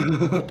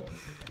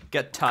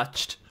 Get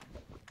touched.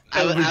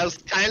 I was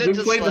kind We of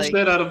just played the like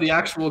shit out of the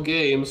actual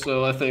game,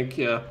 so I think,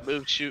 yeah.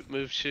 move, shoot,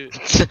 move, shoot.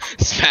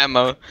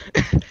 Spammo.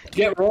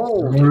 Get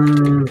rolled!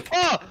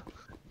 Oh,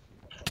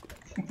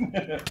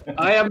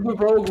 I am the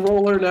rogue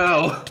roller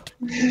now.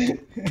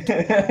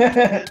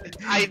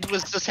 I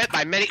was just hit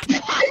by many.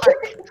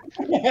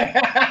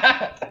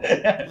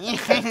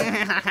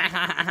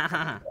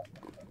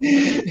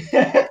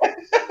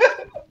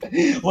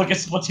 Look at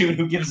Splatoon,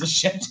 who gives a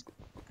shit?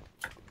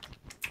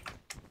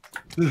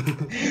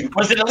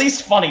 Was it at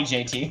least funny,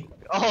 JT?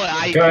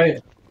 Oh, Go-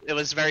 it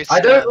was very. I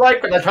don't slow.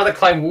 like when I try to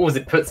climb walls,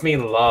 it puts me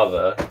in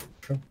lava.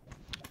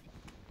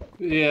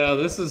 Yeah,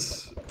 this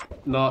is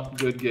not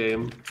good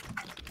game.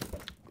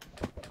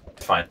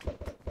 It's fine.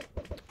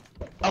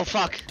 Oh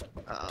fuck.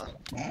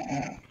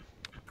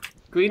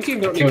 Green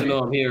team don't need to know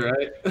I'm here,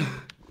 right? I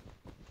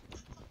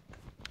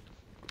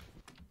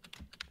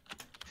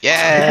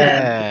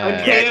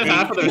Yeah. can't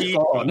half of their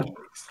spawn.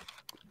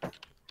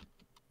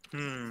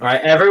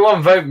 Alright,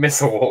 everyone vote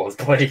Missile Wars,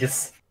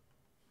 please.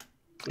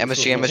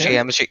 MSG, MSG,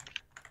 MSG.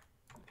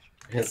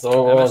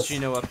 Missile Wars. MSG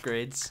no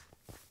upgrades.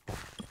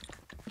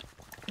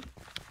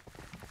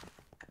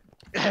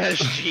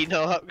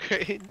 Gino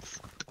upgrades.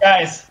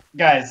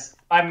 Guys,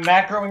 I'm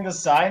macroing the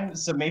sign,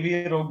 so maybe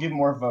it'll give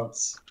more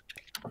votes.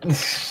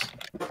 It's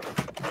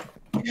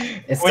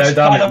so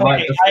dumb, it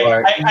might just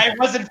work. I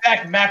was in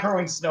fact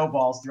macroing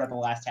snowballs throughout the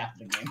last half of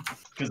the game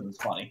because it was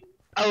funny.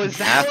 Oh, is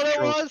that what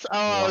it was?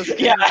 Oh,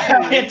 yeah.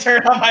 I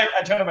turned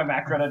on my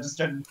macro and I just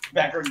started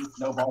macroing the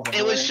snowballs.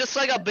 It was just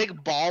like a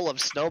big ball of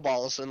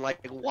snowballs in like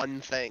one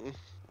thing.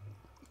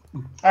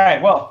 All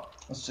right, well,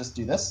 let's just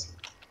do this.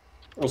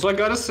 Also, I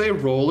gotta say,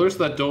 rollers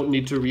that don't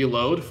need to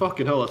reload,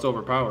 fucking hell, that's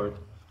overpowered.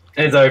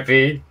 It's OP.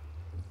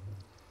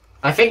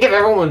 I think if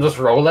everyone would just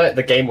roll it,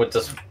 the game would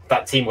just,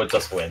 that team would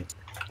just win.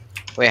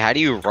 Wait, how do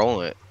you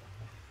roll it?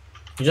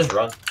 You just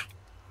run.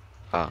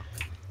 Oh.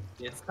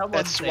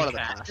 That's one of the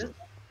classes.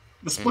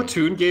 The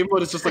Splatoon game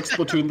mode is just like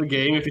Splatoon the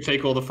game if you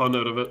take all the fun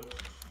out of it.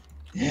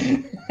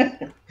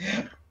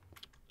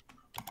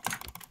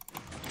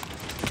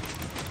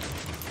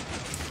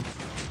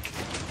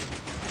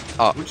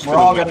 Oh, we're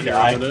all gonna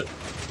die.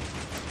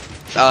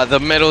 The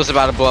middle's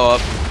about to blow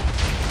up.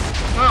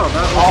 Oh,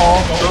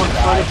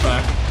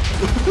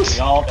 that was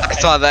I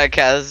saw that,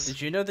 Kaz.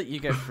 Did you know that you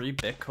get free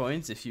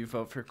bitcoins if you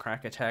vote for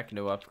Crack Attack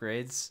no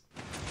upgrades?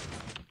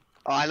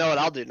 Oh, I know what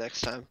I'll do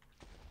next time.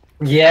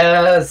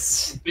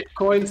 Yes!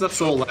 Bitcoins, that's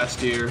sold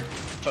last year.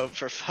 Vote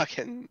for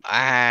fucking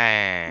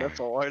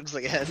Missile Lords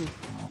again.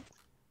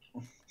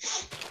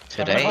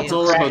 Today? It's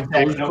all about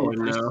Dogecoin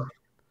now.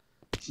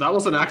 That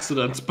was an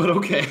accident, but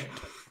okay.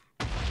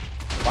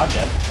 Watch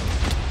it.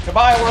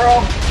 Goodbye,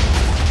 world!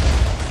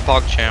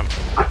 PogChamp.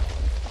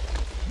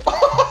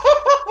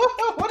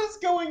 What is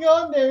going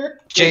on there?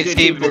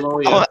 JT,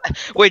 oh,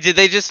 wait, did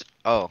they just...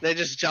 Oh. They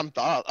just jumped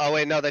off. Oh,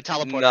 wait, no, they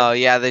teleported. No,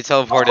 yeah, they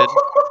teleported.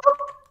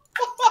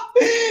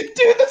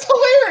 Dude, that's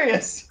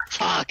hilarious!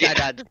 Fuck, I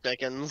died to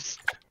Dickens.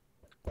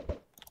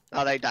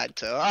 Oh, they died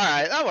too.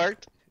 Alright, that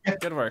worked.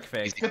 Good work,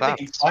 Fake. Good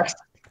thinking, Flex.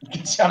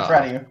 I'm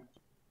proud of you.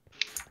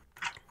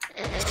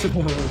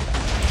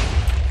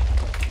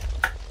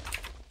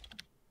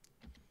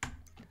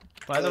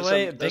 By the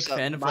way, big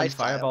fan of when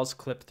fireballs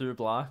clip through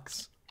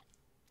blocks.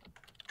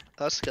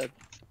 That's good.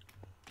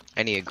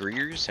 Any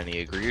agreeers? Any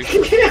agreeers?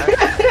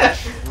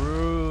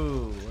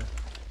 True.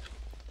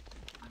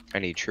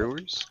 Any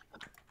truers?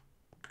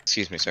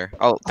 Excuse me, sir.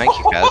 Oh, thank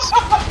you, guys.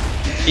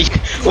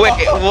 Wait,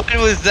 what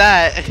was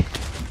that?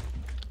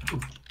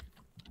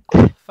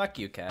 Fuck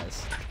you,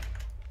 Kaz.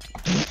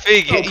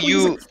 Fig,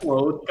 you...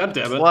 Explode. God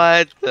damn it.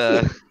 What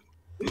the...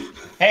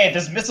 Hey,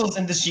 there's missiles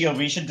in the shield.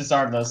 We should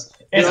disarm those.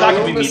 It's not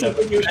gonna be me though.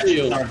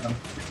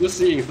 Just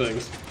seeing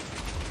things.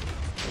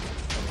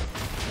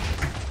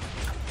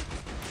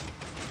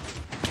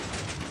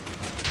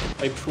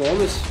 I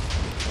promise.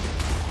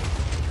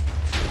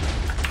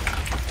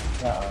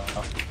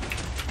 Uh-oh.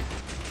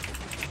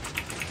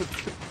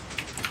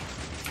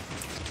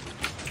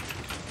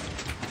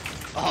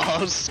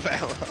 Oh,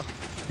 Spammo.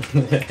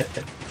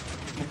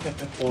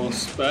 Oh,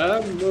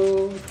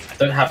 Spammo. I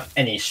don't have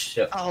any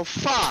shit. Oh,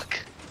 fuck.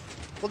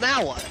 Well,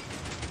 now what?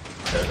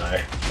 I don't know.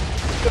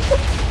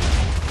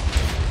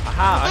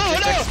 Aha, I Oh,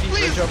 just no, XP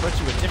please. bridge over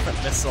to a different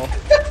missile.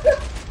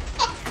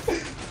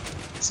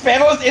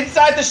 Spammo's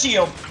inside the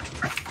shield.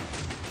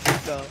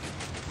 No.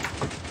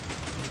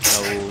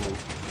 No.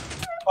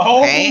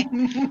 Oh Hey?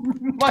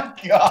 my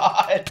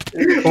god.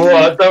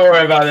 What? Don't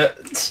worry about it.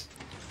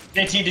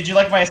 JT, did you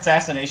like my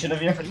assassination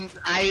of you?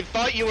 I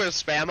thought you were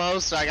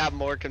Spammo, so I got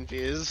more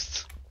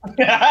confused.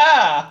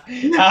 By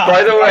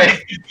the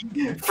way,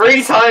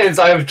 3 times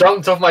I have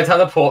jumped off my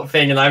teleport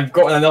thing and I've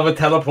gotten another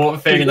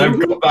teleport thing and I've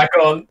got back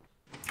on.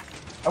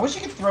 I wish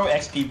you could throw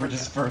XP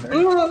bridges further.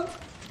 Damn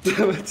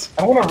it.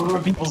 I want to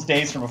ruin people's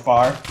days from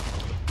afar.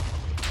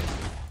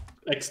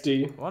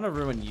 XD. I want to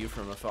ruin you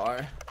from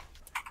afar.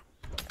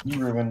 You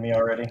ruined me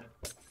already.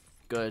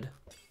 Good.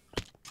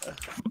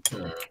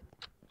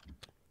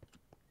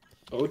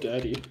 Oh,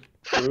 daddy.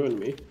 Ruined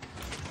me.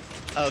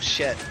 Oh,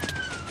 shit.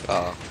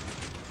 Oh.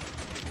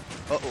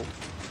 Uh-oh.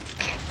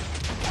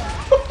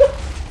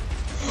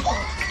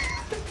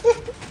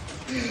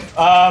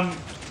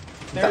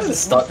 There's a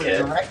stuck Noofer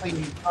here. directly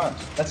in front.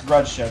 That's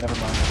Grudge Show, never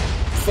mind.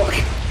 Fuck.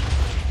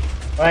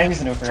 Well, I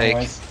use a Noofer Take.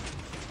 anyways.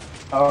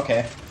 Oh,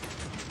 okay.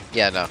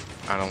 Yeah, no.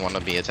 I don't want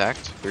to be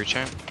attacked. Weird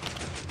champ.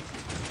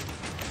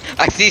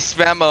 I see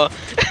Spammo.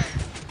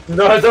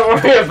 No,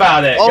 don't worry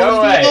about it. Oh Go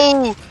away.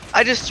 no!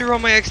 I just threw all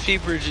my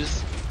XP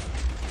bridges.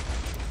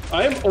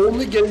 I am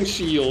only getting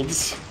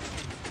shields.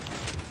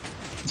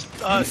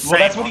 Well,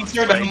 that's what he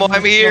started. Spammo,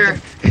 I'm here.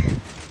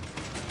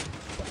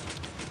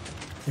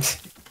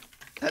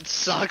 That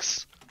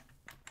sucks.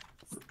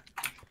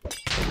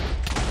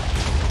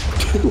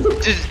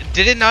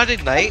 Did it not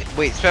ignite?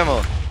 Wait,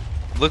 Spammo.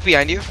 Look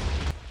behind you.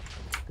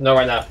 No,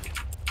 right now.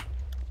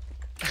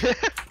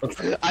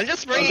 I'm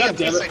just bringing God a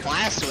damn piece it. of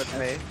glass with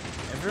me.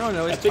 Everyone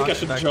always I think I talks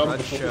should about jump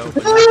Grudge before-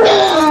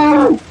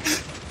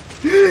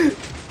 Show.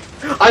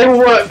 I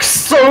worked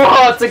so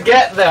hard to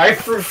get there. I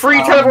threw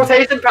 3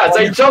 teleportation pads.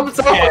 I jumped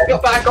off and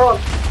got back on.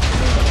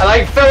 And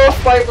I fell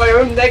off by my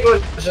own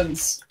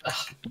negligence.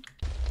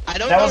 I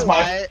don't That know was my-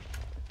 why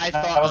I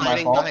that thought was my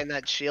hiding fault. behind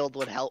that shield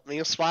would help me,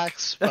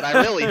 Swax, but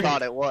I really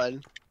thought it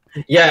would.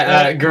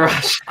 Yeah,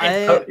 garage.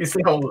 I- You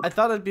see how- I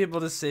thought I'd be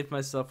able to save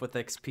myself with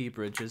XP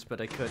bridges,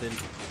 but I couldn't.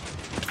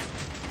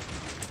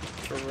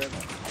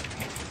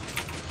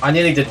 I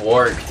nearly did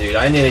work, dude.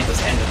 I nearly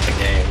just ended the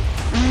game.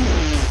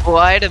 Well,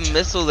 I had a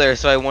missile there,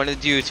 so I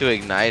wanted you to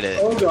ignite it.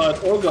 Oh god,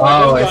 oh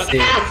god, Oh, oh I god. see.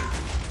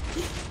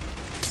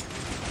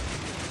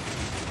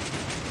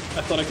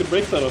 I thought I could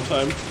break that on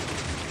time.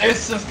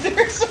 There's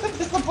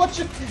a bunch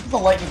of the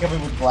lightning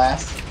coming with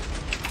glass.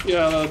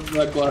 Yeah,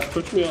 that glass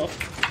pushed me off.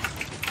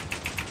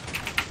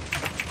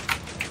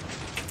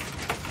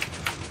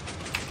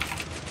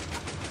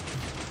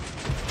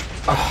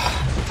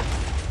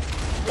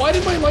 Why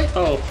did my light?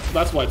 Oh,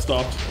 that's why it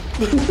stopped.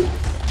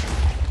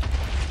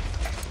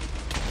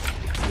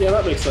 Yeah,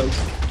 that makes sense.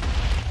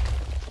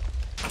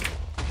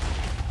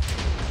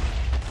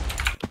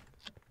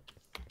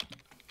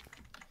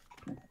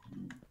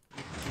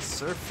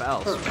 Sir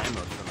Foul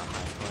spammed from a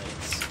high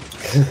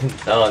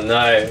place. Oh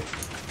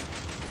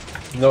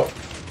no.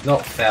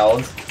 Not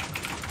failed.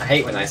 I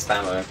hate when I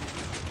spammer.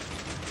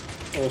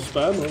 Oh,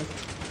 spammer.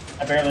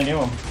 I barely knew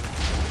him.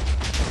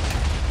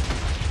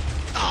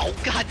 Oh,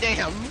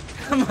 goddamn.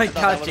 Oh my thought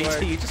god, that would JT,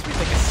 work. you just made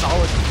like a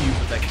solid cube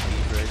with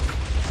XP bridge.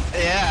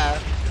 Yeah.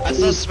 I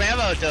saw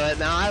Spammo do it,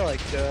 now I like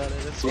doing it.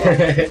 It's fun.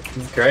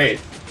 It's great.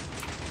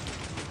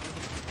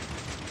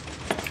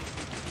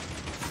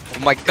 Oh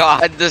my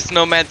god, the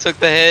snowman took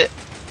the hit.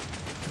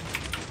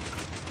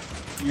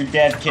 You're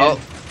dead, kid. Oh,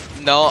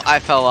 no, I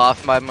fell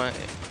off by my...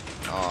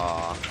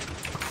 Aw.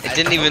 It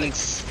didn't even... Get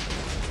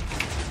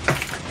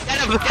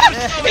him,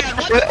 Snowman,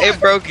 what the It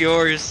broke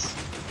yours.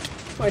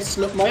 My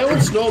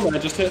own snowman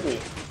just hit me.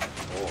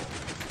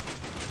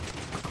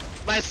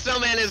 My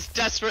snowman is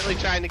desperately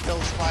trying to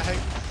kill Splag.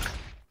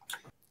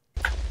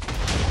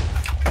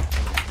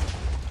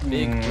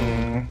 Big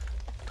boom.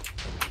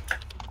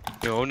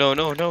 No, no,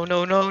 no, no,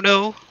 no, no,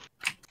 no.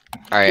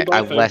 Alright, Goodbye,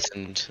 I Finn.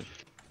 lessened.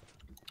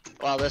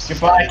 Wow, this is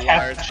Goodbye, pretty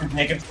large. Captain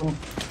Jacobson.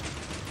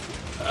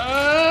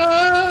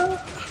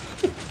 Ah!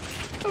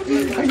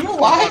 Are you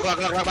alive?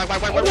 Alive?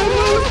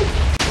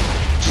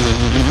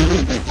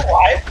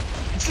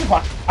 You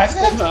survived that?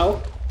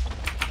 Somehow.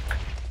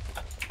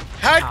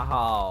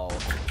 Ow.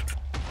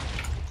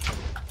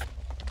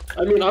 I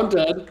mean, I'm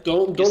dead.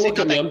 Don't You see look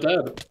at me. I'm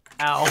nothing. dead.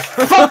 Ow.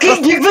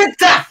 Fucking give it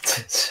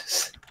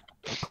that!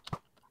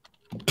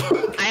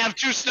 I have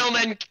two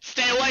snowmen.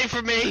 Stay away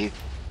from me.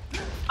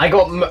 I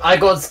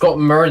got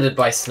murdered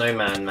by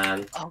Snowman,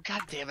 man. Oh,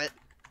 god damn it.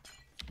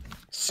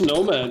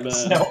 Snowman, man.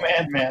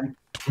 Snowman Man.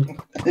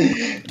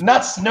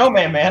 Not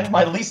Snowman Man,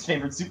 my least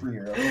favorite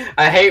superhero.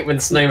 I hate when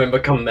snowmen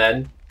become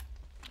men.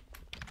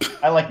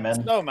 I like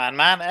men. No,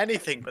 man,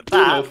 anything but You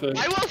know, that. Finn.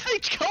 Why won't they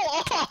go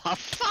off?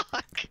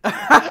 Fuck.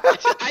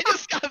 I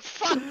just got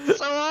fucked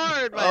so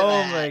hard by Oh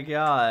that. my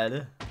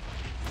god.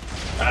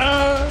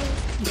 Ah!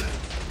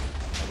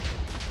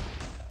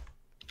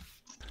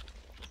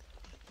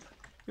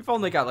 We've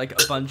only got like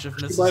a bunch of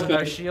missiles Goodbye, in our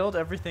baby. shield.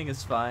 Everything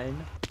is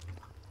fine.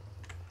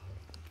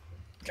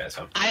 Okay,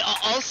 so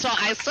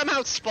I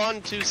somehow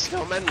spawned two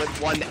snowmen with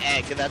one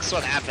egg. That's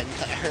what happened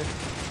there.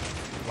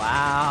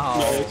 Wow.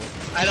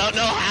 Nice. I don't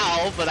know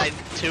how, but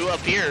two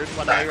appeared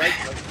when I right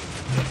clicked.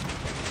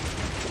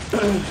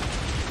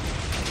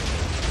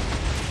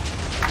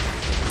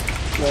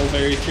 Well,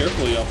 very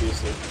carefully,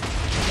 obviously.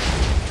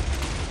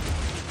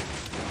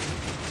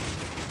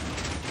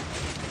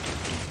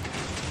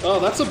 Oh,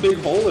 that's a big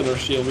hole in our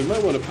shield. We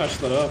might want to patch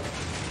that up.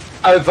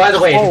 oh, by the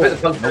way, if you put the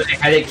pumpkin on your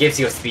head, it gives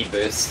you a speed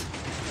boost.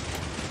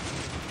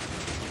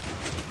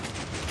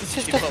 It's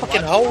just You a put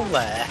fucking what? hole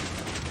there.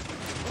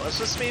 What's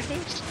the speed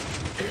boost?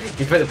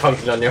 You put the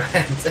pumpkin on your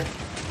head.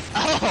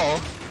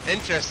 Oh,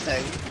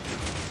 interesting.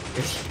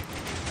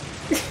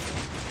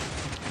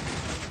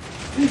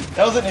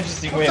 That was an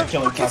interesting way of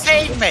killing What the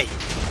fuck is Toxic. me?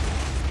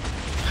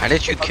 How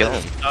did you kill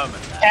him?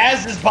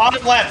 Kaz is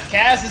bottom left.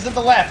 Kaz is in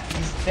the left.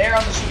 He's there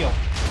on the shield.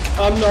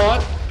 I'm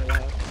not.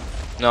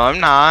 No, I'm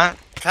not.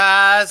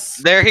 Kaz.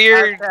 They're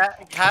here.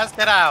 Kaz,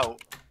 get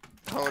out.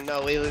 Oh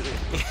no, we.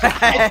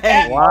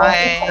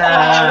 Why?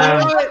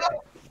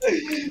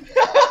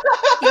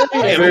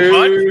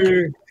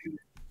 Boo.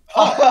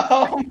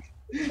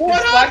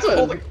 What happened?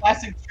 Pull the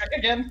classic trick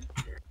again.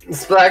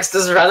 Splax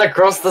just ran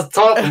across the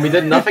top and we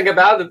did nothing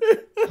about it.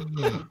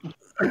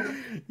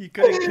 You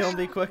couldn't kill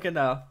me quick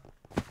enough.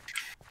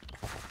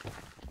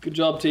 Good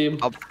job, team.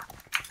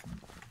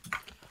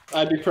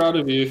 I'd be proud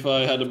of you if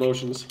I had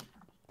emotions.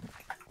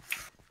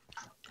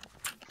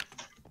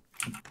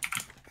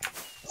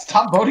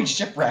 Stop voting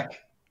shipwreck.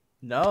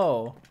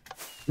 No.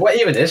 What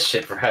even is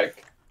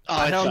shipwreck? Oh,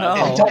 I don't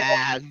it's know.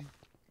 bad.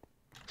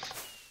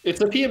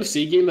 It's a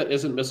PMC game that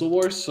isn't Missile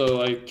Wars,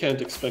 so I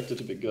can't expect it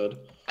to be good.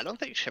 I don't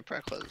think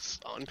Shipwreck was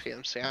on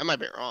PMC. I might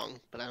be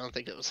wrong, but I don't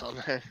think it was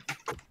on there.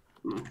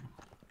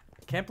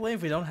 Can't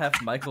believe we don't have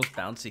Michael's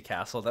Bouncy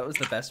Castle. That was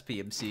the best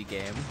PMC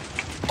game.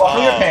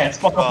 Buckle your Oh, pants.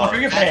 Buckle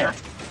God. your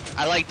pants.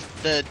 I liked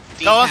the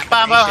Go on,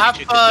 Spammo, have decapitation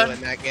you fun. could do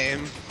in that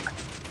game.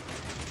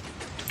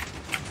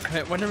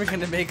 Wait, when are we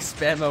gonna make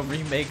Spammo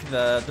remake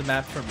the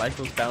map for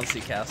Michael's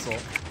Bouncy Castle?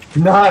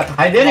 No,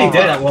 I nearly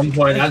did at one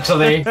point,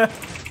 actually.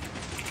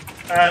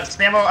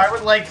 Spammo, I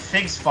would like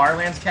Fig's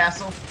Farlands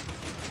Castle.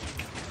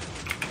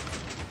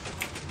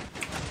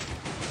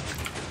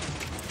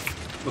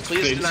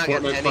 Please do not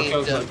get any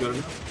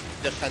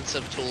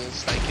defensive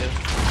tools, thank you.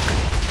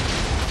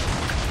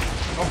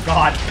 Oh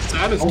god.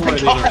 That is Oh my right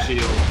in God. our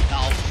shield.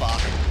 Oh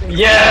fuck.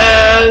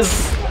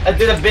 Yes! I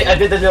did a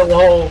little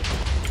hole.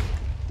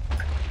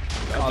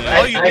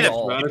 Oh, you that's did it.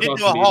 all. You did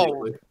do a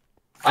hole.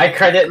 I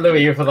credit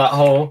Louis for that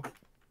hole.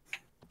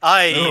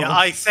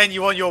 I sent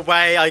you on your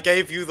way. I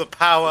gave you the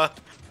power.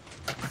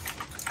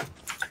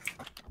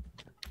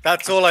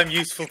 That's all I'm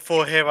useful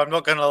for here. I'm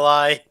not gonna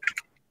lie.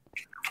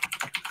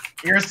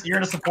 You're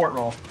in a support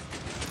role.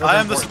 I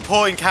am the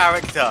supporting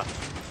character.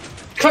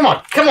 Come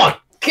on,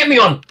 get me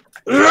on.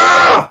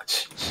 I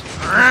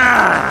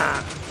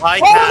Oh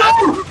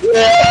can. no!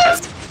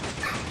 Yes!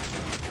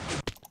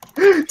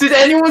 Did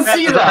anyone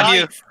see that?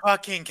 You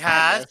fucking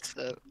cat.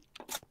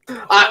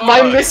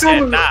 My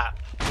missile. That.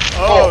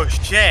 Oh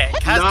shit!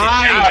 Kaz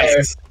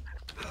Nice.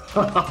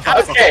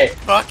 Kaz Okay.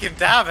 Fucking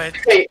damn it!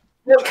 Okay,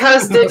 what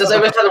Kaz did does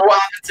every time what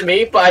happened to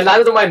me, but I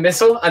landed on my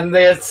missile and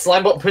the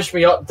slime bot pushed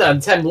me up 10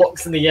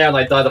 blocks in the air and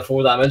I died of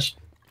full damage.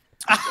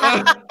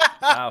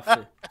 Wow,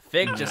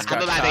 Fig just got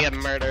I'm about to get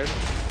chopped. murdered.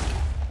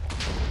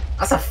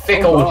 That's a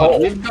thick Oh, old God,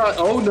 hole. we've got,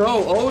 oh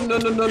no, oh no,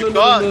 no, no, no,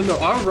 no, no, no,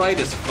 our right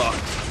is fucked.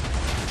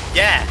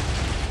 Yeah.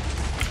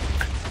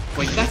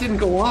 Wait, that didn't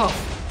go off.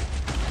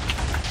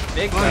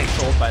 Fig got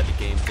trolled by the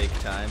game big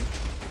time.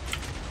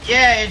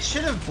 Yeah, it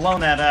should have blown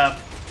that up.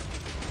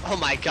 Oh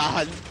my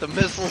god, the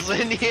missile's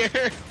in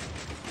here.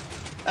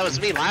 That was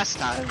me last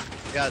time.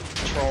 Got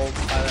trolled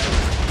by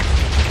that.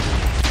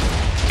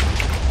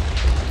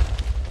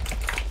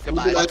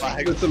 Goodbye,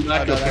 Spike. With some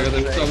backup there,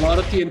 there's a lot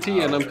of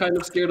TNT and I'm kind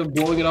of scared of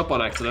blowing it up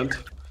on accident.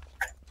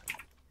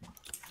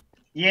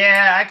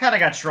 Yeah, I kind of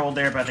got trolled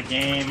there by the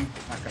game.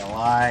 Not gonna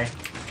lie.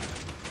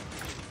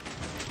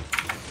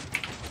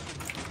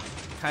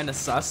 Kinda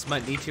sus,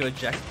 might need to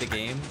eject the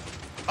game.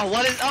 Oh,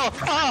 what is? Oh,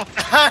 oh!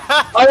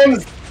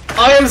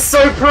 I am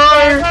so pro!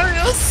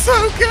 You're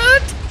so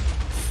good.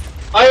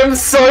 I am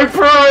so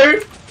pro!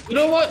 You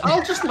know what?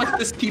 I'll just let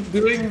this keep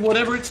doing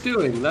whatever it's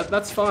doing.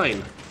 That's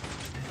fine.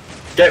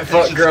 Get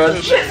fucked,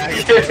 Grudge.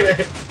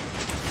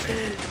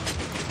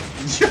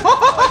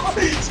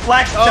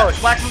 Splax, Oh,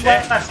 Splax to the shit.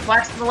 left,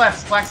 Splax to the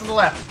left, Splax to the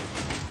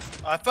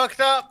left. I fucked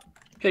up.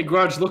 Hey,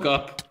 Grudge, look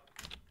up.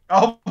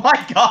 Oh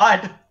my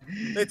god.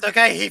 It's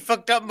okay. He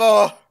fucked up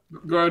more.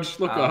 Grudge,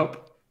 look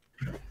up.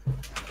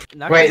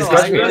 Not Wait, gonna is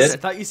lie, Grudge Gus, muted? I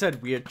thought you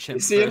said weird chimp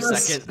You for see a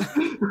this? second.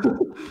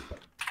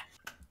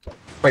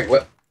 Wait,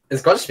 what?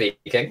 Is Grudge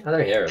speaking? I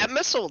don't hear him. That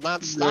missile not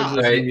Grudge stop.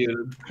 is Right.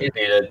 muted.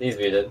 He's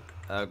muted.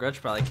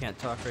 Grudge probably can't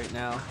talk right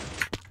now.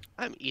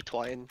 I'm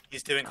E-twine.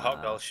 He's doing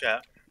hot girl shit.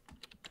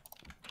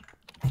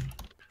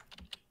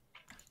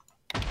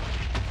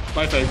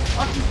 Bye, Faye.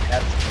 Fuck you,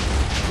 Cat.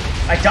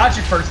 I dodged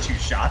your first two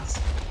shots.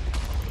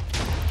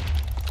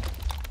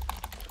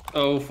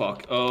 Oh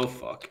fuck, oh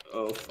fuck,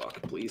 oh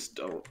fuck, please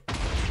don't.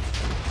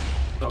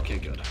 Okay,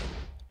 good.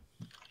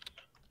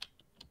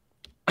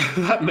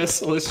 That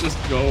missile is just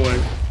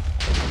going.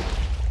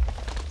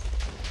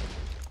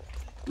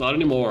 Not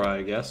anymore,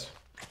 I guess.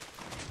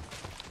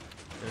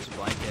 There's a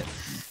blanket.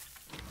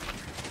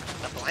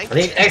 The I blanket.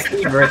 need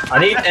XP. I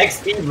need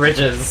XP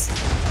bridges.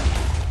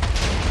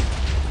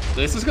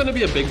 This is gonna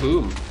be a big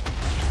boom.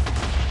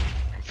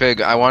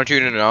 Fig, I want you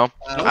to know,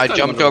 I kind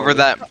jumped of over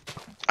annoying. that.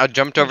 I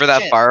jumped over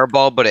that Shit.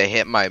 fireball, but it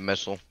hit my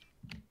missile.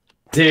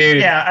 Dude.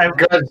 Yeah, I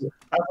Grudge, was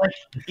like,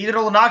 either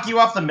it'll knock you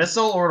off the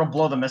missile or it'll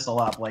blow the missile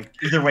up. Like,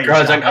 either way.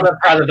 Grudge, you're I'm kind of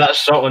proud of that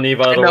shot on you,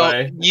 by the No,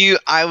 way.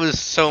 I was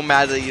so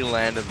mad that you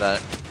landed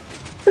that.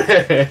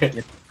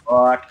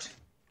 fucked.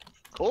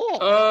 Cool.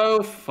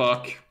 Oh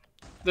fuck.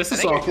 This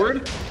is think you're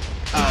awkward.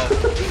 Oh.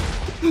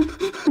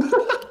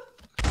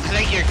 I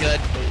think you're good.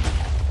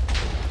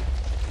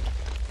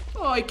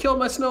 Oh, I killed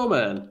my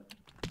snowman.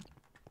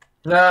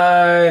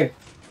 No.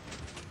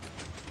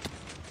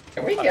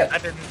 Can we get?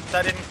 That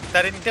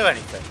didn't do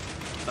anything.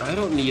 I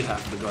don't need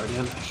half the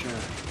guardian, sure.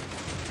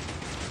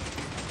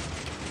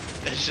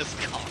 It's just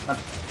gone.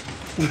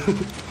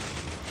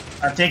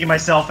 I'm taking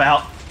myself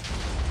out.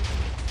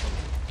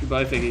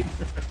 Goodbye, Figgy.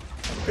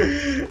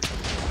 Do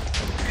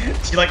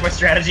you like my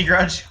strategy,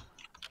 Grudge?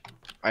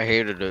 I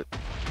hated it.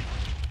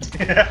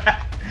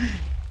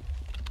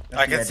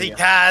 I can see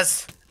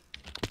Kaz.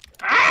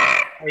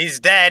 He's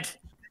dead.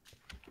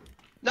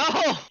 No!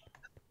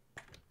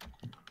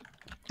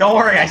 Don't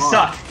worry, I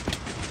suck.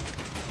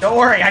 Don't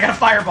worry, I got a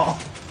fireball.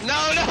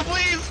 No, no,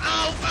 please!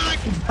 Oh, fuck!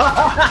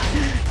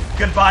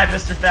 Goodbye,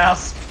 Mr.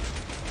 Faust.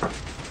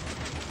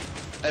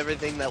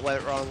 Everything that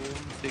went wrong.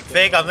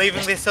 Fig, I'm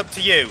leaving this up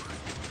to you.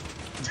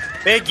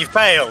 Fig, you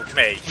failed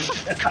me.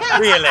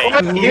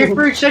 Really? You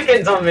threw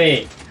chickens on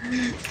me.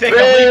 Think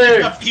I'm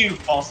leaving up to you,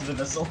 false to the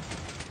missile.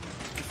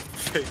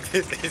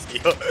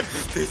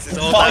 This is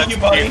all Fuck down you,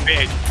 to buddy. you,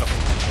 Fig.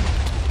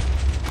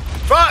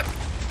 Fuck!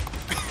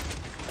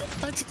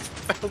 I just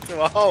fell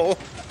to a hole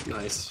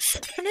Nice.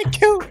 and it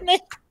killed me.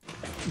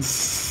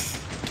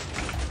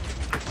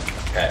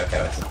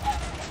 Okay.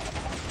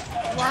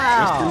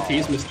 Wow. Rest in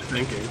peace, Mr.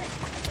 Thinking.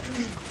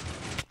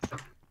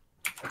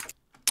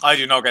 I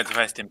do not get to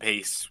rest in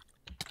peace.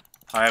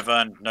 I have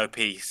earned no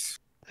peace.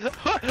 Hey,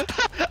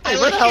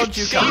 where the hell did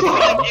you come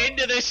from?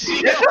 Into the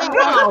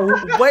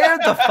shield. Where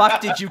the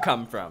fuck did you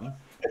come from?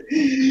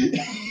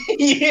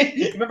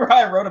 Remember how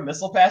I rode a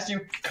missile past you?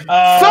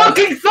 Fuck!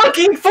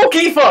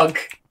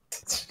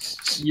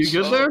 You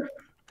good there?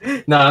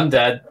 No, I'm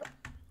dead.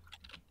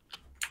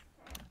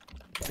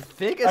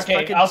 Fig is Okay,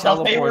 fucking I'll say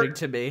teleporting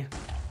to me.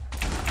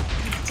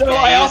 So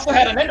Yeah, I you also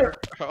had an ender.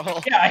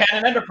 Pearl. Yeah, I had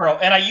an ender pearl,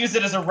 and I used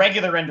it as a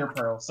regular ender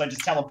pearl, so I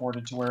just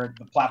teleported to where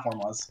the platform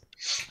was.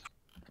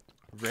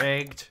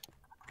 Rigged.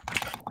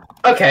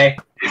 Okay.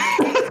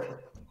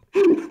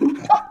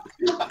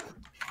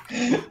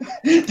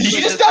 Did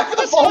you just die for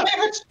the fall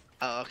damage?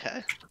 Oh,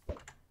 okay.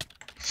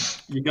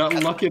 You got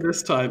lucky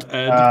this time,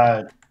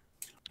 Ed.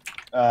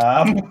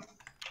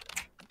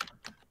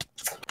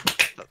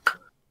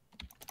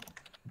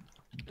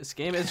 This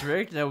game is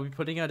rigged, and I will be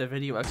putting out a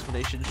video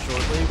explanation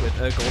shortly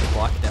with a gold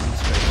block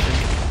demonstration.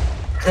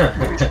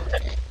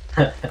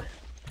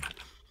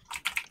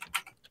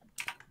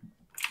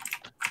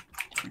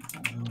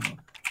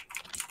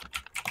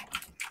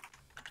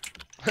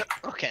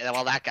 Okay,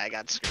 well that guy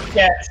got screwed.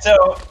 Yeah,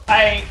 so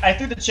I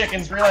threw the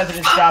chickens, realized I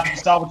didn't stop, you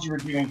saw what you were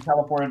doing,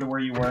 teleported to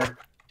where you were,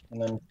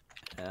 and then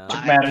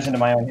took matters into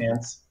my own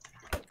hands.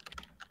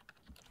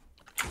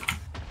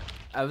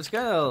 I was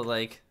gonna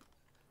like,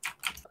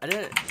 I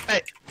didn't.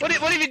 Hey, what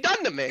have you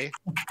done to me?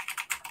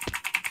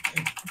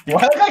 Do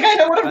I look like I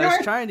know what I'm I was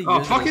doing? trying to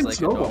use it as like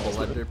a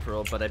normal ender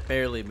pearl, but I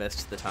barely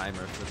missed the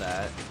timer for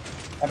that.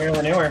 I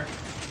barely knew her.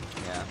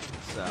 Yeah,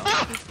 so.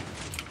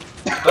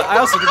 But I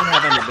also didn't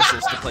have any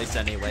missiles to place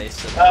anyway,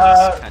 so that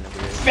was kind of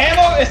weird.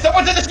 Spammo!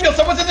 Someone's in the shield!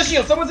 Someone's in the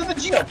shield! Someone's in the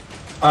shield!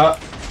 Oh,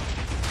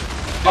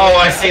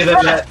 I see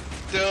that.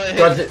 Do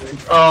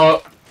it.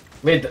 Oh,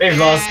 we've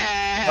lost.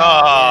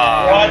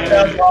 What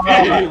the fuck?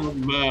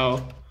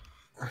 Wow.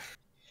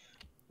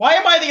 Why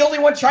am I the only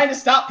one trying to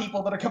stop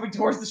people that are coming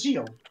towards the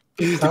shield?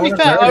 To be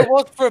fair, I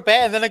walked for a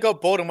bit and then I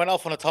got bored and went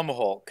off on a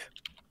tomahawk.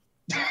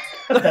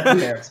 That's a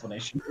fair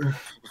explanation.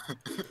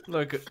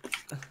 Look,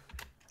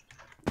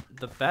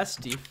 the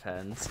best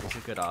defense is a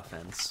good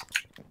offense.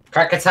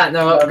 Crack attack,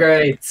 no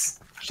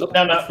upgrades.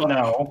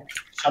 No.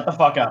 Shut the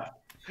fuck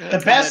up. The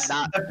best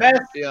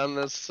Be on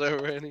this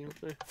server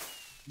anyway.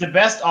 The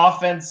best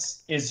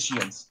offense is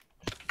shields.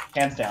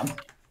 Hands down.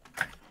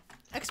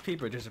 XP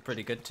bridges are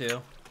pretty good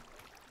too.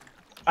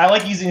 I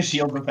like using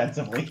shields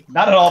offensively.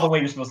 Not at all the way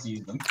you're supposed to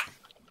use them.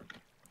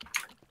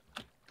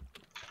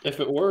 If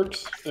it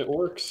works, it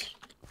works.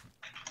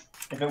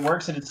 If it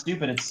works and it's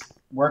stupid, it's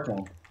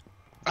working.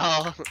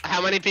 Oh,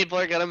 how many people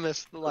are gonna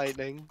miss the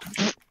lightning?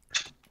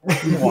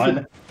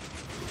 One.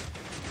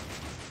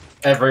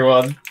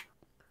 Everyone.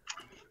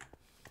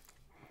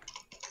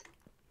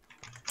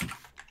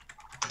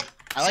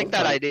 I like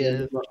that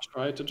idea. Not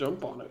try to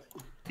jump on it.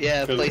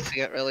 Yeah, placing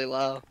it really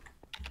low.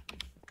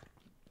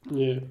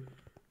 Yeah.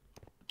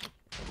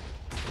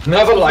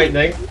 Another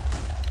lightning.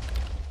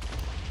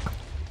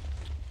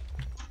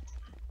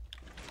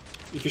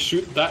 If you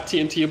shoot that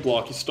TNT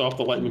block, you stop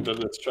the lightning dead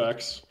in its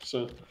tracks.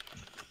 So.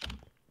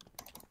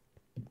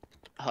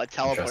 Oh, a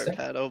teleport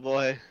pad, oh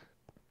boy.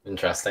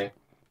 Interesting.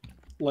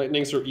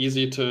 Lightnings are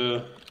easy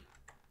to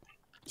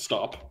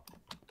stop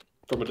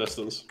from a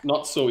distance.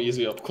 Not so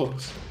easy up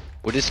close.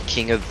 What is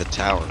King of the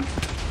Tower?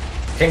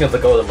 King of the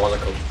Golden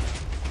Monocle.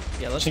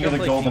 Yeah, let's King go of the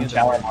play Golden King of the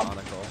Tower. Golden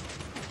Monocle.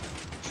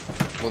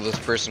 Well, this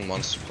person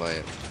wants to play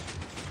it.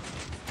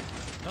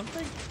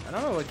 I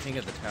don't know what King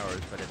of the Tower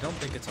is, but I don't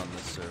think it's on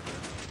this server.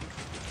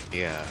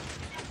 Yeah.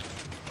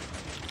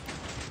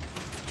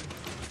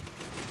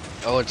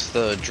 Oh, it's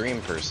the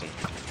dream person.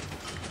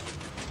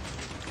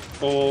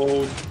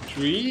 Oh,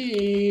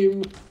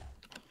 dream.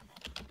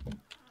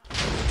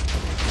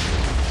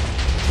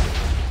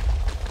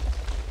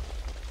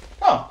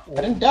 Oh, I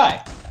didn't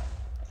die.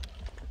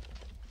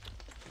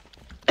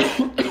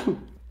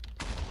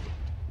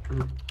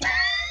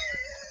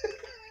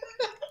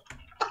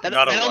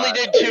 That only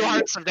did 2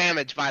 hearts of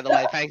damage, by the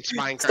way. Thanks,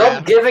 Minecraft.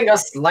 Stop giving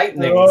us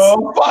lightnings.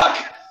 Oh,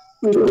 fuck!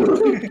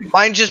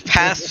 Mine just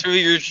passed through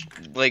your,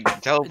 like,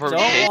 teleport.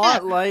 Don't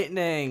want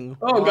lightning.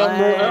 Oh, got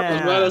more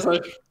arrows Wow. right as I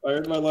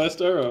fired my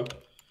last arrow.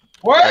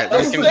 What? Alright,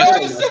 There's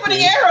so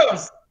many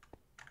arrows!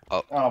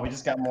 Oh. We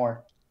just got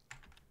more.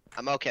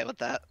 I'm okay with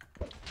that.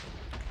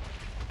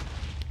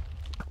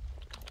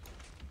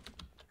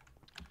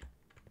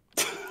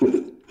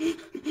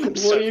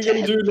 What are you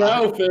gonna do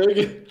now,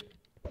 Fig?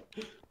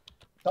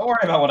 Don't worry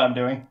about what I'm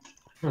doing.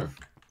 Oh,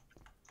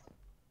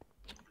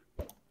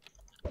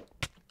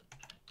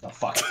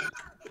 fuck.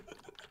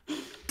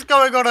 What's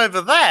going on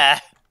over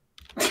there?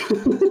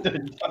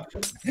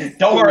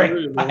 Don't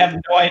worry, I have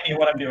no idea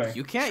what I'm doing.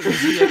 You can't use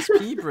the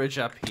XP bridge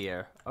up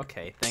here.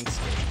 Okay, thanks,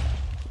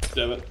 Gabe.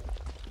 Damn it.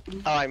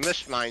 Oh, I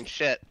missed mine.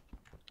 Shit.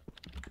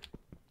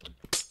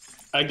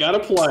 I got a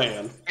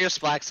plan. Here's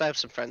Splax. I have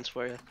some friends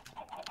for you.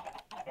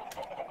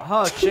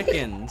 Oh,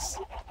 chickens.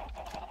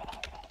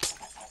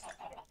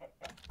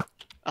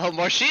 Oh,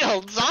 more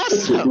shields!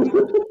 Awesome!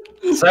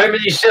 So many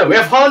shields. We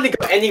have hardly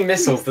got any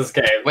missiles this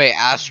game. Wait,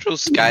 Astral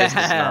Skies is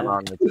not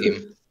on the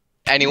team.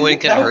 Anyone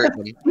can hurt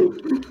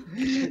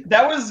them.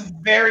 That was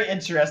very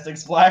interesting,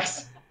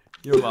 Splax.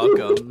 You're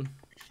welcome.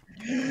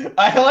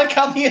 I like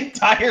how the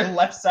entire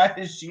left side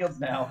is shields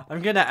now.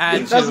 I'm gonna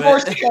add That's to more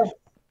it. shields.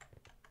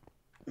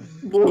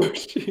 More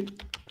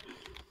shield.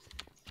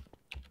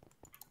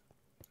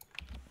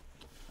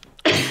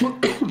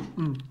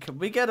 Can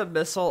we get a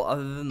missile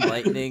other than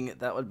lightning?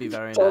 That would be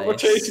very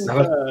Teleportation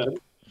nice. pad.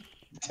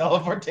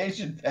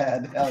 Teleportation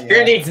pad. Hell Who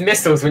yeah. needs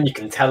missiles when you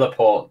can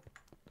teleport?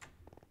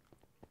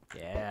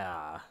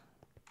 Yeah.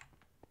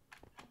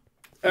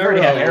 You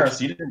already have Arrow. arrows,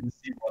 so you didn't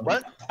receive one.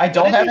 What? I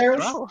don't have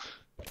arrows? Oh.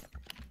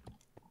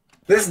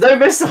 There's no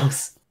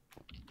missiles.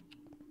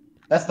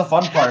 That's the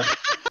fun part.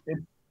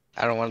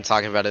 I don't want to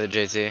talk about it,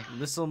 JT.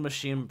 Missile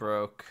machine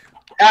broke.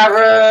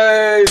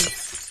 Arrows.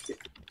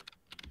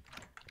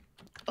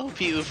 OP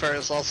Ufer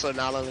is also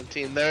not on the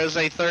team. There is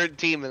a third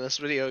team in this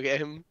video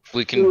game.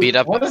 We can beat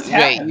up. What is Wait,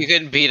 happening? you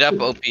can beat up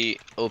OP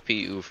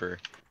Ufer.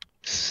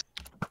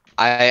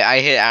 I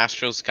hit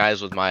Astral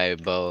Skies with my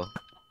bow.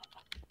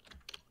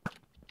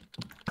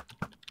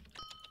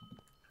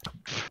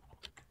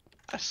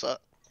 I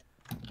suck.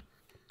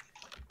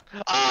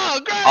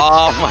 Oh, great!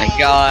 Oh my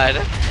god.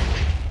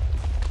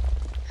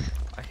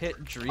 I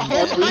hit Dream.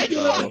 Oh my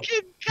Bow.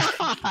 fucking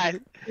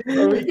god!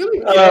 Are we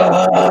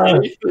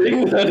gonna get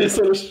anything that is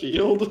on a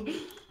shield?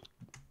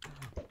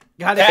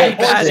 Gotta Hey, keep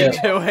adding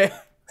yeah. to it.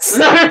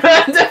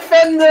 Snowman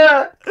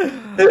Defender.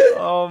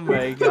 Oh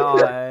my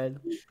god.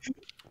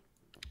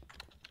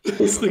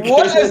 It's the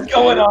What game. is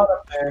going on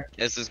up there?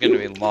 This is gonna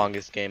be the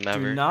longest game Do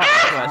ever. not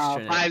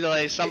question it.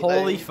 Finally, something.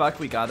 Holy fuck,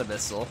 we got a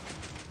missile.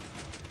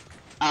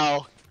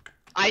 Oh.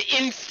 I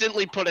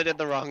instantly put it in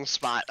the wrong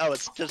spot. Oh,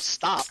 it's just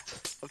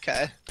stopped.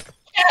 Okay.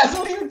 Yes,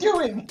 what are you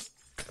doing?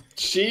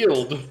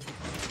 Shield.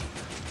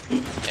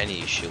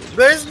 Any shield.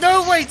 There's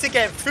no way to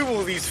get through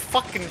all these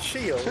fucking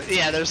shields.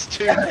 Yeah, there's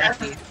two. Yeah,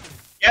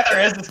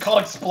 there is. It's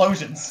called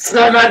explosions.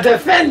 Snowman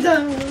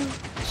Defender.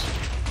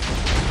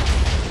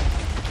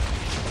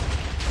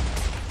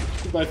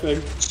 My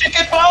thing.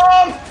 Chicken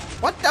bomb!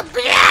 What the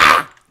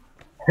beer?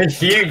 A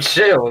huge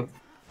shield.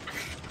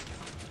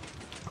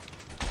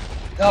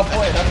 Oh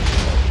boy,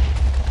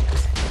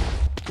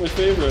 My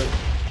favorite.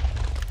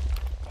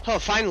 Oh,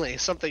 finally,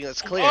 something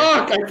that's clear.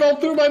 Fuck! I fell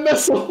through my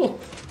missile.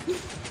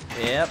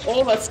 Yep.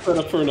 All that set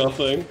up for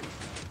nothing.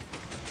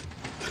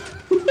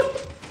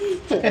 Oh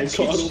my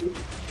god.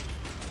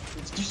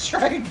 just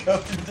try and go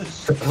through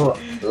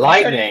this.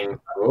 Lightning.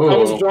 I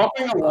was Ooh.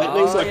 dropping a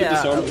lightning so I could yeah,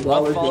 disarm I it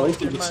while we're love going falling to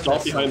through just my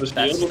stop behind the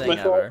missile. shield with Best thing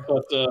myself, ever.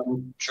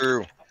 but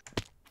True.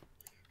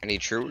 Any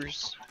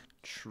truers?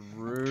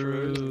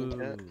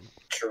 True.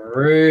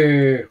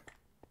 True.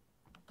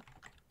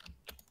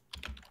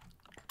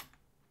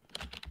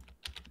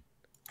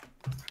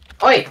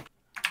 Oi!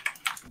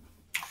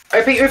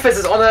 OP Ufus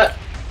is on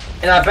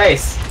in our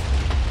base.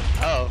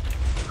 Oh.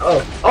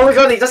 Oh my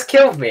god, he just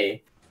killed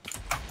me.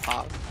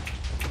 Oh.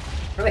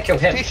 I'm gonna kill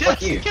him. He Fuck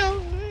just you.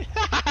 killed me.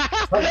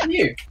 Fuck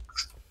you.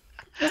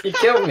 You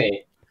killed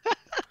me.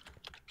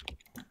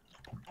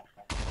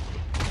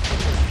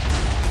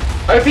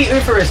 OP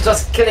Ufer is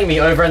just killing me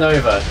over and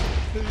over.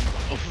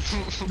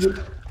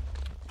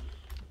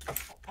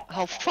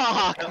 Oh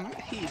fuck!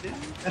 He did.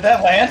 Did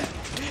that land?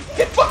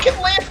 It fucking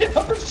landed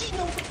on the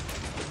shield!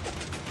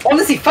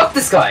 Honestly, fuck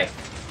this guy.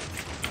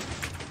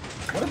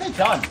 What have they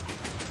done?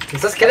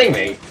 He's just killing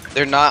me.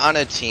 They're not on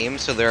a team,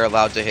 so they're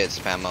allowed to hit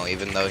Spammo,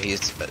 even though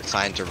he's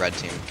assigned to red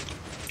team.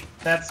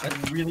 That's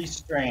really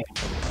strange.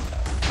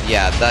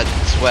 Yeah, that's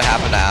what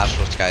happened to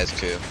Astral Skies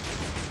too.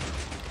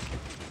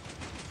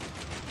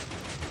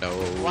 No.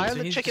 Why So are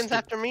the he's chickens just a-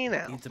 after me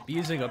now? He's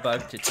abusing a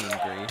bug to team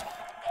grief.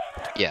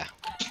 Yeah.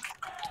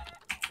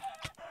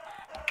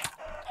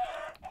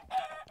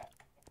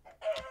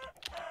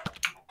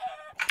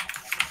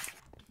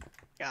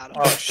 Got him.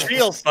 Oh,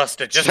 shield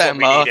buster, just what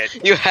we Spammo,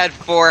 needed. you had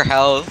 4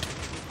 health.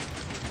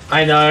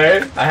 I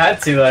know. I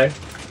had to though.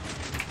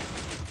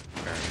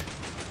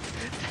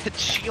 That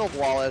shield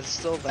wall is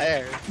still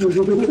there.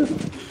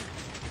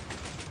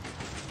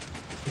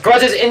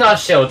 Grudge is in our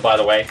shield, by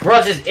the way.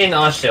 Grudge is in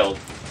our shield.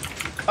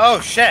 Oh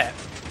shit.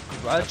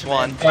 Grudge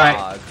one. Man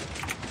Right.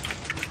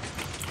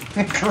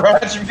 Pog.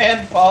 Grudge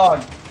Man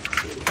Pog.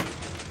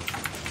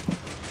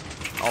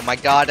 Oh my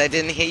god, I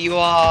didn't hit you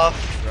off.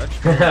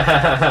 Grudge Man.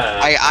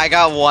 I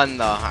got 1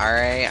 though,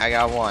 alright? I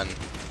got 1.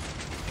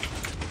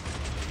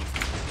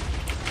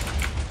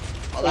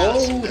 Oh, that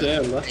was oh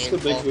damn, that's the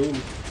big painful.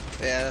 boom.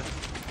 Yeah.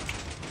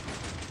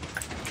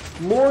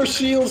 More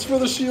shields for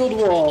the shield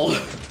wall.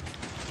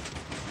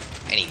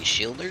 Any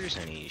shielders?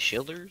 Any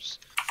shielders?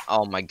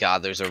 Oh my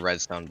god, there's a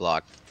redstone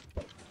block.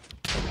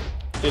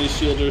 Any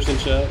shielders in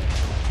chat?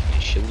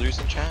 Any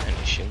shielders in chat? Any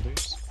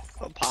shielders?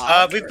 Oh,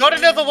 Pog. We've got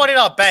another one in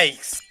our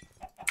base.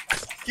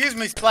 Excuse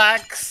me,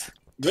 Splax.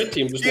 Red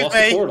team just Excuse lost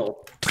me. the portal.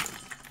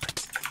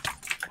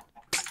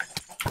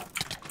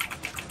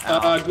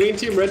 Green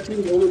team, red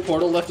team, the only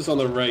portal left is on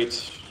the right.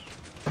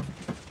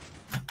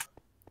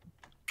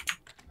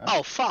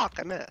 Oh fuck!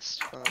 I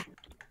missed.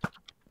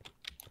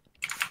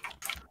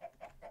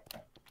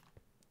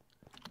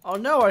 Oh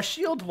no, a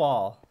shield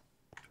wall.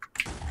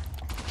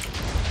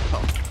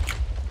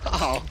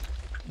 Oh.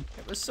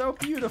 It was so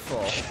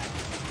beautiful.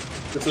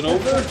 Is it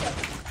over?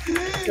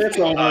 It's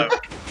over.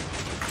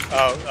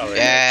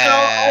 Yeah. So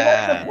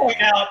I want to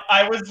point out,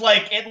 I was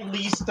like at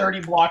least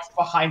 30 blocks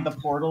behind the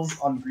portals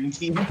on green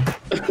team.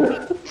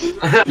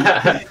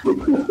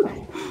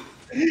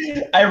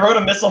 I rode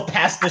a missile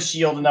past the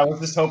shield, and I was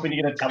just hoping to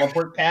get a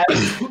teleport pad.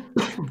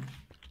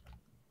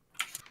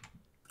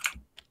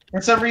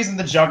 For some reason,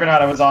 the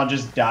juggernaut I was on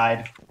just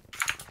died.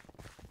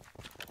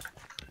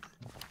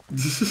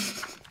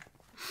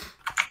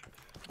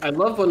 I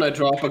love when I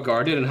drop a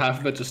guardian and half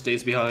of it just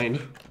stays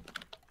behind.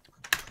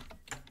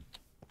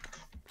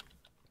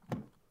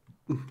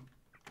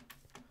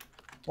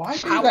 Why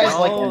do you guys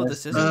like Oh,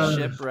 this is a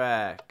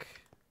shipwreck.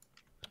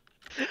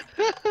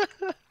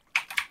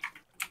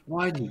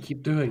 Why do you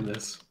keep doing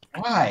this?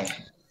 Why?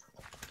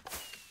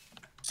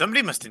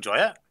 Somebody must enjoy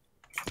it.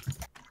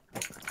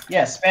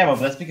 Yeah, Spammo, but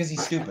that's because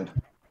he's stupid.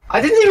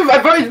 I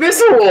voted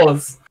Missile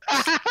Wars!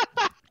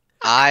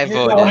 I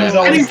You're the one who's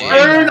voted. And he's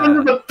always thrown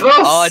under the bus!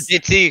 Oh,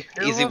 DT.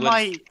 Who Easy am win.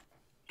 I?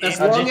 As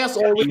long as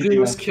all we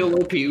do is kill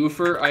OP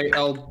Oofer,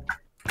 I'll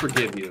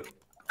forgive you.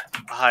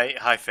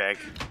 Hi, Fig.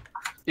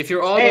 If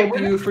you're on Hey, OP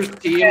Oofer's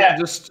team, yeah.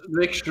 just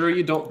make sure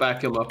you don't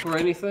back him up or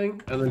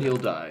anything, and then he'll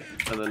die.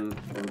 And then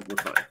we're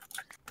fine.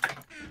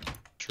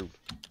 True.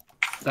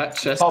 That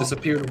chest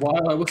disappeared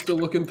while I was still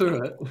looking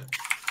through it.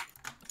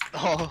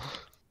 Oh.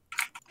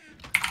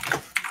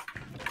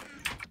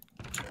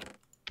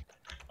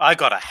 I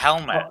got a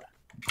helmet.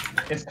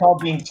 It's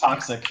called being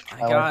toxic. I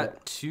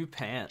got 2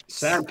 pants.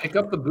 Sam, pick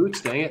up the boots,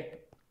 dang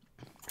it.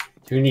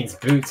 Who needs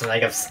boots when I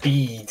got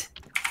speed?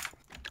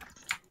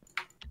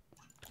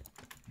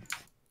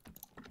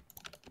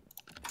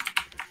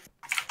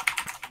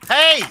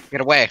 Hey!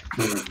 Get away.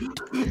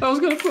 I was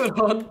gonna put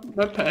on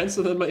my pants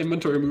and then my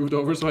inventory moved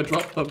over, so I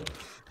dropped them.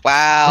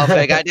 Wow,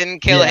 Big, I didn't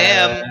kill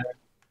Yeah. him.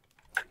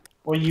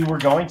 Well, you were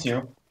going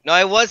to. No,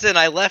 I wasn't.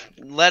 I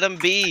let him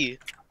be.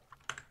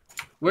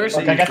 Where's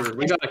Look, I got- Oofer?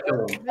 We gotta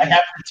kill him. I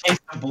have the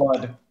taste of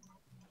blood.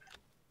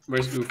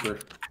 Where's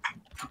Oofer?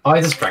 Oh,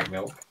 I just drank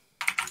milk.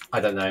 I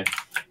don't know.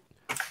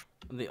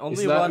 I'm the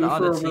only that one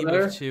on a Oofer over team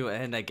there? of 2,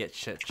 and I get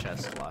shit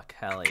chest luck.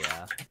 Hell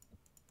yeah.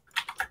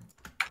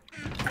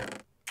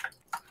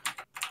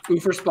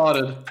 Oofer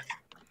spotted.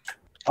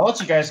 I'll let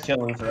you guys kill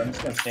Luther. I'm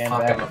just gonna stand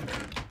Fuck back. him up.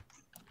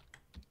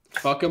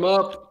 Fuck him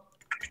up.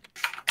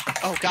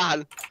 Oh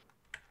god.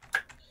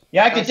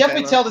 Yeah, I can Okay,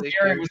 definitely tell let's this see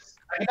area here. was.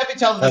 I can definitely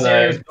tell that this Hello.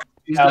 area was.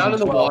 He's down in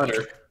the 2012.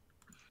 water.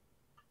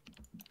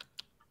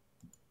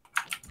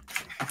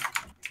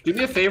 Do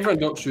me a favor and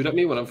don't shoot at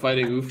me when I'm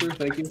fighting Oofer,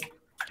 thank you.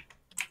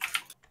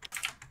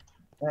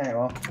 Alright,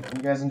 well,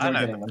 you guys enjoy I know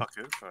getting the them. fuck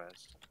who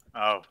first.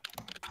 Oh.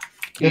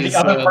 You're the He's,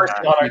 other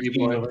person on our baby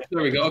team. boy. Louis.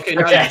 There we go. Okay,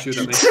 now Okay. you can shoot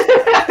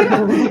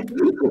at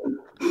me.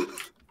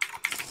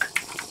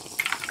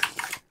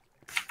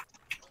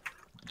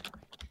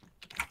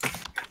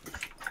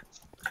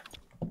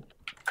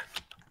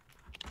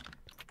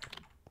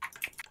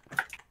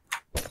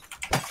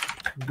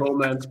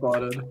 Bowman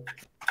spotted.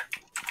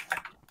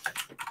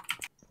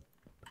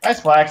 Nice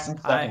flax. I'm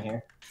stuck Hi. in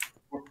here.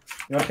 You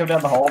wanna come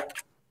down the hole?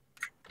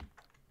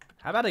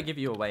 How about I give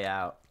you a way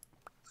out?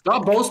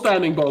 Stop bow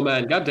spamming,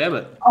 Bowman. God damn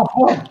it. Oh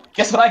boy!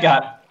 Guess what I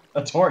got?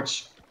 A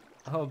torch.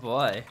 Oh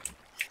boy.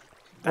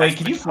 Wait,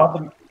 can you flood the?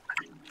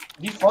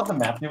 Can you flood the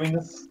map doing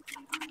this?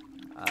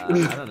 I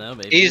don't know,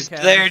 maybe He's you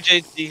can. there,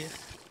 JT.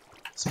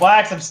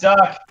 Splax, I'm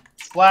stuck.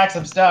 Splax,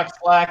 I'm stuck.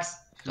 Splax.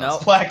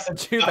 Nope. Splax, I'm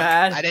Too stuck.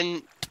 bad. I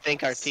didn't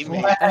think our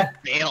teammate Splax.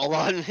 bailed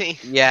on me.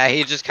 Yeah,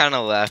 he just kind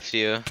of left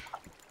you.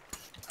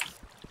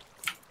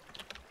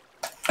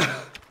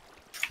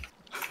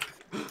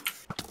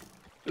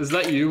 Is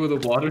that you with a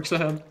water,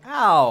 Sam?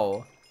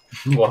 Ow.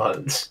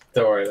 What?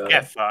 Don't worry about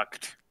Get it.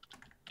 fucked.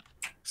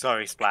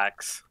 Sorry,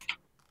 Splax.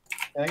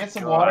 Can I get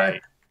some You're water?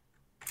 alright.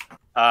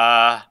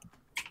 I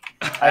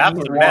have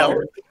need the water.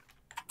 milk.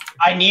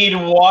 I need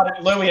water,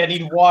 Louis. I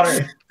need water.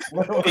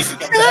 Louis, come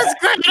That's back.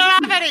 great! I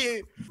don't have any!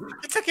 You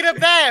took it up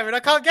there and I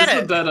can't get It's a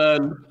it! dead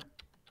end.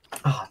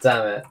 Oh,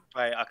 damn it.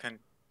 Wait, I can...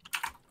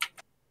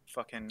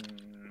 Fucking...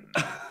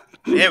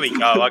 Here we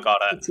go, I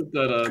got it. It's a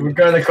dead We're end.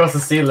 going across the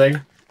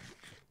ceiling.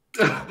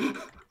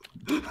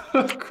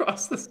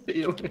 Across the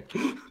ceiling.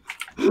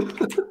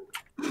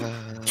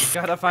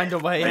 Gotta find a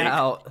way Wait.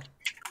 out.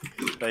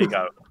 There you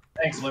go.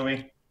 Thanks,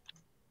 Louis.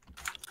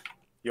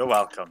 You're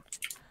welcome.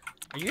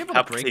 Are you able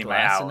Help to break team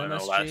glass in out and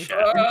all that MSG? shit.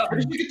 Where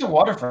did you get the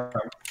water from?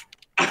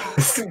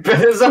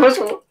 There's so much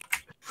more.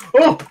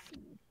 Oh!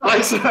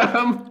 Hi,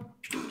 Sam.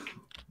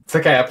 It's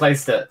okay, I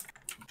placed it.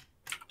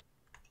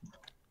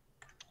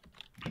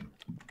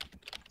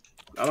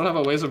 I don't have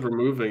a ways of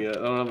removing it.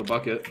 I don't have a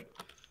bucket.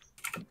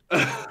 I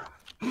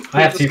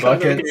have 2 It's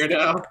kind of buckets. Here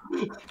now.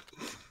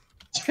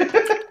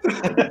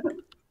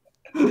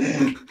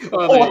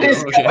 Oh, What there you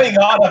is go. Okay. going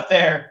on up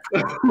there?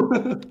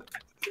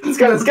 Let's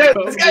go, let's go,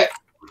 let's go!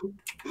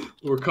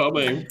 We're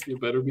coming. You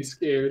better be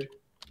scared.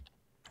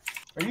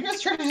 Are you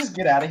guys trying to just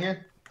get out of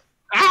here?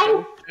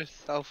 Ow!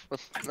 Yourself.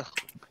 No.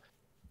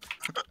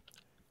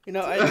 You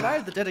know, I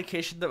admire the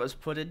dedication that was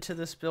put into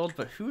this build,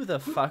 but who the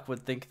fuck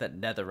would think that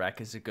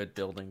netherrack is a good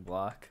building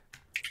block?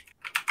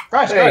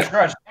 Grudge.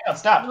 Hang on,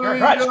 stop.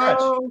 Grudge.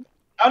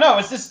 Oh no,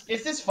 it's this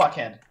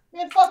fuckhead.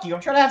 Man, fuck you.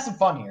 I'm trying to have some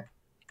fun here.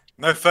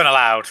 No fun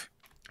allowed.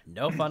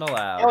 No fun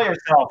allowed. Kill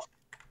yourself.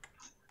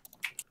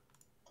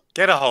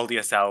 Get a hold of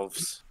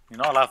yourselves. You're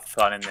not allowed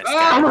fun in this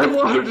Ah, game. my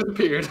water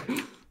disappeared.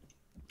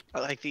 I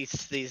like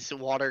these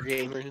water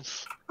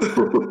gamers.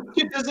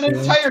 Dude, there's an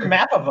entire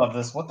map above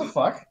this. What the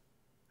fuck?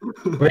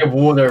 We're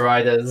water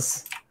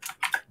riders.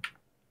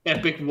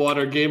 Epic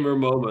water gamer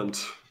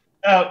moment.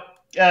 Oh,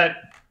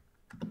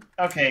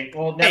 okay.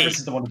 Well, Neverus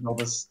is the one who built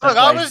this. Look, That's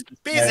I why was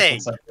he's-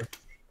 busy.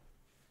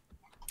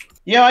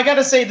 You know, I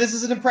gotta say, this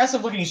is an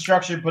impressive looking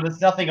structure, but it's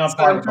nothing on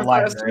par with the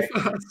library.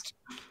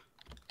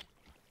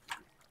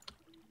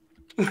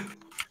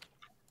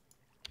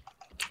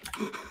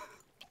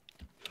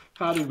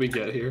 How did we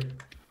get here?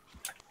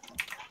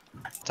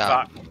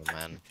 Stop,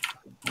 man.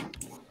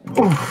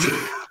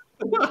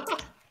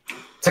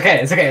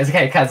 It's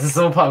okay, Kaz. This is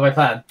all part of my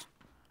plan.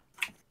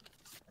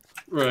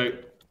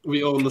 Right.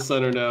 We own the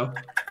center now.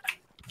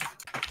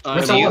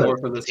 What's Do the you, water? more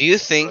for this. do you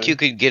think you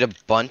could get a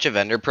bunch of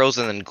ender pearls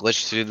and then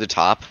glitch through the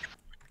top?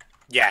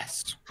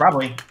 Yes.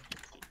 Probably.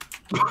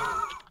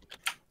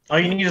 All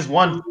you need is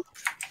one.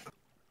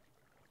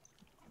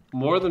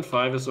 More than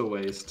 5 is a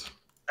waste.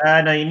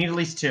 No, you need at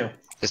least 2.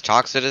 Is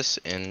Toxidus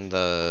in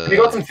the... Have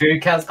you got some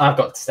food, Kaz? I've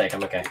got steak.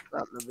 I'm okay.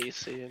 Not in the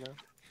BC, you know.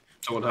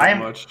 Don't I have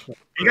am- much. Are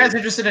you guys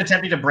interested in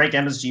attempting to break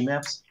MSG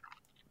maps?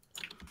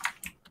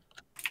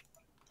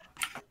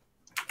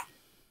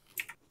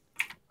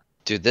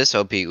 Dude, this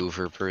OP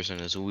Oofer person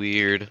is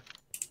weird.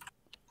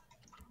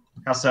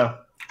 How so?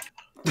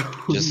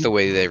 Just the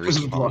way they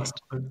respond.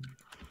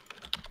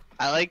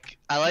 I like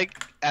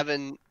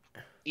Evan,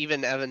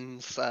 even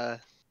Evan's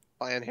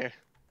plan here.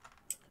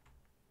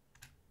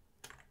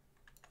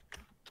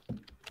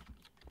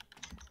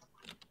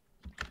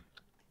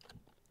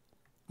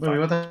 Wait,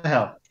 what the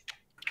hell?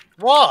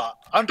 What?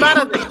 I'm bad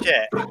at this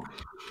shit.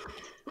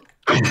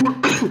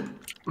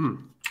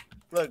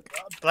 Look,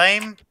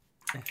 blame.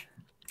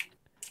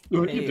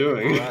 What are you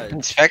doing?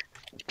 Grudge. Check.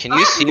 Can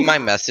you see my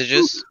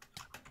messages?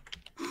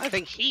 I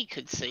think he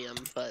could see him,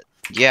 but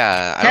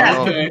Yeah, I Cat,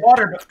 don't know. the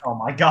water. Oh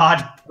my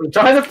god. I'm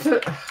trying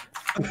to.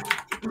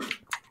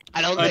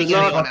 I don't I think did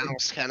not- anyone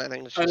else can. I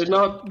think it's I just did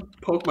not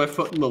poke my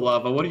foot in the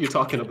lava. What are you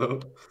talking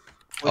about?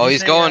 Oh, What'd you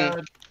he's say,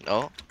 going.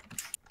 Oh,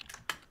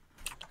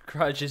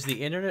 Grudge, is the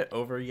internet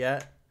over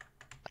yet?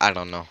 I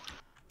don't know.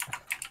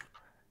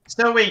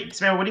 So wait,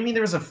 Span, what do you mean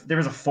there was a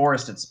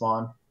forest at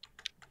spawn?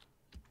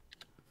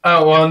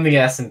 Oh, well, on the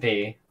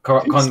S&P.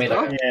 Con made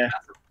Stop. it. Yeah.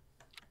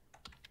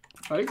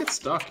 How do you get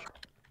stuck?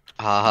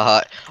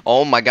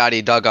 Oh my god,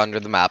 he dug under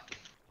the map.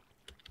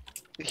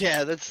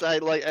 yeah. That's I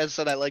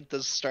said I like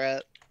this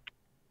strat.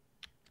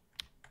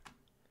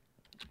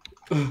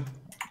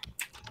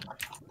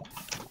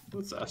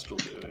 What's Astral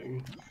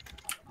doing?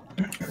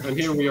 And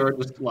here we are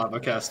just lava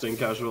casting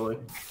casually.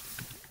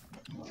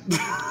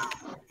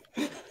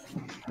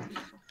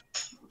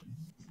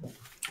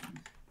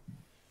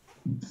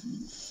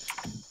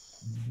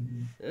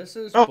 This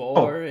is Oh.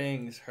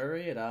 boring.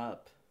 Hurry it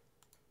up.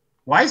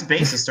 Wise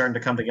base is starting to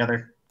come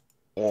together.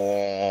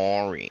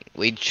 Boring.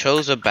 We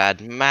chose a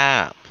bad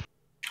map.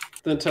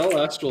 Then tell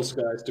Astral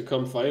Skies to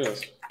come fight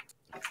us.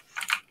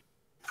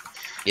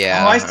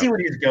 Yeah. Oh, I see what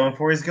he's going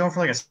for. He's going for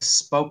like a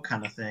spoke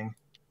kind of thing.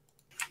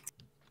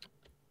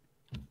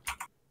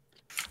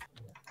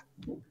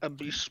 A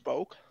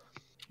bespoke.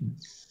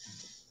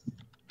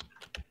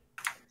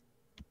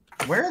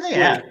 Where are they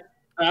at?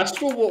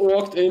 Astral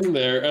walked in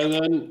there, and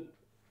then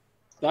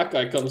that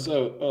guy comes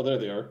out. Oh, there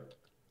they are.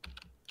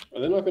 Are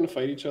they not going to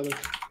fight each other?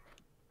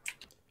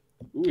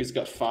 Ooh, he's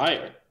got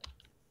fire.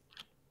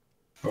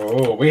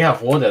 Oh, we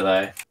have water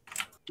though.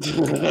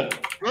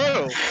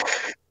 Bro,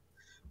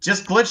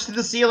 Just glitched to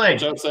the ceiling.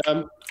 Watch out,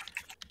 Sam.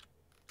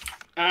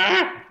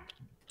 Ah!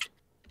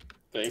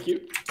 Thank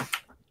you.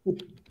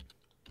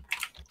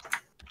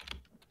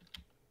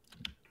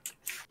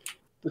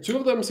 The two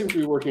of them seem to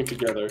be working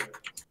together.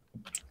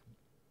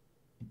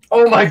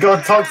 Oh my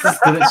god, Toxis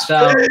did its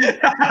shell.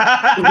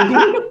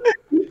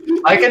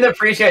 I can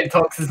appreciate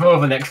Toxis more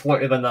of an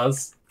exploiter than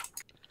us.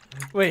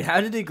 Wait, how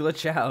did he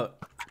glitch out?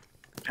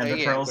 Ender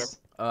Yeah, pearls.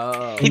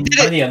 Oh. He did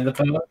Only it. Ender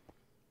Pearl.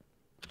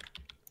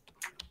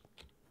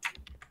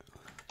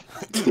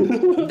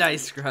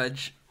 Nice,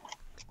 Grudge.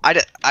 I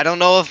don't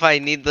know if I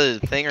need the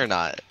thing or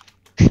not.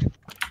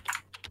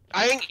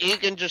 I think he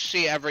can just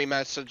see every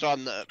message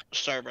on the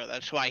server.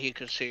 That's why he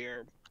could see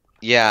your.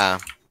 Yeah.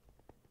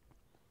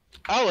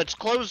 Oh, it's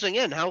closing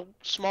in. How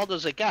small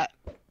does it get?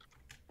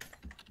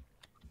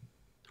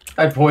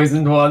 I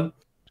poisoned one.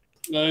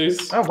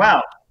 Nice. Oh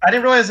wow. I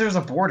didn't realize there was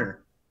a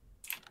border.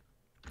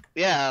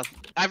 Yeah,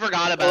 I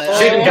forgot about Oh.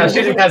 Shoot him, it. Kaz,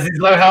 shoot him, Kaz, he's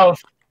low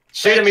health.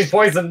 Shoot him, he's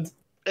poisoned.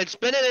 It's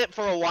been in it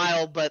for a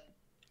while, but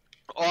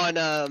on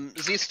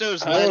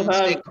Zisto's I don't lens,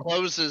 have it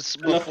closes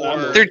enough before.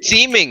 ammo. They're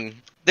teaming.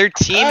 They're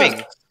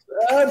teaming.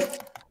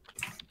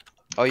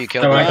 Oh, you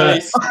killed me.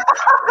 Nice.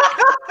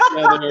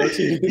 Yeah, they're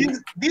teaming.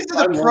 These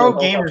are the pro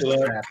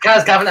gamers.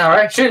 Guys, got an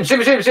arrow. Shoot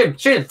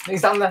him.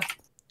 He's down there.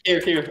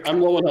 Here.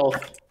 I'm low on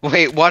health.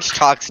 Wait, watch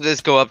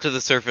Toxidus go up to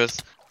the surface.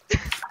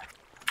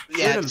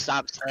 Yeah, it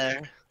stops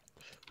there.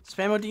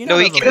 Spammo, do you No,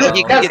 know he the can- bow?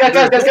 he Guys,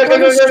 What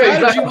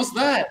strategy go. was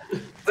that?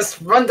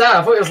 Just run down.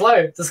 I thought it was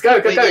low. Just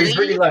go. Wait, He's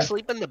really low.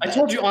 sleep in the I bed?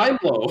 told you I'm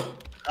low.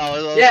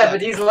 Oh, Yeah,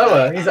 but he's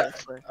lower. He's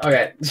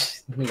okay.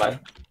 Never mind.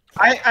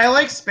 I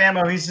like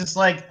Spammo. He's just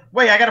like,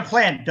 wait, I got a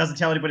plan. Doesn't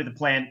tell anybody the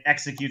plan,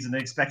 executes, and then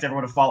expects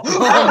everyone to follow. Oh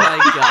my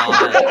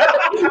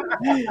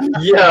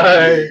god.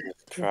 Yo.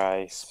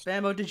 Christ.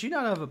 Spammo, did you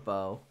not have a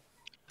bow?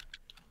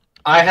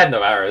 I had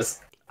no arrows.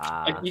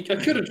 Ah. I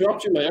could have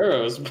dropped you my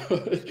arrows,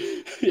 but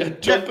yeah,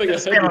 jumping ahead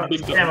Spammo, would be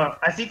dumb. Spammo,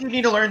 I think you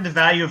need to learn the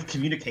value of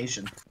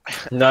communication.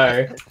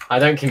 No, I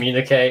don't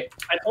communicate.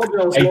 I told you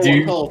I was I low do.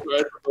 on health,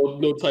 right? So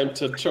no time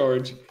to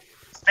charge.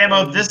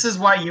 Spammo, this is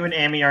why you and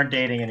Amy aren't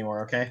dating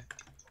anymore, okay?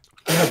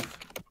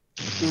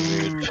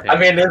 I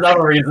mean, there's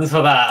other reasons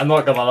for that. I'm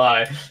not gonna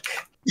lie.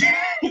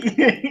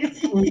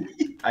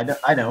 I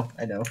know.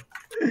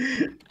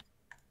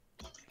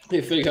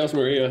 Hey, Fig, how's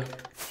Maria?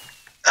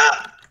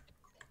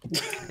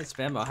 Hey,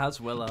 Spammo,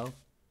 how's Willow?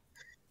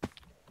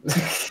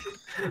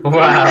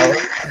 Wow.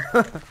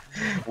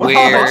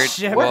 Weird.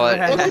 shit, What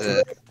man. is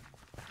it?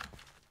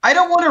 I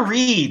don't want to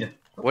read.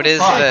 What is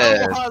Fuck.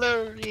 this?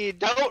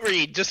 Don't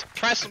read. Just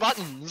press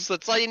buttons.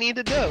 That's all you need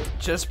to do.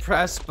 Just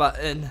press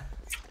button.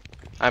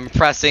 I'm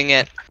pressing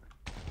it.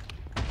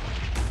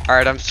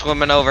 Alright, I'm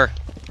swimming over.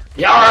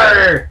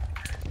 Yar!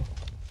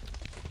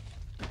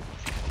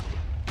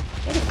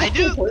 I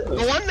do.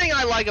 The one thing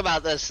I like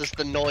about this is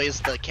the noise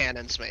the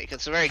cannons make.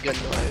 It's a very good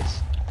noise.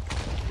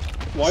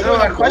 Why So, do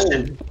I a have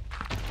question. gold?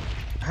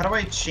 How do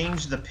I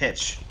change the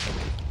pitch?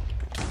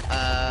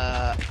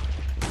 I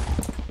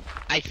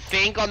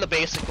think on the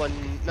basic one,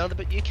 no,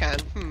 but you can.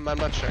 I'm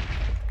not sure.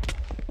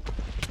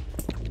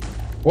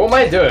 What am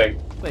I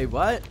doing? Wait,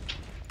 what?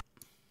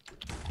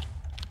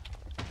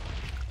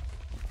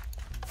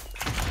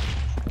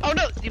 Oh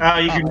no! You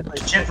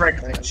can shift right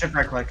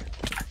click.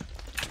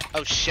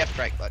 Oh, shift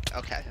right click.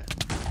 Okay.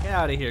 Get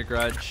out of here,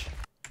 Grudge.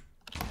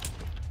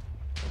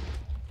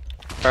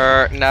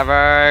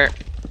 Never.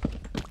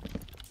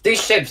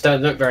 These ships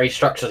don't look very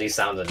structurally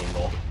sound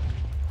anymore.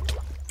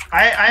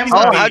 I am.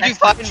 Oh, how'd you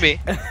find me?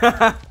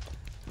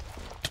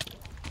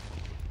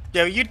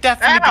 Yo, you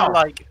definitely Ow! be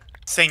like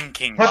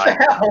sinking. What Like,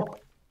 the hell?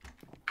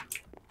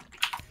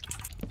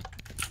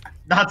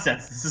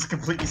 Nonsense. This is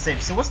completely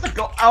safe. So what's the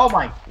goal? Oh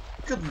my,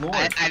 good lord.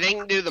 I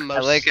didn't do the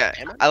most.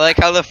 I like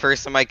how the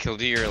first time I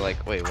killed you, you're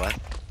like, wait, what?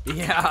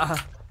 Yeah.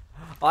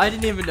 Well, I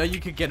didn't even know you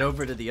could get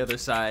over to the other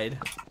side.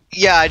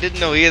 Yeah, I didn't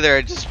know either.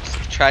 I just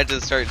tried to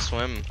start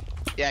swim.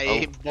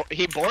 Yeah,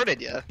 he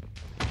boarded you.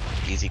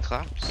 Easy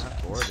claps.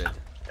 Boarded.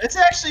 This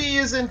actually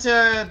isn't.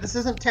 This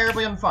isn't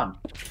terribly unfun.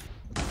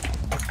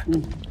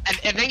 I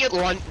think it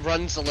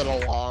runs a little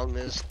long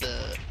is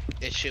the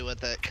issue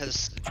with it,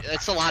 because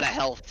it's a lot of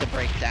health to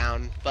break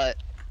down, but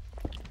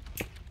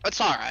it's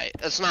alright.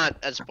 It's not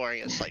as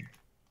boring as, like...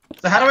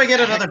 So how do I get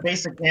another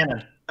basic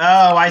cannon?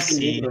 Oh, I You can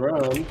see. move it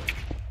around.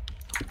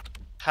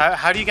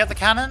 how do you get the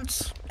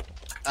cannons?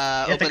 You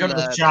have to open go to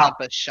the shop.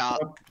 compass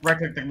shop.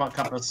 Right-click the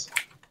compass.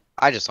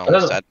 I just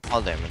almost had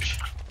all damage.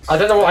 I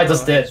don't know what I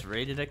just did. Just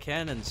raided a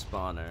cannon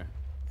spawner.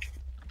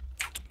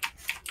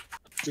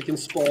 We can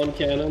spawn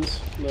cannons.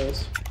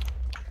 Nice.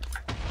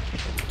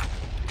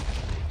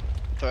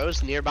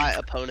 Throws nearby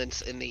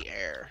opponents in the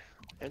air.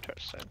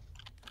 Interesting.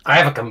 I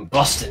have a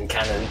combustion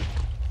cannon.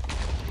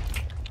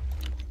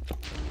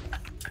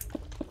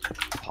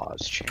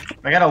 Pause chat.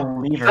 I got a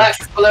lever.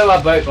 That's below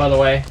our boat, by the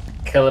way.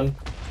 Kill him.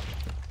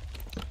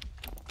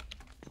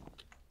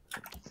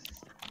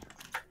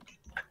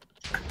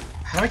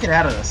 How do I get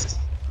out of this?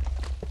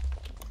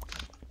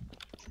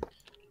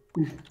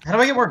 How do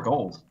I get more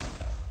gold?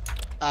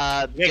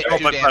 Get go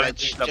 2 by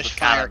damage. double Just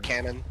fire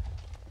cannon.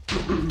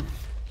 cannon.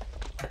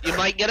 You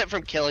might get it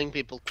from killing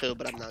people too,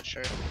 but I'm not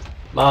sure.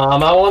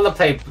 Mom, I want to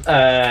play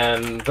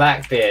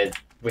Blackbeard.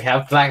 We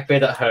have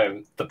Blackbeard at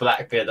home. The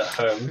Blackbeard at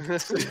home.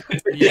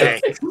 Yeah.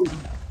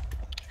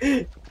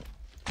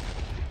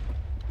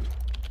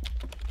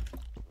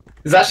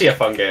 It's actually a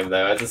fun game,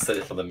 though. I just said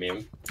it for the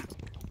meme.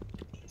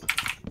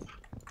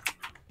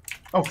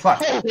 Oh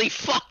fuck! Holy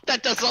fuck,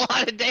 that does a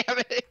lot of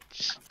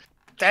damage!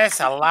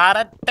 That's a lot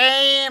of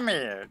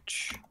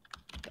damage.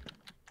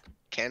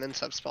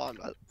 Cannons have spawned,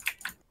 but...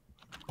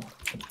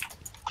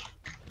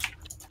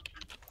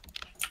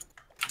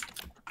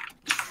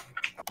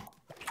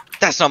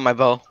 That's not my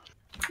bow.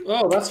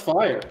 Oh, that's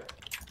fire.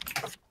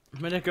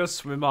 I'm gonna go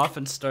swim off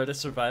and start a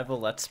survival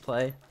let's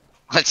play.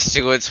 Let's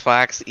do it,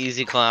 Flax.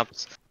 Easy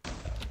claps.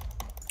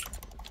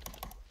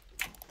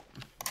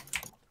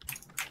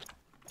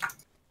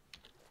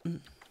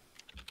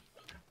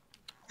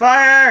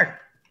 Fire!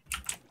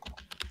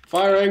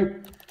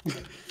 Firing.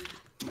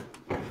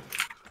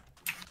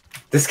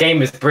 This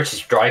game is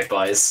British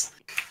drive-bys.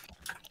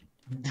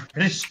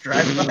 British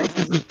drive-by.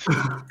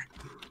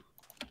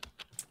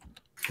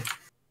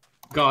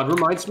 God,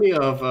 reminds me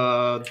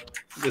of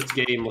this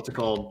game. What's it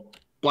called?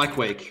 Black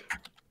Wake.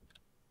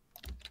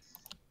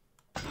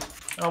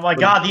 Oh my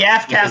god, the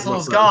aft castle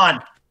is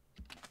gone!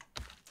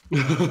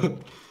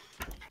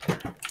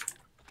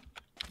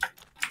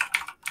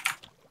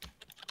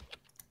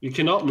 You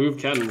cannot move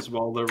cannons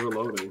while they're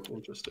reloading.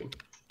 Interesting.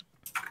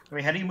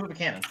 Wait, how do you move a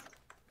cannon?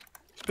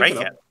 Break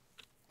it.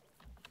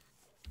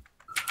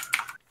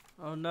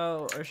 Oh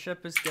no, our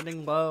ship is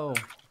getting low.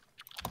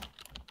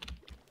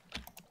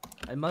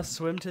 I must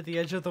swim to the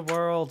edge of the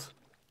world.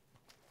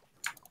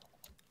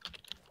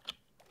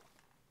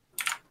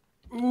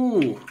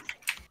 Ooh.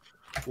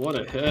 What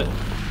a hit.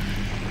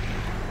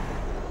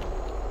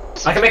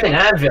 I can make an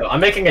anvil. I'm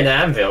making an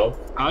anvil.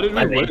 How did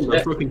we win?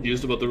 I'm so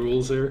confused about the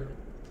rules here.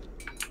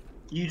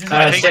 You just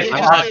I They think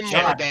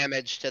did more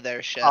damage to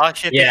their ship. our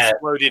ship Yeah.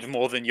 exploded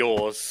more than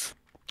yours.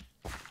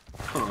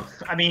 Huh.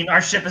 I mean,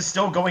 our ship is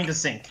still going to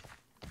sink.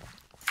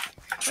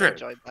 I True.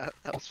 enjoyed that.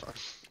 That was fun.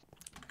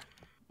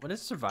 What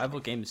is survival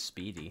game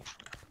speedy?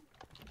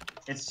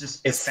 It's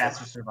just It's-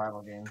 faster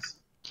survival games.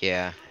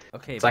 Yeah.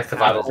 Okay, It's like but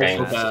survival how-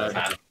 games.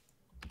 bad.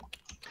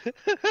 This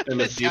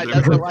MSG guy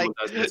never doesn't like,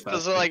 does this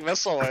doesn't like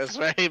Missile Wars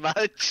very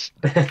much.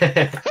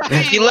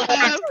 He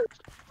left.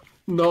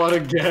 Not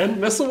again.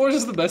 Missile Wars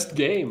is the best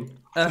game.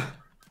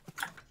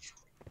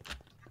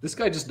 This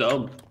guy just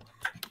dumb.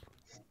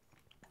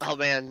 Oh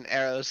man,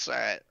 arrows.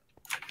 Alright.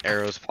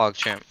 Arrows pog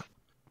champ.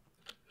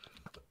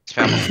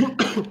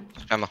 Spammo.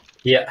 Spammo.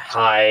 Yeah,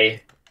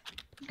 hi.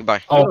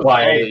 Goodbye. Oh, Hey,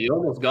 why? you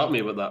almost got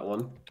me with that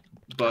one.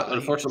 But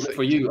unfortunately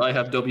for you, I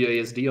have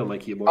WASD on my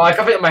keyboard. Oh, I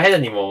can't put it in my head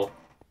anymore.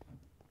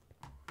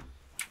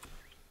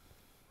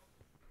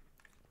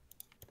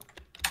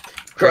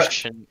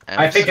 Christian.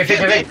 I think.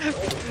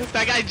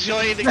 That guy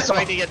joined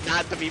expecting it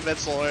not to be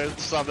Missile Wars.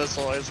 Some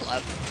Missile Wars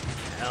left.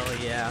 Hell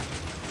yeah.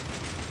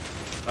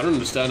 I don't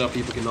understand how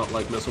people cannot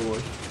like Missile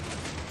Wars.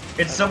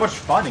 It's so much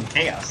fun in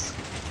chaos.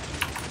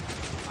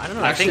 I don't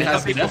know. Actually, I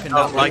has think some the people death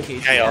cannot like Like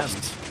KGM. chaos.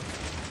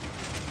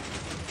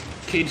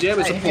 KGM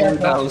is a Hey, poorly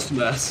yeah, balanced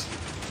mess.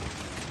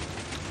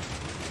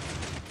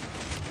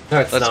 No,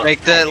 it's Let's not.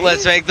 make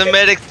the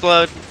mid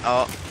explode.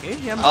 Oh.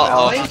 KGM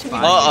Uh-oh. is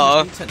fine.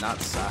 Uh-oh. You just need to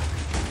not suck.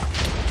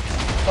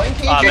 Playing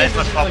KJ there's is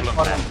my really problem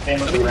fun then. when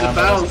families I mean, the around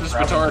balance us is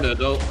around us.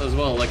 retarded as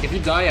well. Like, if you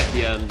die at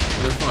the end,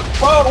 you're fucked.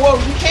 Whoa, whoa,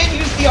 you can't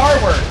use the R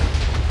word!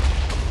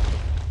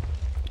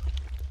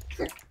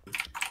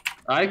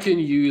 I can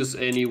use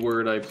any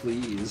word I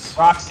please.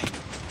 Roxy.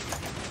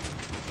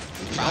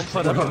 Don't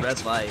put up a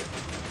red light.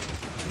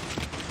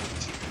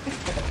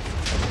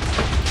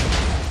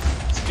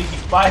 Speaking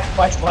by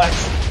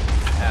Blacksmith.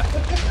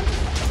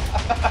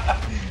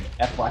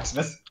 F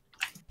Blacksmith.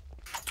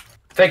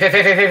 Fake.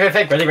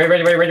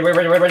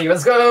 Ready.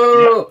 Let's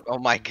go. Oh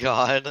my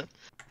god.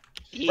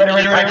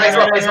 Ready.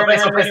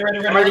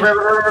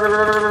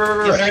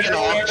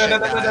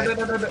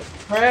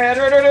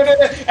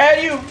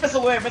 And you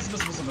missile away, missile.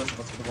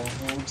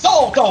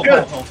 Soul. Go.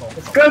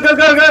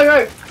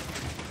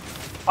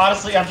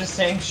 Honestly, I'm just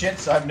saying shit,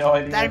 so I have no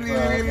idea.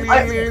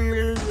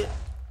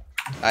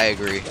 I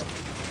agree.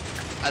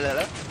 I don't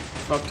know.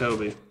 Fuck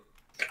Toby.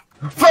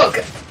 Fuck.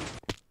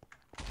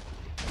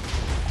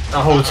 A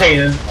whole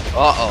chain.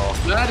 Uh-oh.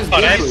 That is Oh,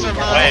 good. nice. food.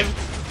 Survive.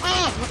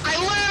 Oh,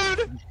 I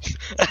learned!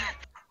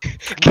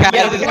 Cat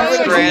Yeah, is why are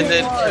you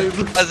stranded. alive?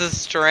 Kaz is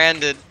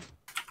stranded.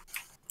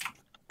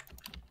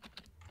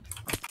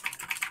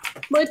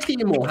 My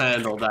team will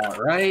handle that,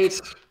 right?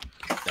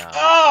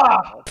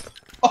 Ah!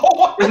 Oh,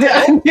 what the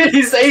hell? I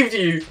nearly saved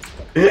you.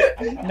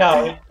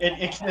 No,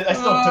 I still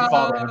took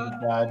fall damage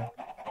and died.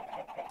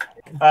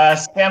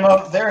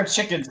 Spammo, there are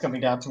chickens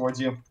coming down towards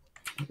you.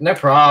 No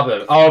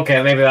problem. Oh,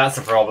 okay, maybe that's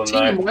a problem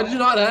Team, though. why did you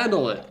not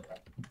handle it?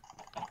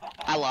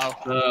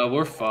 Hello.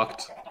 We're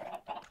fucked.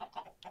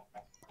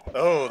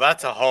 Oh,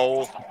 that's a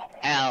hole.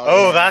 Hell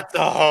Oh, yeah. that's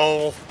a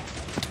hole.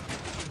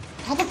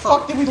 How the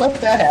fuck did we let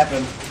that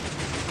happen?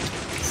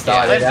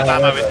 Started That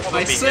out. moment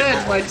probably I did said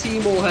that. my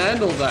team will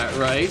handle that,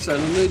 right?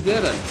 And then they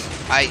didn't.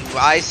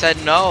 I said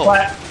no.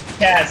 But,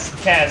 Kaz,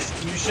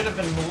 you should have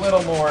been a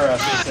little more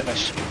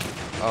specific.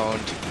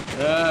 Owned.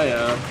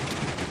 Yeah.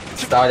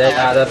 Started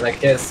out of a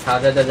kiss. How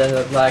did it end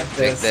up like Like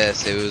this?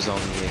 this. It was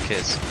only a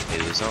kiss.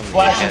 It was only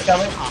Flash a is kiss.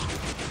 coming.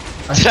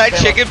 Did I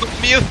chicken bomb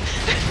you?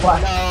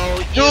 Flash.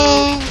 No,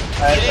 you It's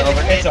didn't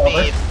over. hit It's over.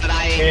 me, but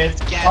I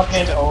It's get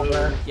fucking to-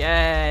 over.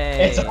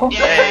 Yay! It's over.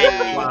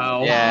 Yay!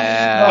 Wow.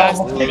 Yeah.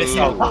 No, Maybe it's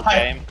not a good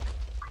game.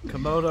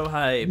 Komodo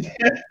hype.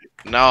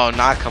 No,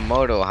 not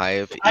Komodo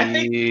hype. I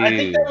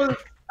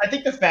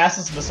think the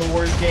fastest Missile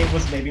Wars game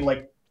was maybe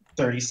like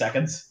 30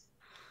 seconds.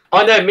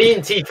 Oh no, me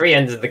and T3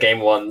 ended the game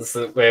once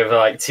with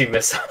like 2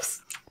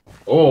 missiles.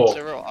 Oh.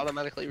 Server will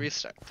automatically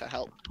restart to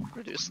help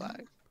reduce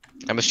lag.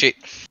 I must cheat.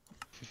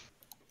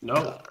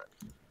 No.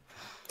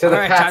 To the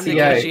Alright, time to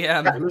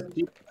patio.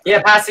 KGM.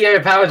 Yeah, patio Oh,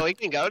 powered we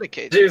can go to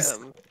KGM. juice.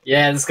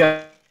 Yeah, let's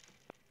go.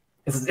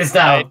 It's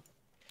down.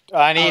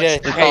 I need a.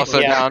 It's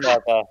also down.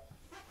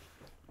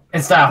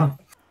 It's down.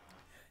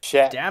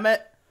 Shit. Damn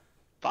it!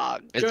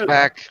 Fog. It's Good.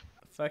 back.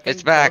 Fucking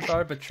It's back.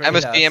 Gothar betrayed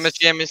MSG, us.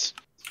 MSG, MSG.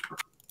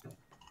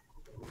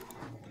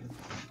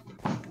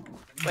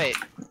 Wait,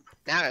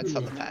 now it's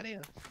on the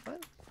patio.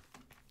 What?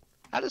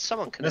 How does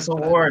someone connect? Missile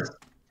that? Wars.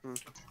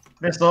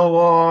 Missile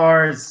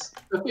Wars.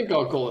 I think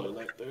I'll call it a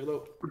night there,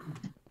 though.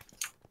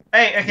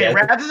 Hey, okay, Yeah.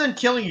 rather than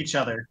killing each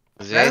other,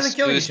 let's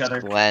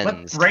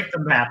break the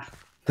map.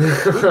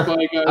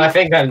 Goodbye, guys. I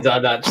think I'm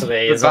done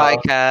actually. As Goodbye,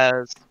 well.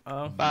 Kaz.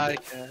 Oh, Bye,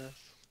 Cass.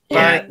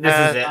 Yeah, Bye,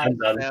 this is it. I'm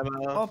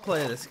done. I'll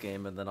play this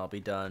game and then I'll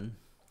be done.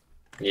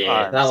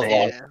 Yeah, that was long.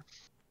 Yeah.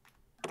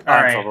 All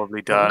I'm right.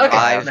 probably done. Okay,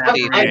 I've Map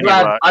been- I'm ready.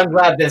 glad.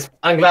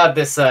 I'm glad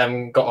this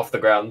got off the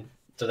ground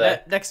today.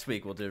 Next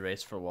week we'll do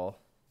Race for Wall.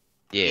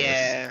 Yes.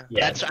 Yeah.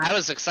 Yeah. That's. I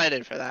was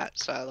excited for that,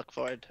 so I look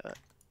forward to it.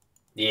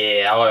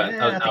 Yeah,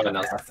 I'll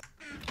announce that.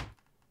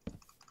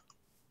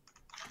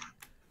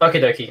 Okie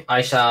dokie.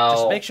 I shall.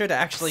 Just make sure to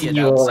actually see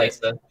you all announce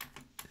it. later.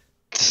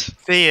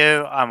 See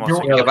you. I'm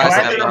also. Do Goodbye, I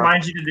have to Samuel.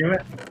 remind you to do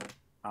it?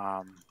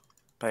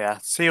 But yeah,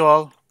 see you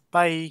all.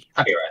 Bye.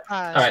 I'll be right.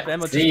 Bye. All right. Spam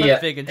will just See put ya.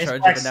 Fig in Hey,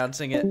 charge Splex. of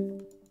announcing it.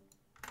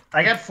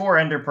 I got 4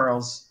 ender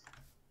pearls.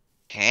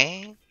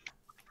 Okay.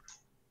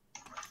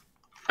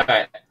 All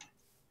right.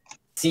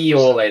 See you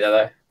all later,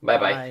 though. Bye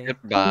bye.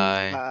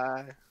 Goodbye.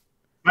 Bye.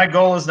 My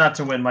goal is not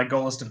to win. My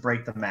goal is to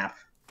break the map.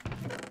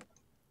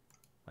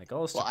 My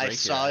goal is to Well, I break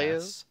saw your you.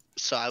 ass.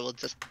 So I will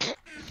just.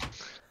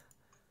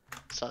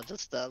 So I'll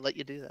just let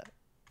you do that.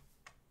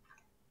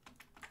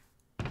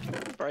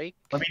 Break.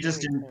 Let me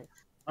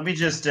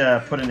just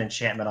put an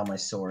enchantment on my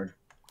sword.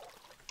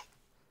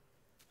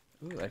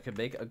 Ooh, I could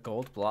make a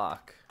gold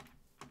block.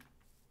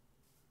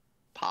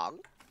 Pong.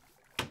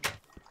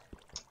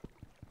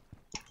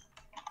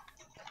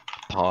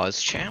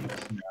 Pause, champ.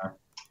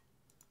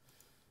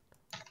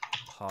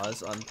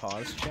 Pause,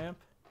 unpause, champ.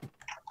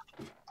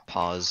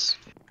 Pause.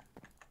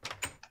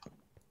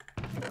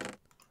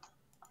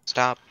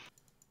 Stop.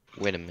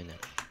 Wait a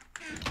minute.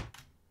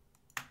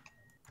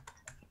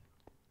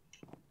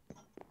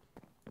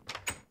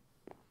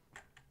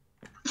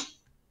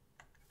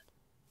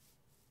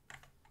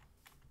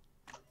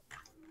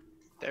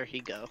 There he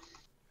go.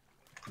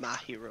 My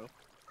hero.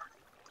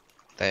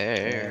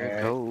 There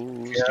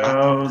goes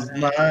Goes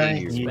my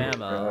Spammo.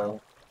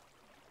 hero.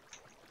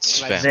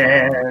 Spam.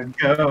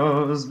 There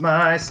goes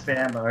my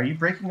spammer. Are you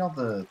breaking all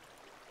the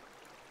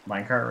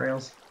minecart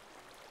rails?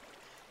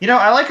 You know,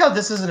 I like how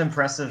this is an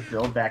impressive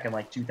build back in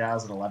like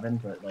 2011,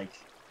 but like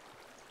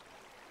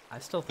I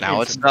still think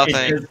Now it's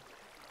nothing.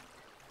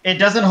 it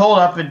doesn't hold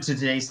up in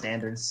today's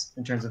standards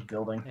in terms of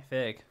building. Hey,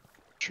 Fig,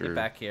 True. get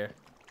back here.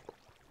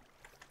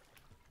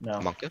 No.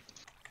 Monka.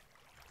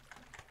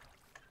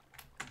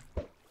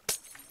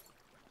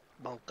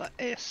 Monka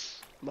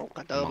S.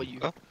 Monka W.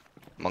 Monka.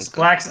 Monka.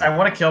 Splax, I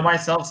want to kill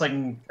myself so I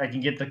can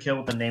get the kill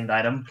with the named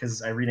item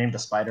because I renamed the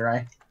spider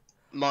eye.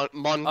 Mon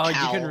Oh, you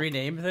Cow. can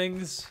rename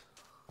things?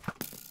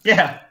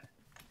 Yeah,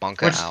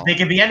 Monka which owl. they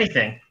can be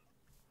anything.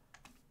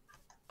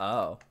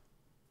 Oh.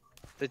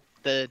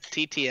 The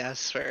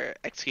TTS for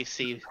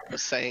XQC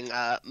was saying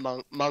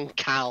Mon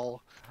Cow.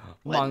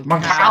 When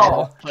Monk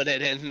Cow. Put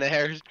it in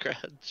there,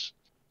 grudge.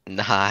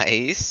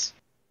 Nice.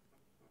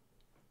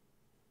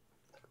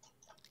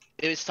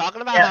 He was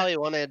talking about Yeah. how he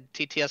wanted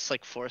TTS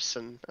like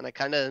Forsen, and I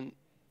kind of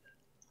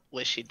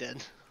wish he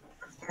did.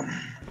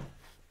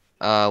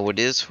 What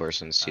is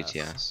Horson's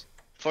TTS?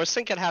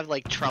 Forsen could have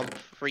like Trump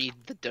read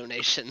the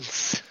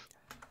donations.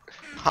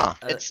 Huh.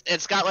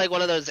 It's got like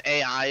one of those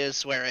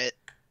AIs where it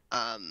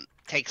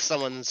takes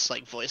someone's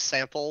like voice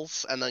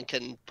samples and then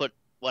can put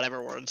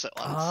whatever words it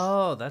wants.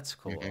 Oh, that's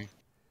cool. Mhm.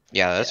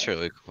 Yeah, that's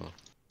really cool.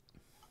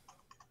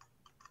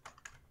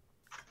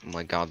 Oh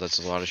my god, that's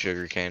a lot of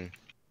sugarcane.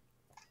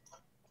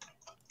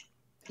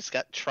 He's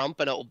got Trump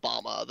and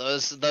Obama.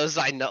 Those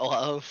I know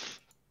of.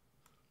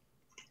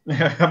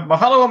 My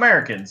fellow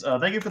Americans,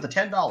 thank you for the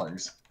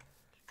 $10.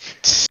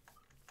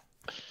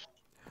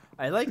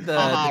 I like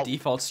the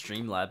default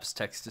Streamlabs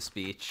text to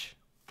speech.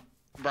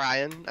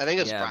 Brian, I think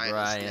it's Yeah,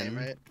 Brian's name,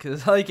 right?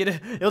 Because like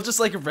it'll just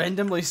like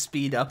randomly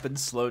speed up and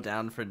slow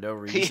down for no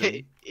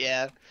reason.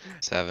 Yeah.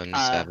 7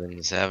 Uh,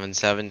 7 7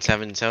 7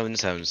 7 7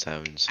 7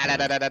 7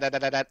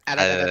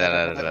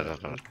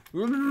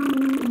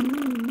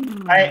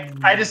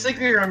 I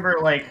distinctly remember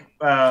like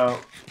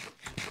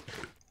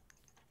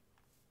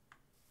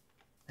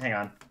hang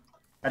on.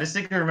 I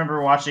distinctly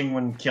remember watching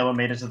when Kilo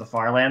made it to the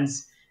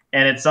Farlands,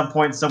 and at some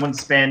point someone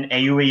spammed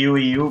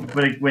AU,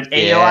 but it went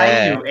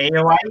AOIU,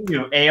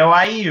 AOIU,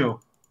 AOIU.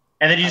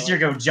 And then you just hear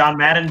go John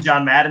Madden,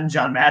 John Madden,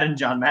 John Madden,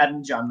 John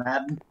Madden, John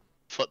Madden.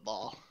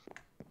 Football.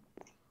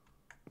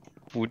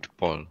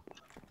 Football.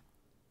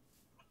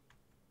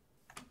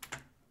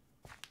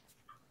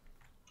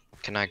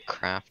 Can I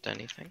craft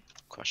anything?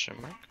 Question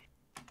mark.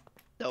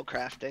 No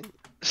crafting.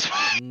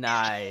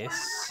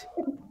 Nice.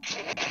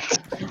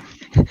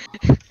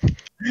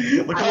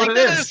 Look I at what like it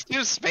that is. there's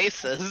 2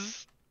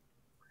 spaces.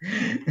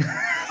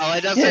 Oh,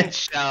 it doesn't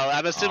show.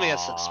 I'm assuming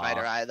it's a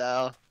spider eye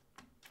though.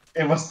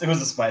 It was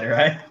a spider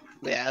eye.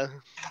 Yeah.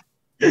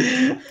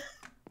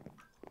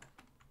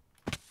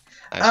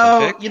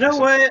 Oh, you know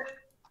what?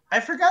 I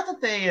forgot that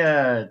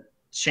they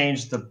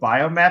changed the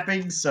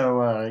biomapping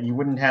so you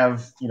wouldn't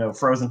have,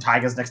 frozen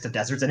taigas next to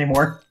deserts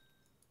anymore.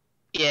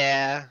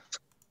 Yeah.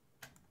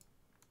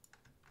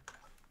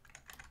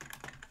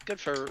 Good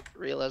for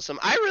realism.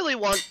 I really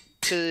want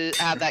to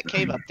have that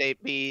cave update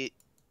be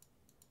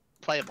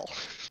playable.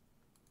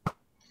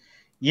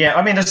 Yeah,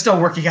 I mean, they're still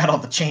working out all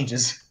the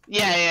changes.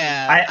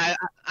 Yeah.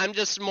 I'm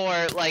just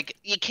more like,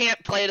 you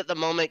can't play it at the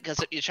moment because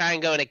if you try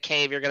and go in a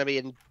cave, you're gonna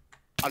be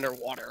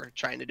underwater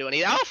trying to do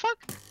anything. Oh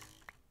fuck!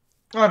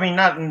 Well, I mean,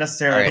 not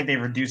necessarily. All I right. think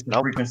they've reduced the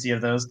Nope. frequency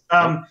of those.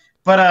 Nope.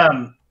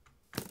 But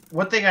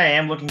one thing I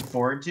am looking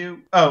forward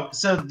to. Oh,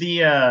 so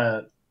the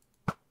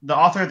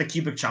author of the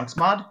Cubic Chunks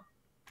mod,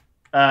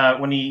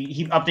 when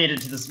he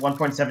updated to this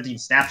 1.17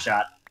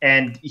 snapshot,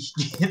 and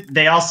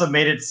they also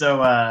made it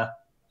so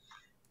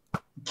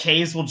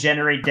caves will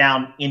generate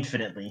down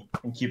infinitely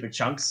in Cubic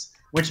Chunks,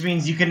 which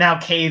means you can now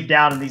cave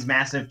down in these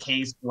massive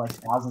caves for like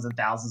thousands and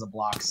thousands of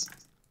blocks,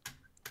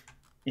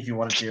 if you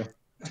wanted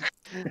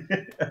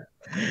to.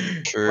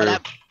 True.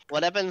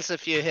 What happens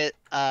if you hit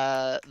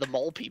the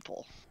mole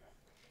people?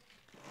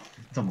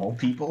 The mole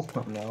people?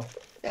 Oh no.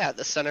 Yeah, at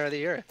the center of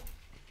the earth.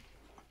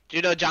 Do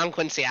you know John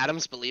Quincy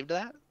Adams believed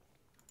that?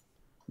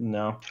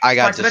 No. I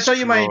got Mark, did I tell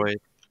you my? destroyed.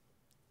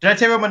 Did I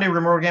tell you what my new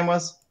RimWorld game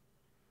was?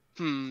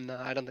 No,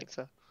 I don't think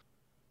so.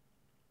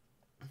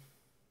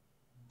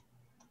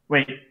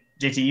 Wait,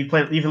 JT, you've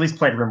at least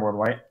played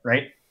RimWorld,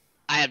 right?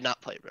 I have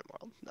not played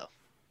RimWorld, no.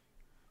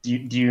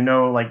 Do you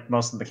know like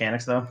most of the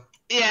mechanics though?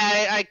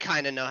 Yeah, I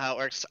kind of know how it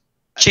works.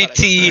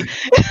 JT.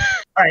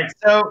 All right,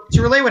 so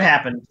to relay what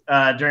happened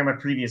during my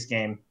previous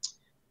game,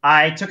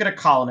 I took it a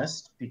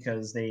colonist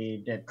because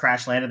they had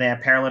crash landed. They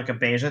had paralytic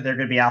aphasia. They're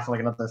going to be out for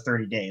like another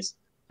 30 days.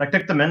 So I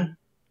took them in,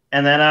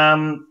 and then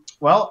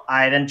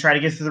I then tried to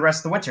get through the rest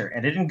of the winter,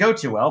 and it didn't go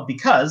too well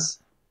because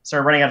I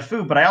started running out of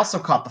food. But I also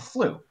caught the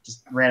flu.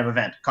 Just random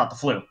event, caught the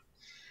flu.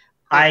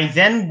 I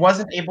then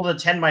wasn't able to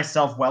tend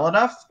myself well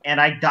enough,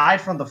 and I died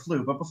from the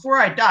flu. But before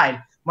I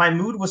died, my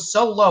mood was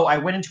so low, I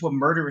went into a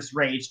murderous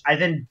rage. I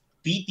then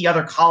beat the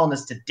other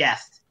colonist to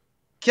death,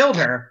 killed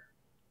her,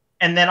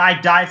 and then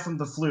I died from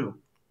the flu.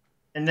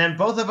 And then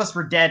both of us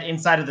were dead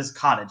inside of this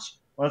cottage.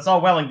 Well, it's all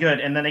well and good.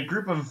 And then a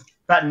group of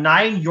about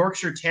 9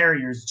 Yorkshire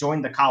Terriers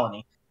joined the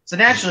colony. So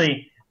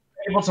naturally,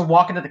 I was able to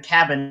walk into the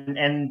cabin,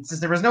 and since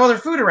there was no other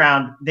food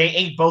around, they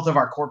ate both of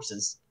our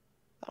corpses.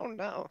 Oh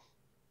no.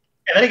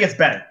 And then it gets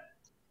better.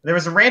 There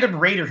was a random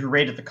raider who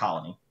raided the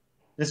colony.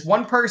 This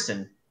one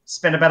person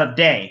spent about a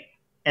day,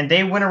 and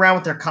they went around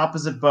with their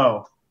composite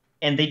bow,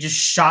 and they just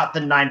shot the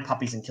 9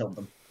 puppies and killed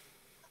them.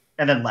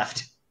 And then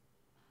left.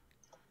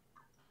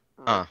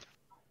 Huh.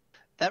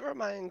 That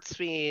reminds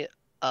me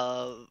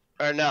of...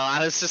 Or no,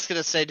 I was just going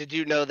to say, did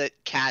you know that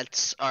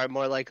cats are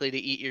more likely to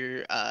eat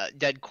your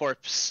dead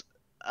corpse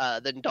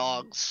than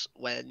dogs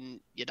when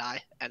you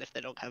die, and if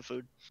they don't have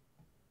food?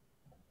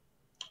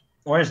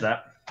 Why is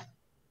that?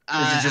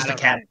 Is it just a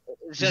cat?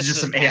 It's Is it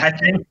just some a AI cat.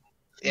 thing?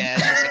 Yeah,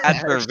 it's just a Cats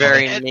cat. are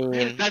very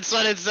mean. That's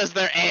what it says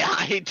their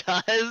AI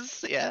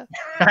does. Yeah.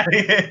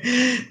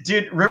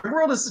 Dude,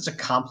 RimWorld is such a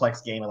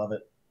complex game. I love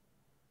it.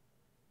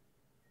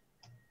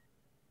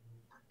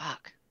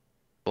 Fuck.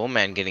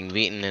 Bullman getting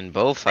beaten in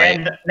bow fight.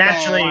 And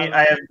naturally, No,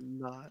 I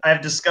not.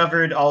 have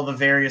discovered all the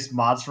various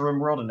mods for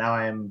RimWorld, and now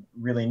I am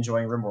really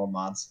enjoying RimWorld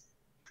mods.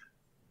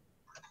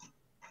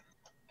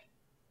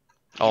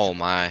 Oh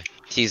my.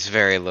 He's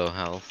very low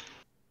health.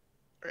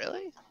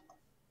 Really?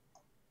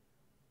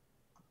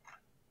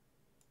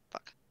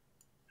 Fuck.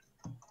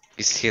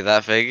 You see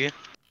that fig?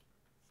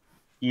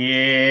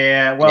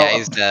 Yeah, well, Yeah,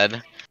 he's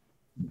dead.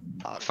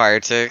 Fuck. Fire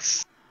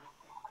ticks.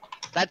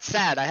 That's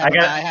sad. I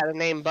had a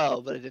name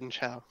Bo, but it didn't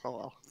show. Oh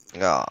well.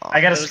 Oh.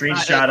 I got a It was not-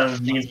 screenshot it was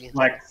of me and funny.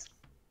 Flex.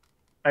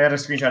 I got a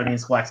screenshot of me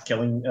and Flex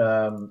killing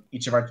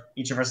each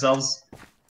of ourselves.